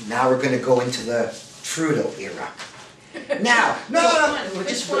we're going to go into the Trudeau era. Now,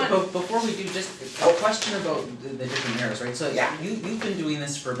 before we do, just a question about the different eras, right? So you've been doing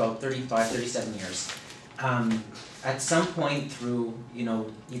this for about 35, 37 years. At some point through,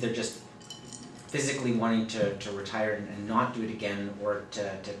 either just physically wanting to retire and not do it again, or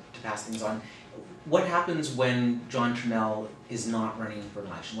to pass things on, what happens when John Trammell is not running for an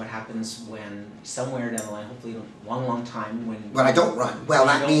election? What happens when somewhere down the line, hopefully a long, long time, when I don't run? Well,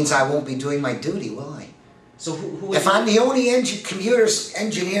 that means I won't be doing my duty, will I? So who if I'm the only computer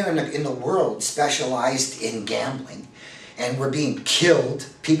engineer in the world specialized in gambling, and we're being killed,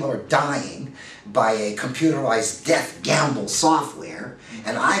 people are dying by a computerized death gamble software,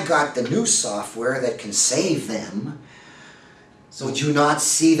 and I got the new software that can save them, so would you not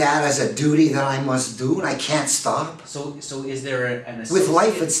see that as a duty that I must do and I can't stop? So is there an with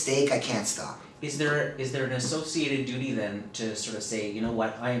life at stake, I can't stop. Is there an associated duty then to sort of say, you know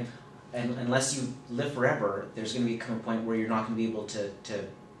what, unless you live forever, there's going to come a point where you're not going to be able to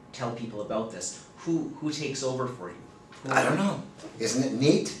tell people about this. Who takes over for you? I don't know. Isn't it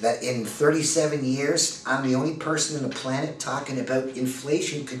neat that in 37 years, I'm the only person on the planet talking about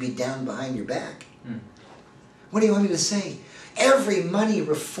inflation could be down behind your back? What do you want me to say? Every money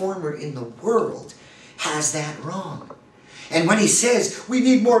reformer in the world has that wrong. And when he says we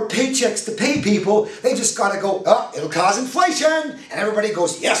need more paychecks to pay people, they just got to go, oh, it'll cause inflation. And everybody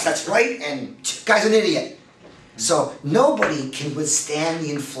goes, yes, that's right. And guy's an idiot. So nobody can withstand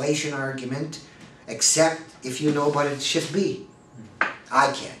the inflation argument except if you know about it, shift B.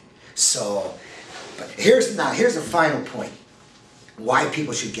 I can. So, but here's a final point. Why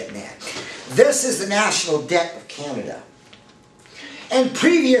people should get mad. This is the national debt of Canada. And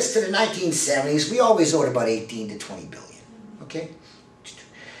previous to the 1970s, we always owed about 18 to 20 billion. Okay?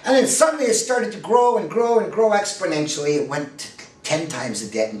 And then suddenly it started to grow and grow and grow exponentially. It went to 10 times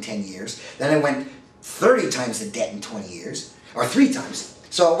the debt in 10 years. Then it went 30 times the debt in 20 years. Or 3 times.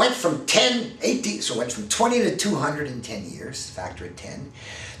 So it went from 18, so it went from 20 to 200 in 10 years, factor of 10.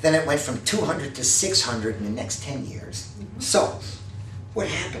 Then it went from 200 to 600 in the next 10 years. So, what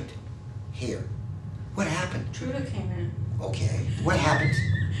happened here? What happened? Trudeau came in. Okay, what happened?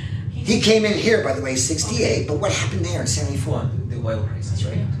 He came in here, by the way, 68, but what happened there in 74? The oil prices,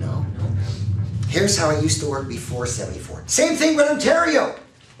 right? No. Here's how it used to work before 74. Same thing with Ontario.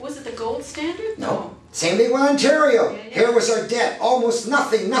 Was it the gold standard? No. Same thing with Ontario. Yeah, yeah. Here was our debt. Almost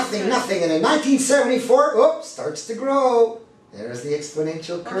nothing, nothing, nothing. And in 1974, oops, starts to grow. There's the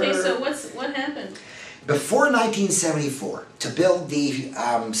exponential curve. Okay, so what happened? Before 1974, to build the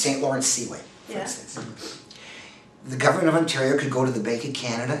St. Lawrence Seaway, for Yeah. instance, the government of Ontario could go to the Bank of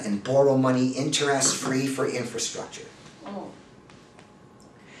Canada and borrow money interest-free for infrastructure. Oh,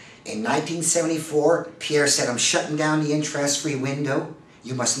 In 1974, Pierre said, I'm shutting down the interest-free window.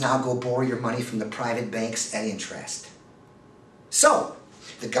 You must now go borrow your money from the private banks at interest. So,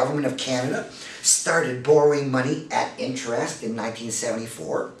 the government of Canada started borrowing money at interest in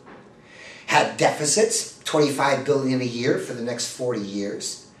 1974, had deficits, 25 billion a year for the next 40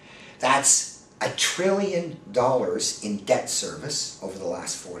 years. That's $1 trillion in debt service over the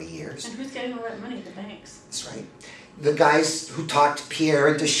last 40 years. and who's getting all that money? The banks. That's right. The guys who talked Pierre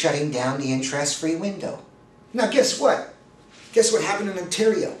into shutting down the interest-free window. Now guess what? Guess what happened in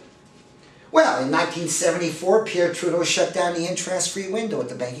Ontario? Well, in 1974, Pierre Trudeau shut down the interest-free window at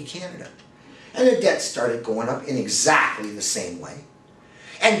the Bank of Canada. And the debt started going up in exactly the same way.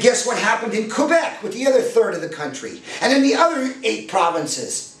 And guess what happened in Quebec with the other third of the country? And in the other 8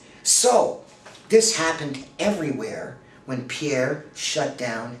 provinces? So, this happened everywhere when Pierre shut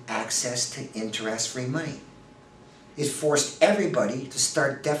down access to interest-free money. It forced everybody to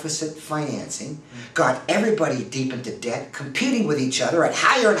start deficit financing, got everybody deep into debt, competing with each other at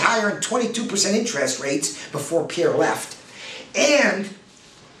higher and higher and 22% interest rates before Pierre left, and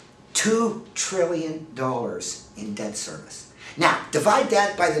 $2 trillion in debt service. Now, divide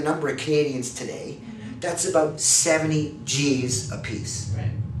that by the number of Canadians today, that's about 70 G's apiece. Right.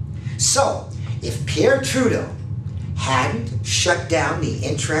 So, if Pierre Trudeau hadn't shut down the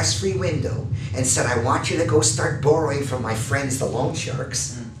interest-free window and said, I want you to go start borrowing from my friends, the loan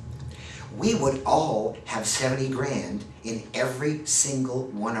sharks, we would all have 70 grand in every single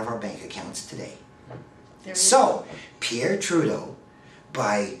one of our bank accounts today. There you So, Pierre Trudeau,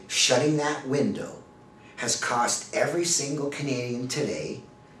 by shutting that window, has cost every single Canadian today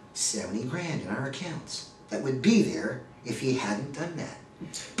 70 grand in our accounts. That would be there if he hadn't done that.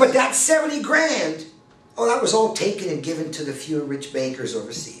 But that 70 grand, oh, that was all taken and given to the few rich bankers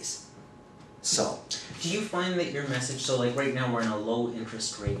overseas. So, Do you find that your message, so like right now we're in a low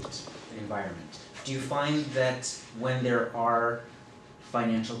interest rate environment, do you find that when there are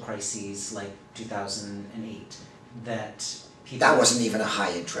financial crises like 2008, that people... that wasn't even a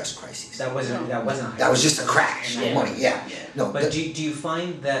high interest crisis. That wasn't a high That was just a crash of Yeah. money, yeah. Yeah. No, But do you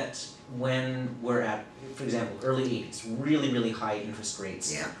find that when we're at, for example, early 80s, really, really high interest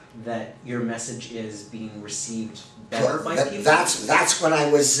rates, yeah. that your message is being received better by people? That's when I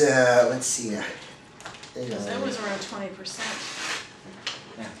was, let's see, That was around 20%.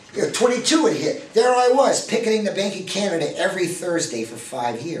 yeah, 22 it hit. There I was, picketing the Bank of Canada every Thursday for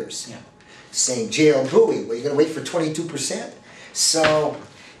 5 years. Yeah. Saying, J.L. Bowie, well, you gonna wait for 22%? So,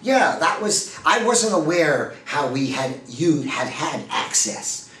 yeah, that was, I wasn't aware how you had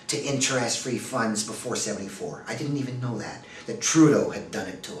access to interest-free funds before 74. I didn't even know that Trudeau had done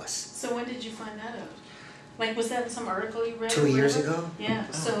it to us. So when did you find that out? Like, was that in some article you read? 2 or years whatever? ago? Yeah,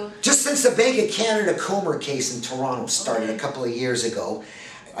 so, Just since the Bank of Canada Comer case in Toronto started Okay. a couple of years ago,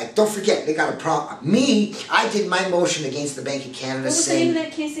 like, don't forget, they got a problem. I did my motion against the Bank of Canada what was the name of saying,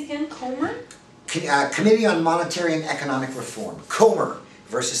 that case again? Comer? Committee on Monetary and Economic Reform, Comer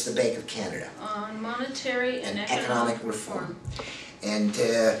versus the Bank of Canada. On monetary and And economic economic reform. And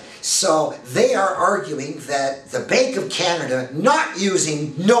so they are arguing that the Bank of Canada not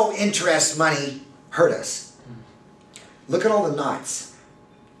using no interest money hurt us. Look at all the knots.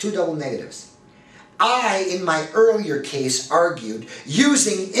 2 double negatives. I, in my earlier case, argued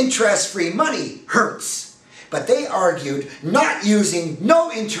using interest-free money hurts. But they argued not using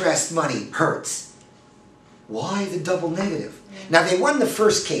no interest money hurts. Why the double negative? Now, they won the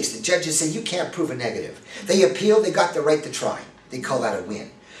first case. The judges said, you can't prove a negative. They appealed, they got the right to try. They call that a win.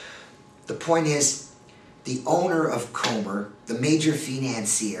 The point is, the owner of Comer, the major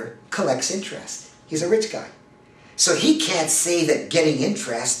financier, collects interest. He's a rich guy. So he can't say that getting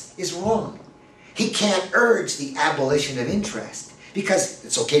interest is wrong. He can't urge the abolition of interest because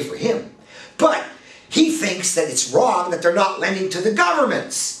it's okay for him. But he thinks that it's wrong that they're not lending to the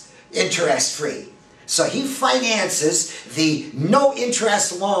governments interest-free. So he finances the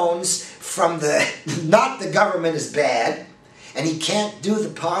no-interest loans from the, not the government is bad, and he can't do the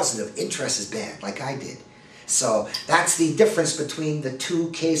positive, interest is bad, like I did. So that's the difference between the two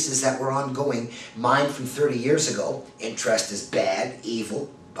cases that were ongoing. Mine from 30 years ago, interest is bad, evil,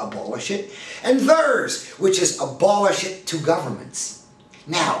 abolish it. And theirs, which is abolish it to governments.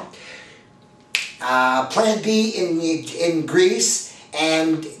 Now, Plan B in Greece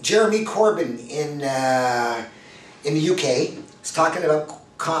and Jeremy Corbyn in the UK is talking about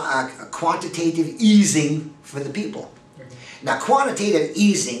quantitative easing for the people. Now, quantitative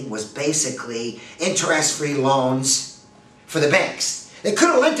easing was basically interest-free loans for the banks. They could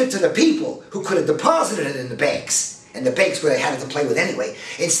have lent it to the people who could have deposited it in the banks, and the banks would have had it to play with anyway.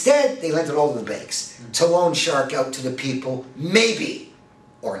 Instead, they lent it all to the banks to loan shark out to the people, maybe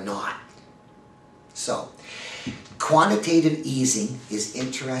or not. So, quantitative easing is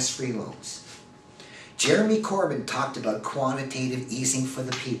interest-free loans. Jeremy Corbyn talked about quantitative easing for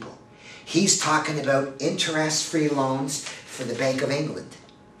the people. He's talking about interest-free loans for the Bank of England,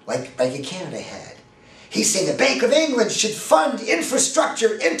 like Bank of Canada had. He's saying the Bank of England should fund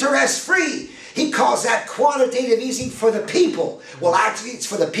infrastructure interest-free. He calls that quantitative easing for the people. Well, actually, it's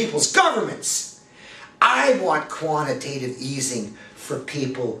for the people's governments. I want quantitative easing for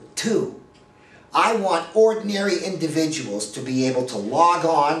people, too. I want ordinary individuals to be able to log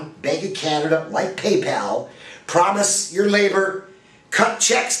on, Bank of Canada, like PayPal, promise your labor, cut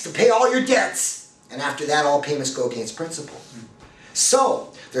checks to pay all your debts, and after that, all payments go against principal.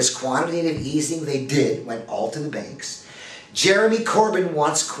 So, there's quantitative easing they did, went all to the banks. Jeremy Corbyn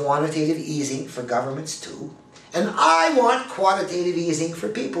wants quantitative easing for governments too. And I want quantitative easing for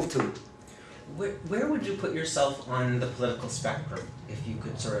people too. Where would you put yourself on the political spectrum, if you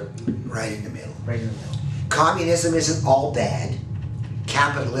could sort of... Right in the middle. Right in the middle. Communism isn't all bad.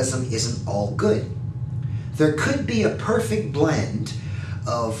 Capitalism isn't all good. There could be a perfect blend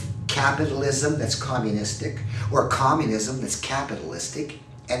of capitalism that's communistic or communism that's capitalistic,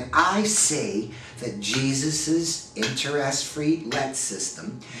 and I say that Jesus's interest-free let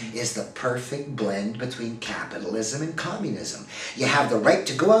system is the perfect blend between capitalism and communism. You have the right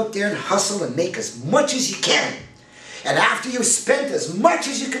to go out there and hustle and make as much as you can, and after you've spent as much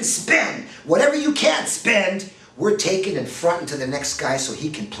as you can spend, whatever you can't spend, we're taking and fronting to the next guy so he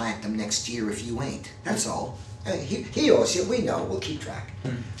can plant them next year if you ain't. That's all. He owes you, we know, we'll keep track.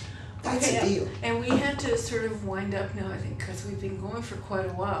 That's okay, a deal. And we have to sort of wind up now, I think, because we've been going for quite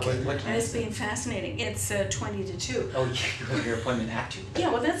a while. What time and it's is it? been fascinating. It's 20 to 2. Oh, you have your appointment at 2. Yeah,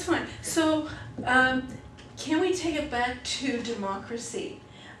 well, that's fine. So, can we take it back to democracy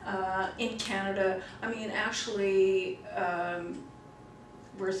in Canada? I mean, actually,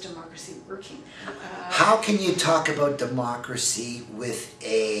 where's democracy working? How can you talk about democracy with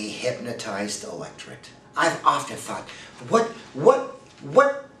a hypnotized electorate? I've often thought,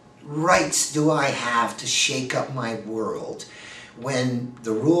 what rights do I have to shake up my world when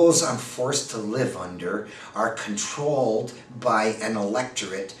the rules I'm forced to live under are controlled by an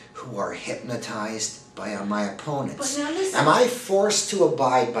electorate who are hypnotized by my opponents? But now listen. Am I forced to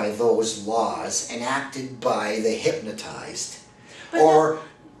abide by those laws enacted by the hypnotized? But Or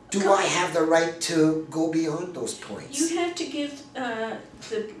do I have the right to go beyond those points? You have to give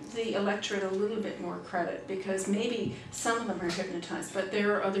the electorate a little bit more credit, because maybe some of them are hypnotized, but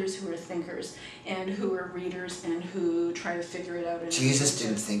there are others who are thinkers and who are readers and who try to figure it out. Jesus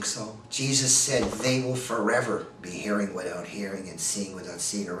didn't think so. Jesus said they will forever be hearing without hearing and seeing without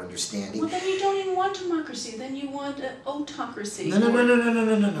seeing or understanding. Well, then you don't even want democracy. Then you want autocracy. No.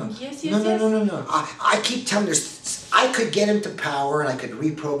 Yes. No. I keep telling you, I could get into power and I could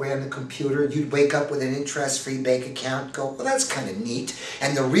reprogram the computer. You'd wake up with an interest-free bank account, go, well, that's kind of neat.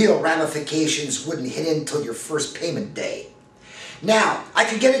 And the real ramifications wouldn't hit in until your first payment day. Now, I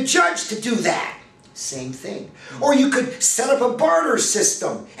could get a judge to do that. Same thing. Or you could set up a barter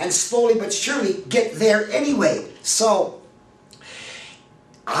system and slowly but surely get there anyway. So,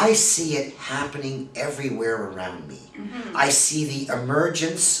 I see it happening everywhere around me. I see the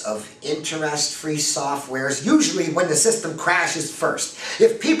emergence of interest-free softwares, usually when the system crashes first.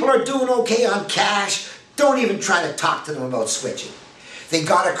 If people are doing okay on cash, don't even try to talk to them about switching. They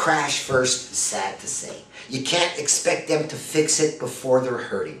gotta crash first, sad to say. You can't expect them to fix it before they're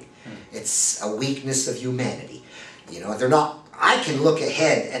hurting. It's a weakness of humanity. You know, they're not, I can look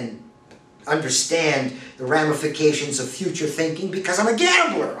ahead and understand the ramifications of future thinking because I'm a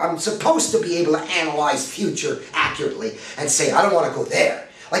gambler. I'm supposed to be able to analyze future accurately and say, I don't want to go there.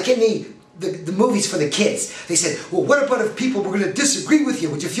 Like in the movies for the kids, they said, well, what about if people were going to disagree with you?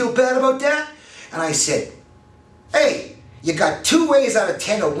 Would you feel bad about that? And I said, hey, you got 2 ways out of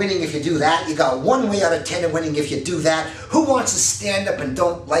 10 of winning if you do that. You got 1 way out of 10 of winning if you do that. Who wants to stand up and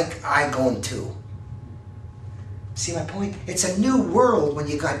don't like I going to? See my point? It's a new world when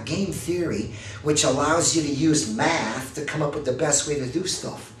you got game theory, which allows you to use math to come up with the best way to do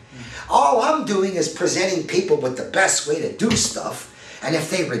stuff. All I'm doing is presenting people with the best way to do stuff, and if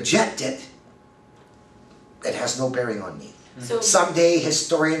they reject it, it has no bearing on me. So Someday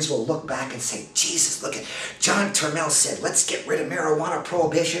historians will look back and say, Jesus, look at John Turmel said, let's get rid of marijuana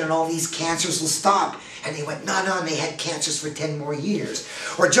prohibition and all these cancers will stop. And they went, no, and they had cancers for 10 more years.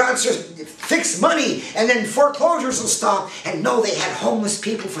 Or John said, fix money and then foreclosures will stop. And no, they had homeless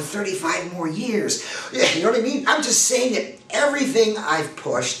people for 35 more years. You know what I mean? I'm just saying that everything I've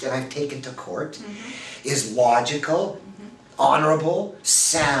pushed and I've taken to court is logical, honorable,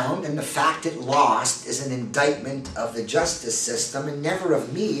 sound, and the fact it lost is an indictment of the justice system and never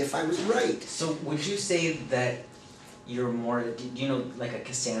of me if I was right. So would you say that you're more, do you know, like a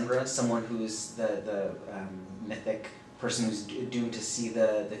Cassandra, someone who's the mythic person who's doomed to see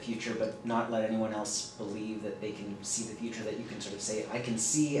the future but not let anyone else believe that they can see the future, that you can sort of say, I can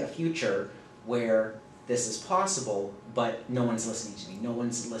see a future where this is possible, but no one's listening to me. No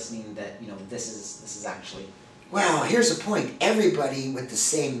one's listening that, you know, this is actually... Well, here's the point. Everybody with the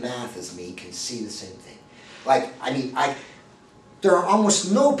same math as me can see the same thing. Like, I mean, there are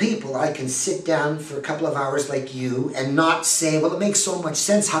almost no people I can sit down for a couple of hours like you and not say, well, it makes so much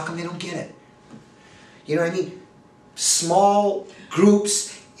sense, how come they don't get it? You know what I mean? Small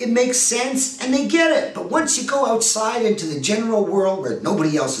groups, it makes sense and they get it. But once you go outside into the general world where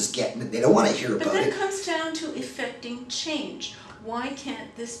nobody else is getting it, they don't want to hear but about that it. comes down to effecting change. Why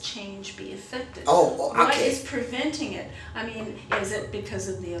can't this change be effected? Oh, okay. What is preventing it? I mean, is it because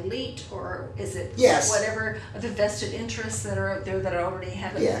of the elite, or is it Yes. whatever the vested interests that are out there that already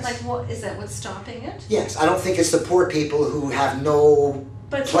have it? Yes. Like, what is that? What's stopping it? Yes, I don't think it's the poor people who have no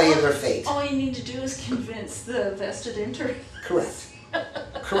play in their fate. All you need to do is convince the vested interest. Correct.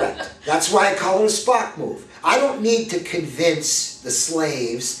 Correct. That's why I call it a Spock move. I don't need to convince the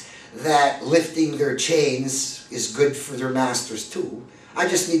slaves that lifting their chains is good for their masters too. I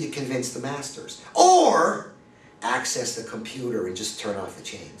just need to convince the masters. Or access the computer and just turn off the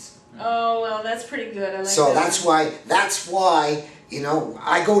chains. Oh, well, that's pretty good. I like So that. that's why, you know,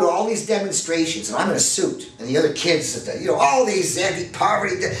 I go to all these demonstrations and I'm in a suit. And the other kids, you know, all these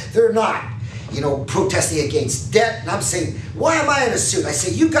anti-poverty, they're not, you know, protesting against debt. And I'm saying, why am I in a suit? I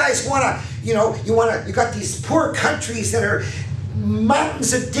say, you guys want to, you know, you got these poor countries that are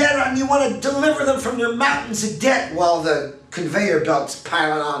mountains of debt and you want to deliver them from their mountains of debt while the conveyor belt's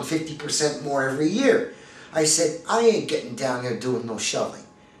piling on 50% more every year. I said, I ain't getting down there doing no shoveling.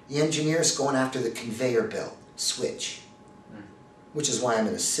 The engineer's going after the conveyor belt switch, which is why I'm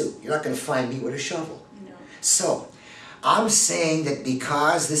in a suit. You're not going to find me with a shovel. No. So, I'm saying that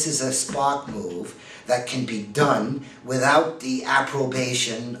because this is a Spock move that can be done without the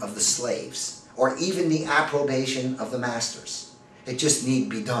approbation of the slaves or even the approbation of the masters. It just need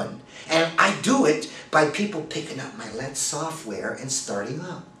be done. And I do it by people picking up my LED software and starting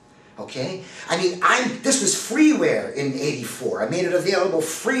up. Okay? I mean, this was freeware in '84. I made it available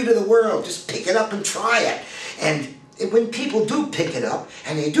free to the world. Just pick it up and try it. And when people do pick it up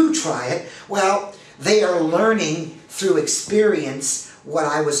and they do try it, well, they are learning through experience what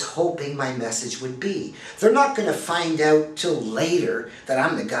I was hoping my message would be. They're not going to find out till later that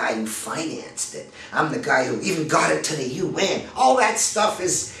I'm the guy who financed it. I'm the guy who even got it to the UN. All that stuff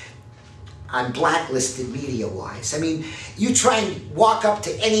is, I'm blacklisted media-wise. I mean, you try and walk up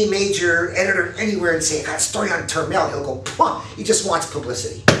to any major editor anywhere and say, I got a story on Turmel, he'll go, Pwah! He just wants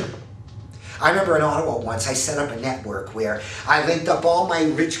publicity. I remember in Ottawa once, I set up a network where I linked up all my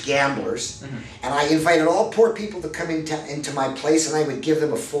rich gamblers, and I invited all poor people to come into my place, and I would give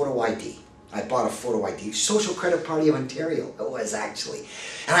them a photo ID. I bought a photo ID, Social Credit Party of Ontario, it was actually.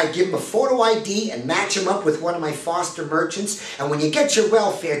 And I'd give them a photo ID and match them up with one of my foster merchants, and when you get your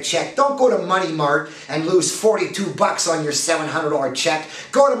welfare check, don't go to Money Mart and lose $42 on your $700 check.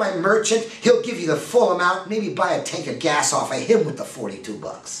 Go to my merchant, he'll give you the full amount, maybe buy a tank of gas off of him with the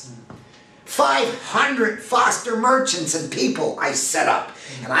 $42. 500 foster merchants and people I set up,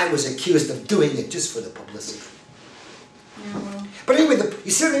 and I was accused of doing it just for the publicity. Yeah, well. But anyway,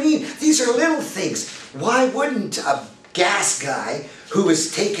 you see what I mean? These are little things. Why wouldn't a gas guy who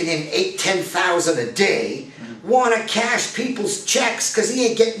is taking in 10,000 a day want to cash people's checks because he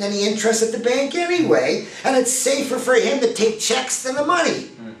ain't getting any interest at the bank anyway, and it's safer for him to take checks than the money.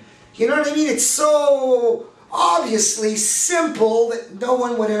 You know what I mean? It's so obviously simple that no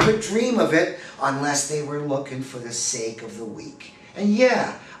one would ever dream of it unless they were looking for the sake of the weak. And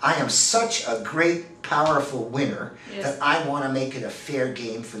yeah, I am such a great, powerful winner that I want to make it a fair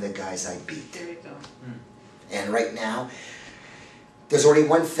game for the guys I beat. There you go. And right now, there's only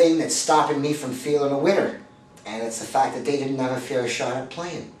one thing that's stopping me from feeling a winner. And it's the fact that they didn't have a fair shot at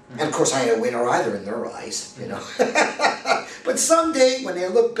playing. And of course I ain't a winner either in their eyes, you know. But someday when they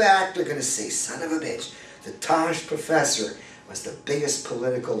look back, they're going to say, son of a bitch, the Taj professor was the biggest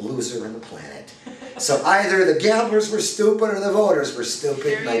political loser on the planet. So either the gamblers were stupid or the voters were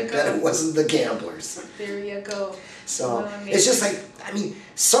stupid, and I bet it wasn't the gamblers. There you go. So it's just like, I mean,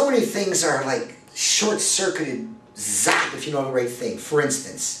 so many things are like short-circuited zap if you know the right thing. For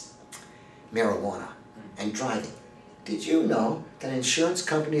instance, marijuana and driving. Did you know that insurance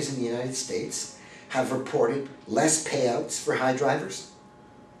companies in the United States have reported less payouts for high drivers?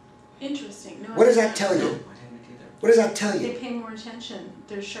 Interesting. No, What does that tell you? I didn't either. What does that tell They you? pay more attention.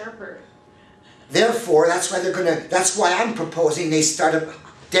 They're sharper. Therefore, that's why I'm proposing they start up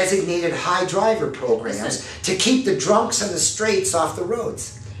designated high driver programs to keep the drunks and the straights off the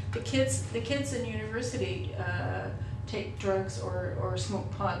roads. The kids in university take drugs or smoke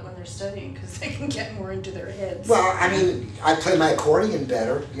pot when they're studying because they can get more into their heads. Well, I mean, I play my accordion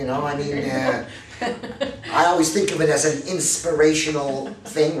better, you know, I mean, I always think of it as an inspirational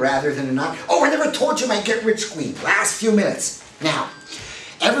thing rather than a not. Oh, I never told you my get rich scheme. Last few minutes. Now,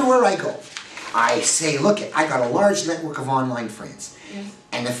 everywhere I go, I say, look, I got a large network of online friends. Yes.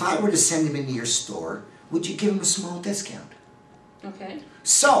 And if I were to send them into your store, would you give them a small discount? Okay.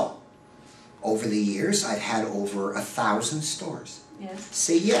 So, over the years, I've had over 1,000 stores. Yes.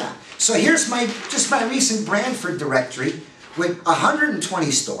 Say yeah. So here's my recent Brantford directory with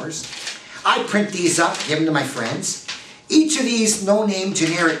 120 stores. I print these up, give them to my friends. Each of these no-name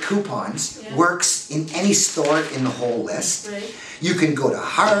generic coupons works in any store in the whole list. Right. You can go to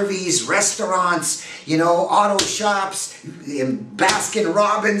Harvey's, restaurants, you know, auto shops, Baskin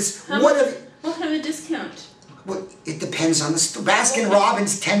Robbins, whatever. What kind of a discount? Well, it depends on the store. Baskin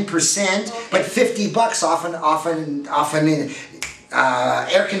Robbins 10%, but $50 often in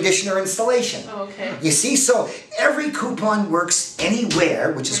air conditioner installation. Oh, okay. You see, so every coupon works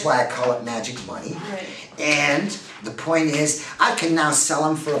anywhere, which is why I call it magic money. Right. And the point is, I can now sell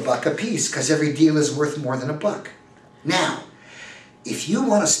them for $1 a piece because every deal is worth more than $1. Now, if you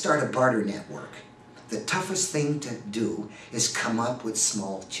want to start a barter network, the toughest thing to do is come up with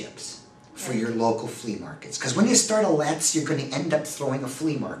small chips for your local flea markets. Because when you start a Let's, you're going to end up throwing a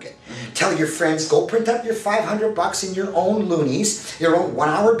flea market. Tell your friends, go print up your $500 in your own loonies, your own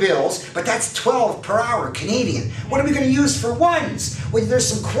 1-hour bills, but that's 12 per hour Canadian. What are we going to use for ones? Well, there's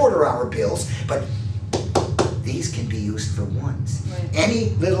some quarter-hour bills, but these can be used for ones. Right.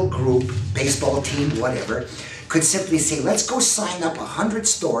 Any little group, baseball team, whatever, could simply say, let's go sign up 100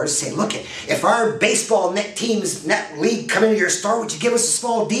 stores, say, look, if our baseball team's net league come into your store, would you give us a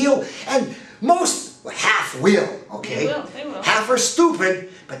small deal? And half will, okay? They will. Half are stupid,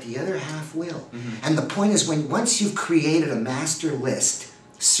 but the other half will. And the point is, once you've created a master list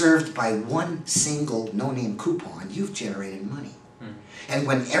served by one single no-name coupon, you've generated money. And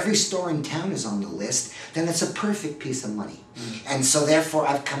when every store in town is on the list, then it's a perfect piece of money. And so therefore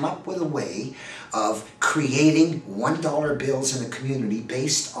I've come up with a way of creating $1 bills in a community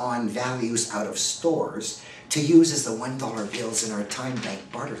based on values out of stores to use as the $1 bills in our time bank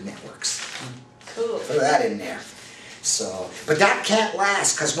barter networks. Cool. Throw that in there. So, but that can't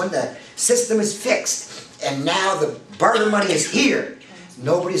last because when the system is fixed and now the barter money is here,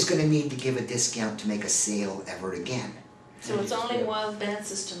 nobody's going to need to give a discount to make a sale ever again. So it's only while the band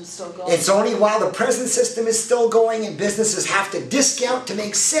system's still going. It's only while the present system is still going and businesses have to discount to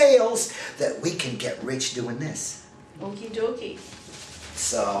make sales that we can get rich doing this. Okie dokie.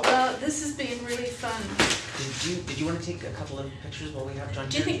 So, Well, this has been really fun. Did you want to take a couple of pictures while we have John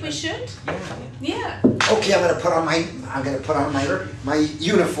Do you here? think we should? Yeah. Yeah. okay, I'm gonna put on my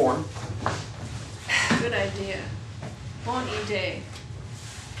uniform. Good idea. Bon idée.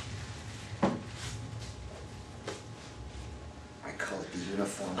 I call it the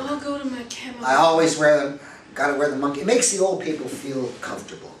uniform. I'll go to my camo. I always gotta wear the monkey. It makes the old people feel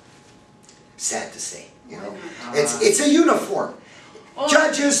comfortable. Sad to say, you know. It's a uniform. Oh.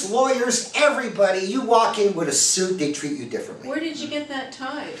 Judges, lawyers, everybody, you walk in with a suit, they treat you differently. Where did you get that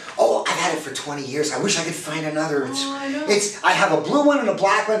tie? Oh, I've had it for 20 years. I wish I could find another. Oh, I know. I have a blue one and a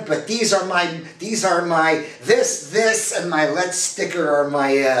black one, but these are my, this, and my Let's sticker are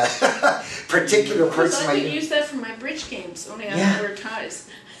my particular Because person. I could use that for my bridge games, only I Yeah. don't wear ties.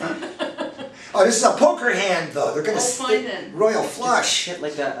 Oh, this is a poker hand, though. They're gonna Oh, fine stick then. royal Just flush. get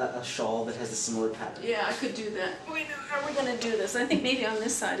like a shawl that has a similar pattern. Yeah, I could do that. Wait, are we gonna do this? I think maybe on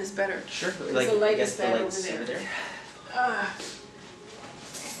this side is better. Sure. Because the light I guess is the bad light's over there. there. Ah.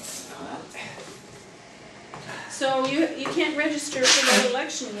 So you can't register for the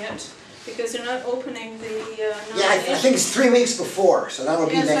election yet because they're not opening the Yeah, I nomination. think it's 3 weeks before, so that'll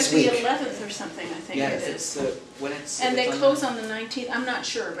be Yeah, next it's like week. the 11th or something, I think Yeah, it it's is. when it's. And they it's close on the 19th, I'm not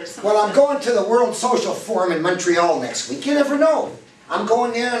sure, but something. Well, I'm like going to the World Social Forum in Montreal next week. You never know. I'm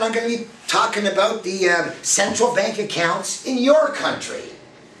going there and I'm going to be talking about the central bank accounts in your country.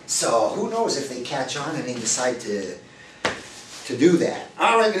 So who knows if they catch on and they decide to do that.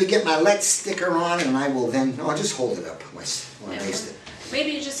 All right, I'm going to get my Let's sticker on and I will then, I'll just hold it up while I Yeah. baste it.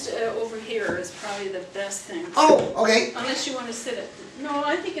 Maybe just over here is probably the best thing. Oh, okay, Unless you want to sit it. No,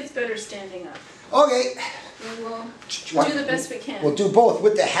 I think it's better standing up. okay. We will What- do the best we can. We'll do both,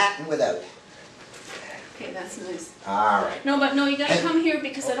 with the hat and without. Okay, that's nice. All right. No, you gotta Hey. come here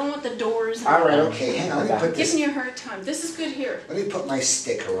because I don't want the doors. and- All right, okay, hang on, let me put Giving this, you a hard time. This is good here. let me put my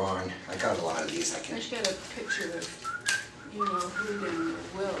sticker on. I got a lot of these I I can. just got a picture of, you know, who then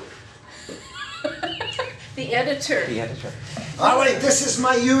will. The editor. The editor. All right, this is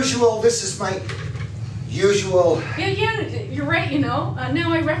my usual, Yeah, you're right, you know.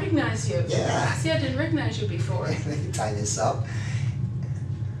 Now I recognize you. yeah. See, I didn't recognize you before. Let me tie this up.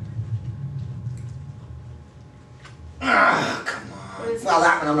 Ah, come What on. is Well,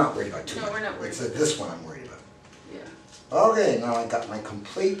 that one I'm not worried about too No, much. we're not worried It's about this one I'm worried about. Yeah. Okay, now I got my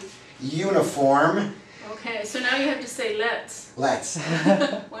complete uniform. Okay, so now you have to say let's. Let's.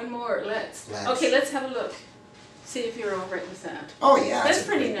 One more, let's. Let's. Okay, let's have a look. See if you're all right with that. Oh yeah. That's a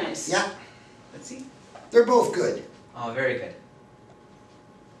pretty great- nice. Yeah, Let's see. they're both good. Oh, very good.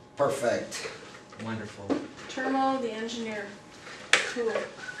 Perfect. Wonderful. Termo, the engineer. Cool.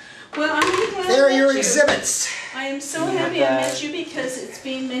 Well, I'm really glad There I are your met you. exhibits. I am so You happy have I that. met you because it's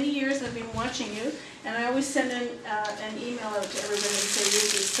been many years I've been watching you, and I always send an email out to everybody and say,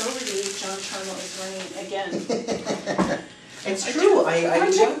 you'll be so relieved John Termo is running again. It's I true. do. I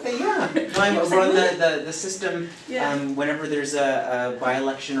I do. doubt that. Yeah. No, I Yes, I run would. the system. Yeah. Whenever there's a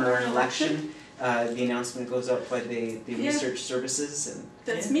by-election or an election, the announcement goes out by the Yeah. research services and.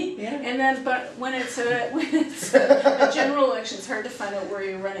 That's yeah, me. Yeah. And then, but when it's a general election, it's hard to find out where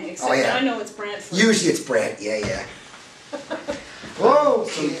you're running, except Oh, yeah. I know it's Brantford. Usually it's Brant. Yeah, yeah. Whoa.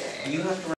 So you have to